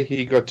birthday,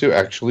 he got to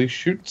actually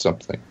shoot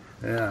something.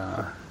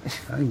 Yeah,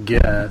 I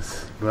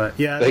guess. But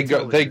yeah, they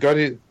got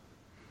it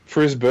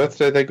for his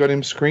birthday. They got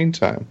him screen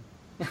time.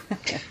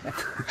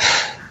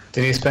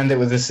 Did he spend it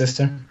with his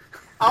sister?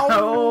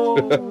 Oh.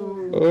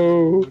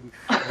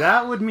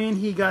 That would mean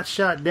he got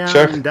shot down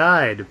and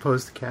died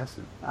post the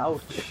casting.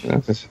 Ouch.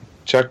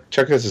 Chuck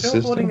has a Still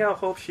sister. holding out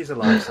hope she's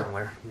alive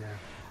somewhere. Yeah.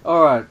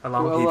 All right.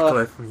 Along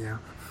Heathcliff. Yeah.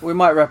 We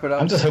might wrap it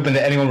up. I'm just hoping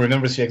that anyone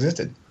remembers she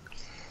existed.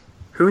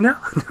 Who now?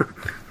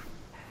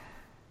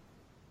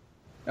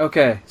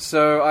 Okay,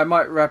 so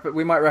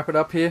we might wrap it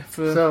up here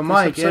for. So, this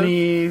Mike, episode.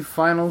 any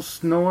final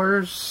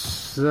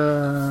snores?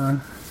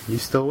 You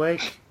still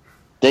awake?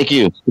 Thank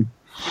you.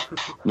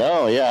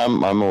 No, yeah,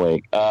 I'm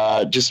awake.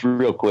 Just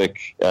real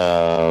quick.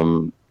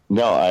 I'm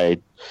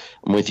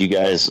with you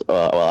guys.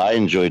 Well, I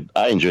enjoyed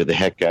the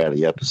heck out of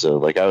the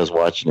episode. Like I was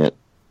watching it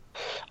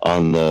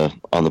on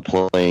the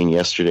plane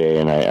yesterday,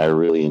 and I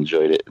really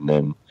enjoyed it. And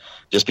then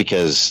just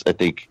because I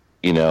think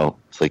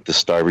it's like the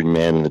starving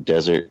man in the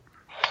desert.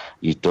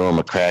 You throw him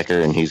a cracker,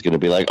 and he's going to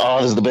be like, "Oh,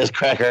 this is the best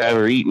cracker I've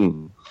ever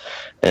eaten."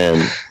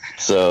 And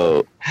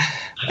so,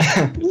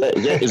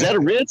 is that a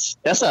Ritz?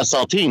 That's not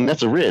saltine.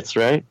 That's a Ritz,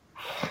 right?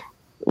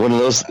 One of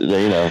those,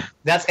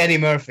 That's Eddie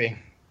Murphy.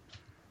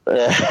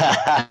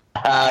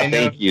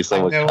 Thank you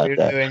so much. I know what you're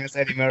doing. It's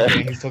Eddie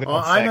Murphy. He's talking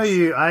about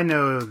sex. I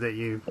know that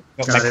you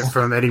got it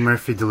from Eddie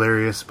Murphy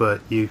Delirious,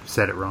 but you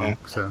said it wrong.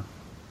 So.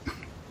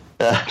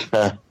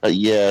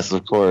 Yes,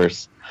 of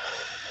course.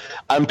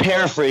 I'm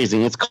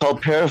paraphrasing. It's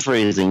called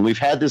paraphrasing. We've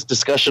had this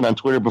discussion on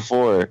Twitter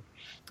before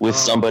with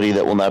somebody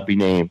that will not be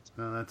named.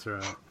 Oh, that's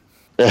right.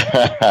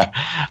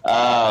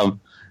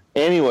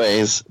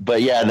 Anyways,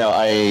 but yeah, no,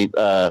 I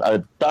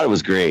thought it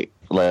was great.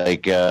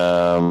 Like,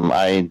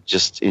 I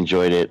just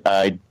enjoyed it.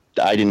 I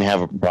didn't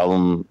have a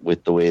problem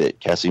with the way that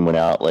Cassie went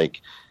out.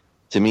 Like,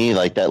 to me,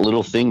 like that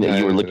little thing that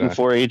you were looking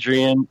for,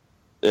 Adrian,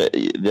 that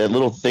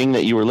little thing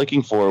that you were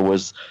looking for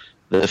was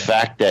the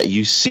fact that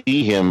you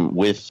see him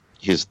with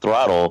his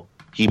throttle.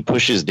 He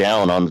pushes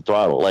down on the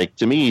throttle. Like,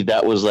 to me,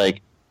 that was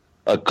like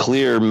a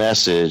clear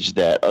message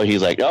that,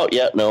 he's like, oh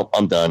yeah, no,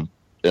 I'm done.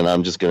 And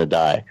I'm just going to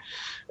die.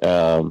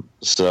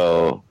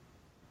 So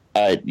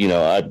I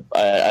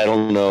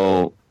don't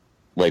know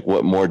like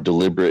what more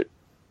deliberate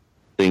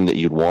thing that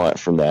you'd want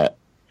from that.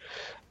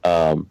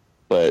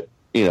 But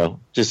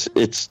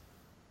it's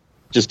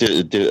just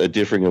a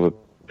differing of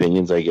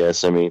opinions, I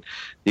guess. I mean,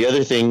 the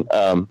other thing,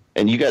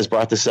 and you guys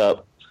brought this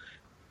up,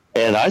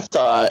 and I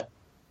thought,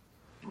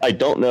 I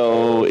don't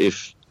know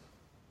if,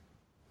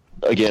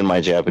 again,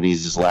 my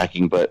Japanese is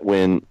lacking, but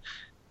when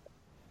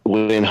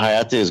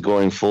Hayate is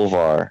going full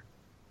VAR,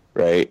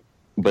 right?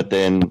 But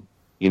then,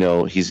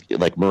 he's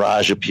like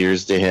Mirage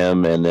appears to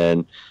him, and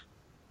then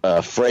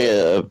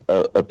Freya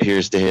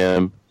appears to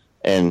him,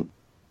 and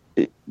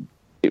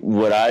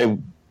what I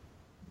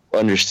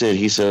understood,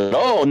 he said,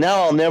 "Oh,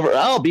 now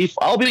I'll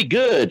be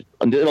good.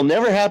 It'll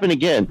never happen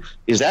again."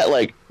 Is that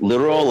like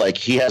literal? Like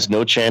he has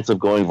no chance of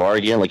going VAR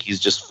again? Like he's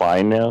just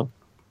fine now?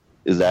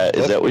 Is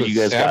that what you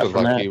guys got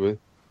from that?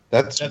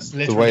 That's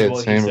the way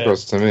it came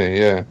across to me.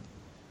 Yeah,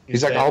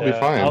 he's like, "I'll be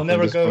fine. I'll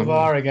never go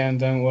VAR again.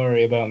 Don't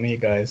worry about me,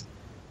 guys."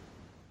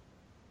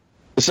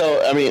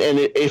 So I mean, and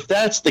if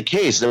that's the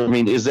case, I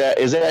mean, is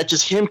that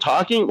just him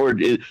talking, or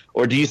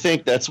do you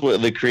think that's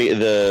what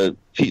the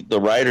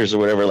writers or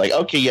whatever, like,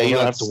 okay, yeah, you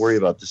don't have to worry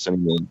about this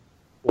anymore?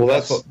 Well,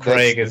 that's what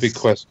Craig is. A big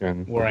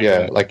question.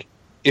 Yeah, like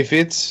if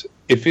it's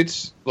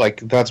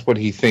like that's what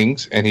he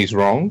thinks and he's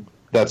wrong,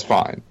 that's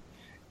fine.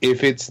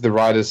 If it's the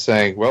writers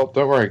saying, "Well,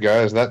 don't worry,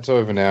 guys, that's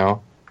over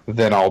now,"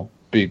 then I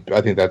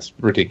think that's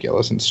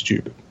ridiculous and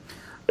stupid.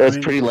 That's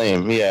pretty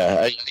lame. Yeah,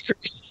 I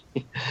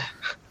agree.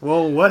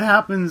 Well, what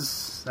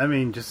happens? I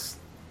mean, just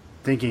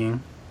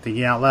thinking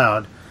out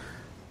loud.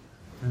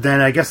 Then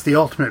I guess the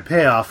ultimate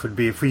payoff would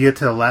be if we get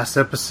to the last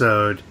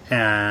episode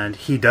and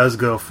he does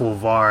go full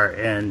VAR,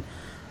 and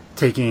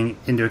taking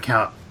into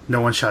account no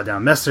one shot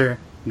down Messer,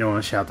 no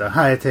one shot down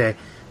Hayate,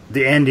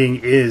 the ending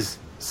is,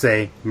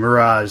 say,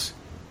 Mirage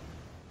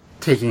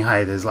taking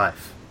Hayate's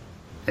life,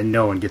 and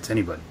no one gets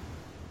anybody.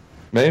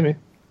 Maybe.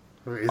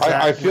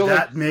 I feel would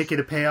that make it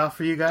a payoff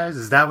for you guys?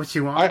 Is that what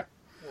you want?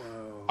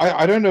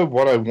 I don't know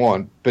what I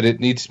want, but it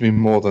needs to be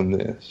more than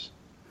this.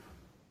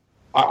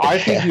 I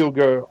think he'll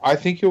go. I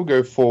think he'll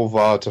go full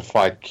VAR to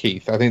fight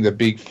Keith. I think the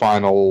big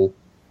final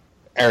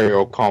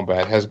aerial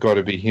combat has got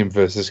to be him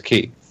versus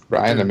Keith,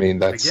 right? I mean,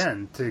 that's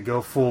again, to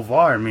go full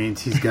VAR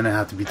means he's going to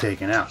have to be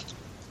taken out.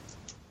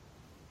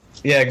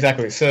 Yeah,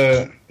 exactly.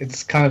 So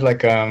it's kind of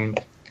like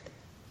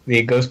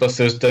the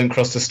Ghostbusters don't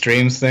cross the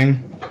streams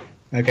thing.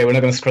 Okay, we're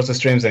not going to cross the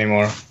streams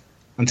anymore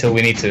until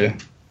we need to.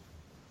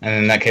 And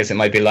in that case, it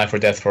might be life or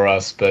death for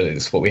us, but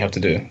it's what we have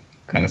to do,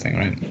 kind of thing,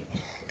 right?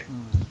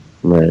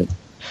 Right.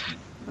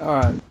 All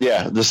right.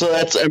 Yeah, so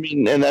that's my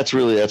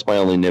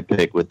only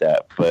nitpick with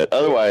that. But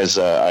otherwise,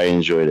 I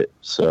enjoyed it.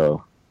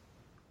 So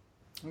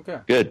Okay.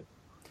 Good.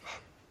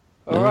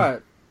 All right.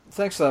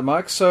 Thanks for that,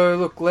 Mike. So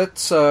look,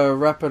 let's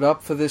wrap it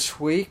up for this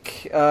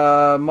week.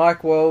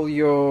 Mike, while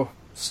you're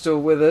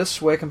still with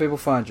us, where can people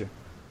find you?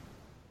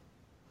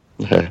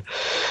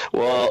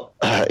 Well,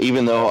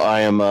 even though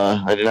I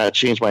did not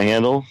change my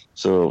handle,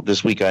 so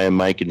this week I am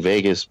Mike in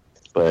Vegas,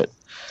 but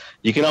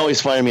you can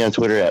always find me on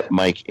Twitter at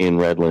Mike in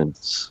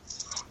Redlands.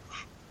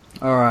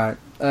 All right.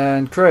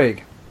 And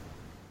Craig?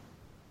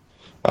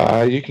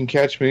 You can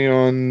catch me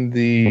on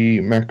the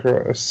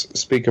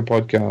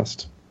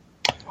SpeakerPODcast.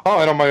 Oh,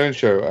 and on my own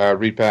show,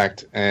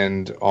 Repacked,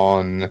 and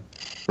on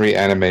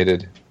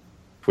Reanimated,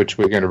 which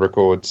we're going to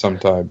record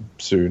sometime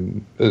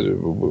soon,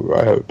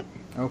 I hope.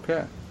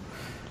 Okay.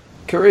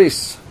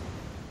 Carice?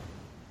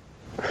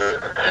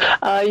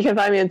 You can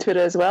find me on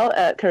Twitter as well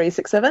at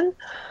Carice67.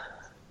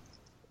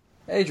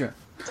 Adrian?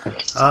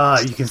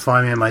 You can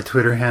find me on my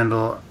Twitter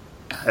handle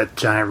at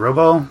Giant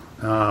Robo.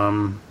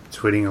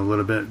 Tweeting a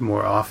little bit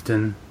more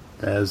often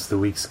as the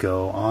weeks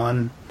go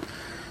on.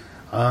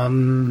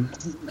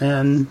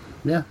 And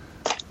yeah,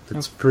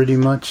 that's pretty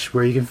much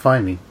where you can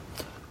find me.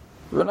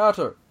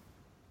 Renato?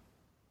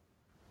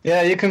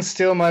 Yeah, you can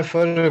steal my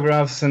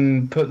photographs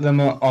and put them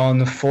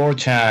on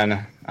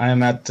 4chan. I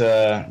am at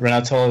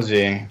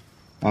Renatology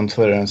on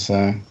Twitter,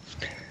 so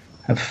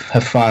have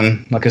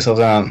fun, knock yourselves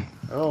out.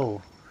 Oh,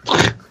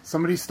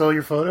 somebody stole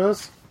your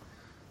photos?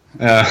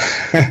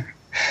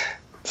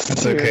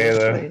 That's okay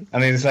though. I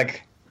mean, it's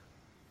like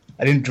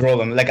I didn't draw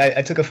them. Like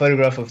I took a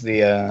photograph of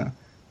the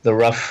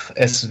rough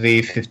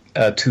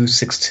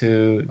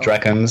SV262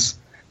 dragons,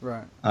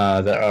 right?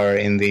 That are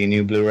in the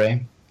new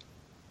Blu-ray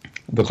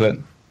booklet,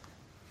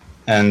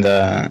 and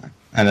then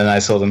I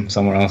saw them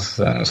somewhere else.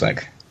 So I was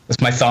like, "That's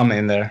my thumb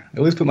in there." I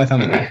always put my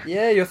thumb in there.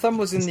 Yeah, your thumb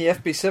was in the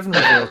FB7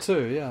 reveal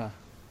too. Yeah,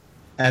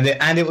 and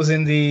it was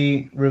in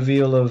the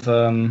reveal of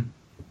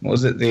what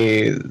was it,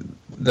 the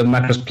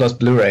Macross Plus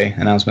Blu-ray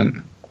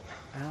announcement.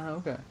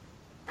 Okay.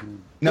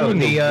 No,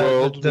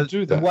 the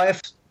do that?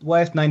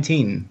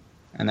 YF19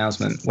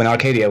 announcement when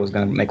Arcadia was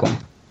going to make one.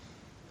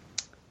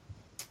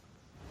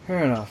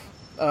 Fair enough.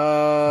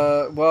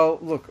 Well,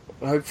 look.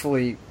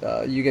 Hopefully,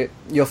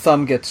 your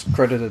thumb gets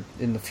credited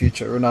in the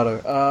future,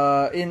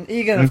 Renato.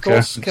 Egan, of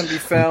course, can be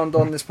found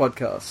on this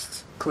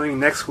podcast,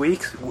 including next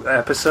week's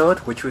episode,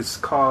 which was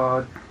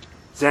called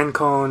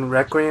Zencon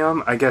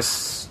Requiem. I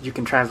guess you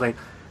can translate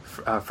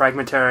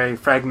remnants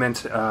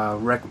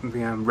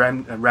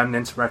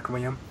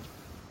Requiem.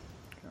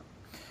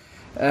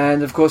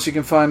 And of course, you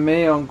can find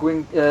me on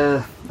Gwyn,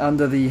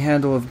 under the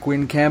handle of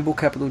Gwyn Campbell,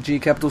 capital G,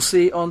 capital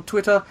C, on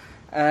Twitter.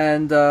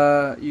 And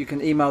you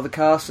can email the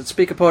cast at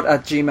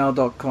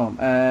speakerpod@gmail.com.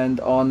 And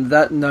on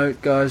that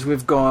note, guys,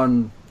 we've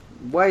gone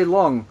way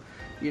long.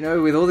 You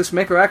know, with all this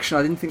mecha action,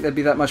 I didn't think there'd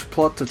be that much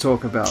plot to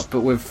talk about,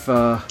 but we've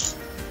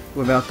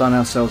outdone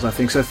ourselves, I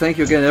think. So thank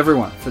you again,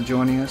 everyone, for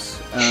joining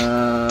us,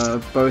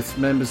 both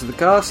members of the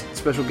cast,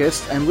 special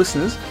guests, and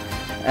listeners.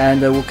 And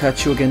we'll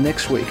catch you again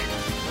next week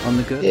on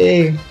the Good.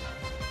 Yay.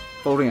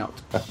 Folding out.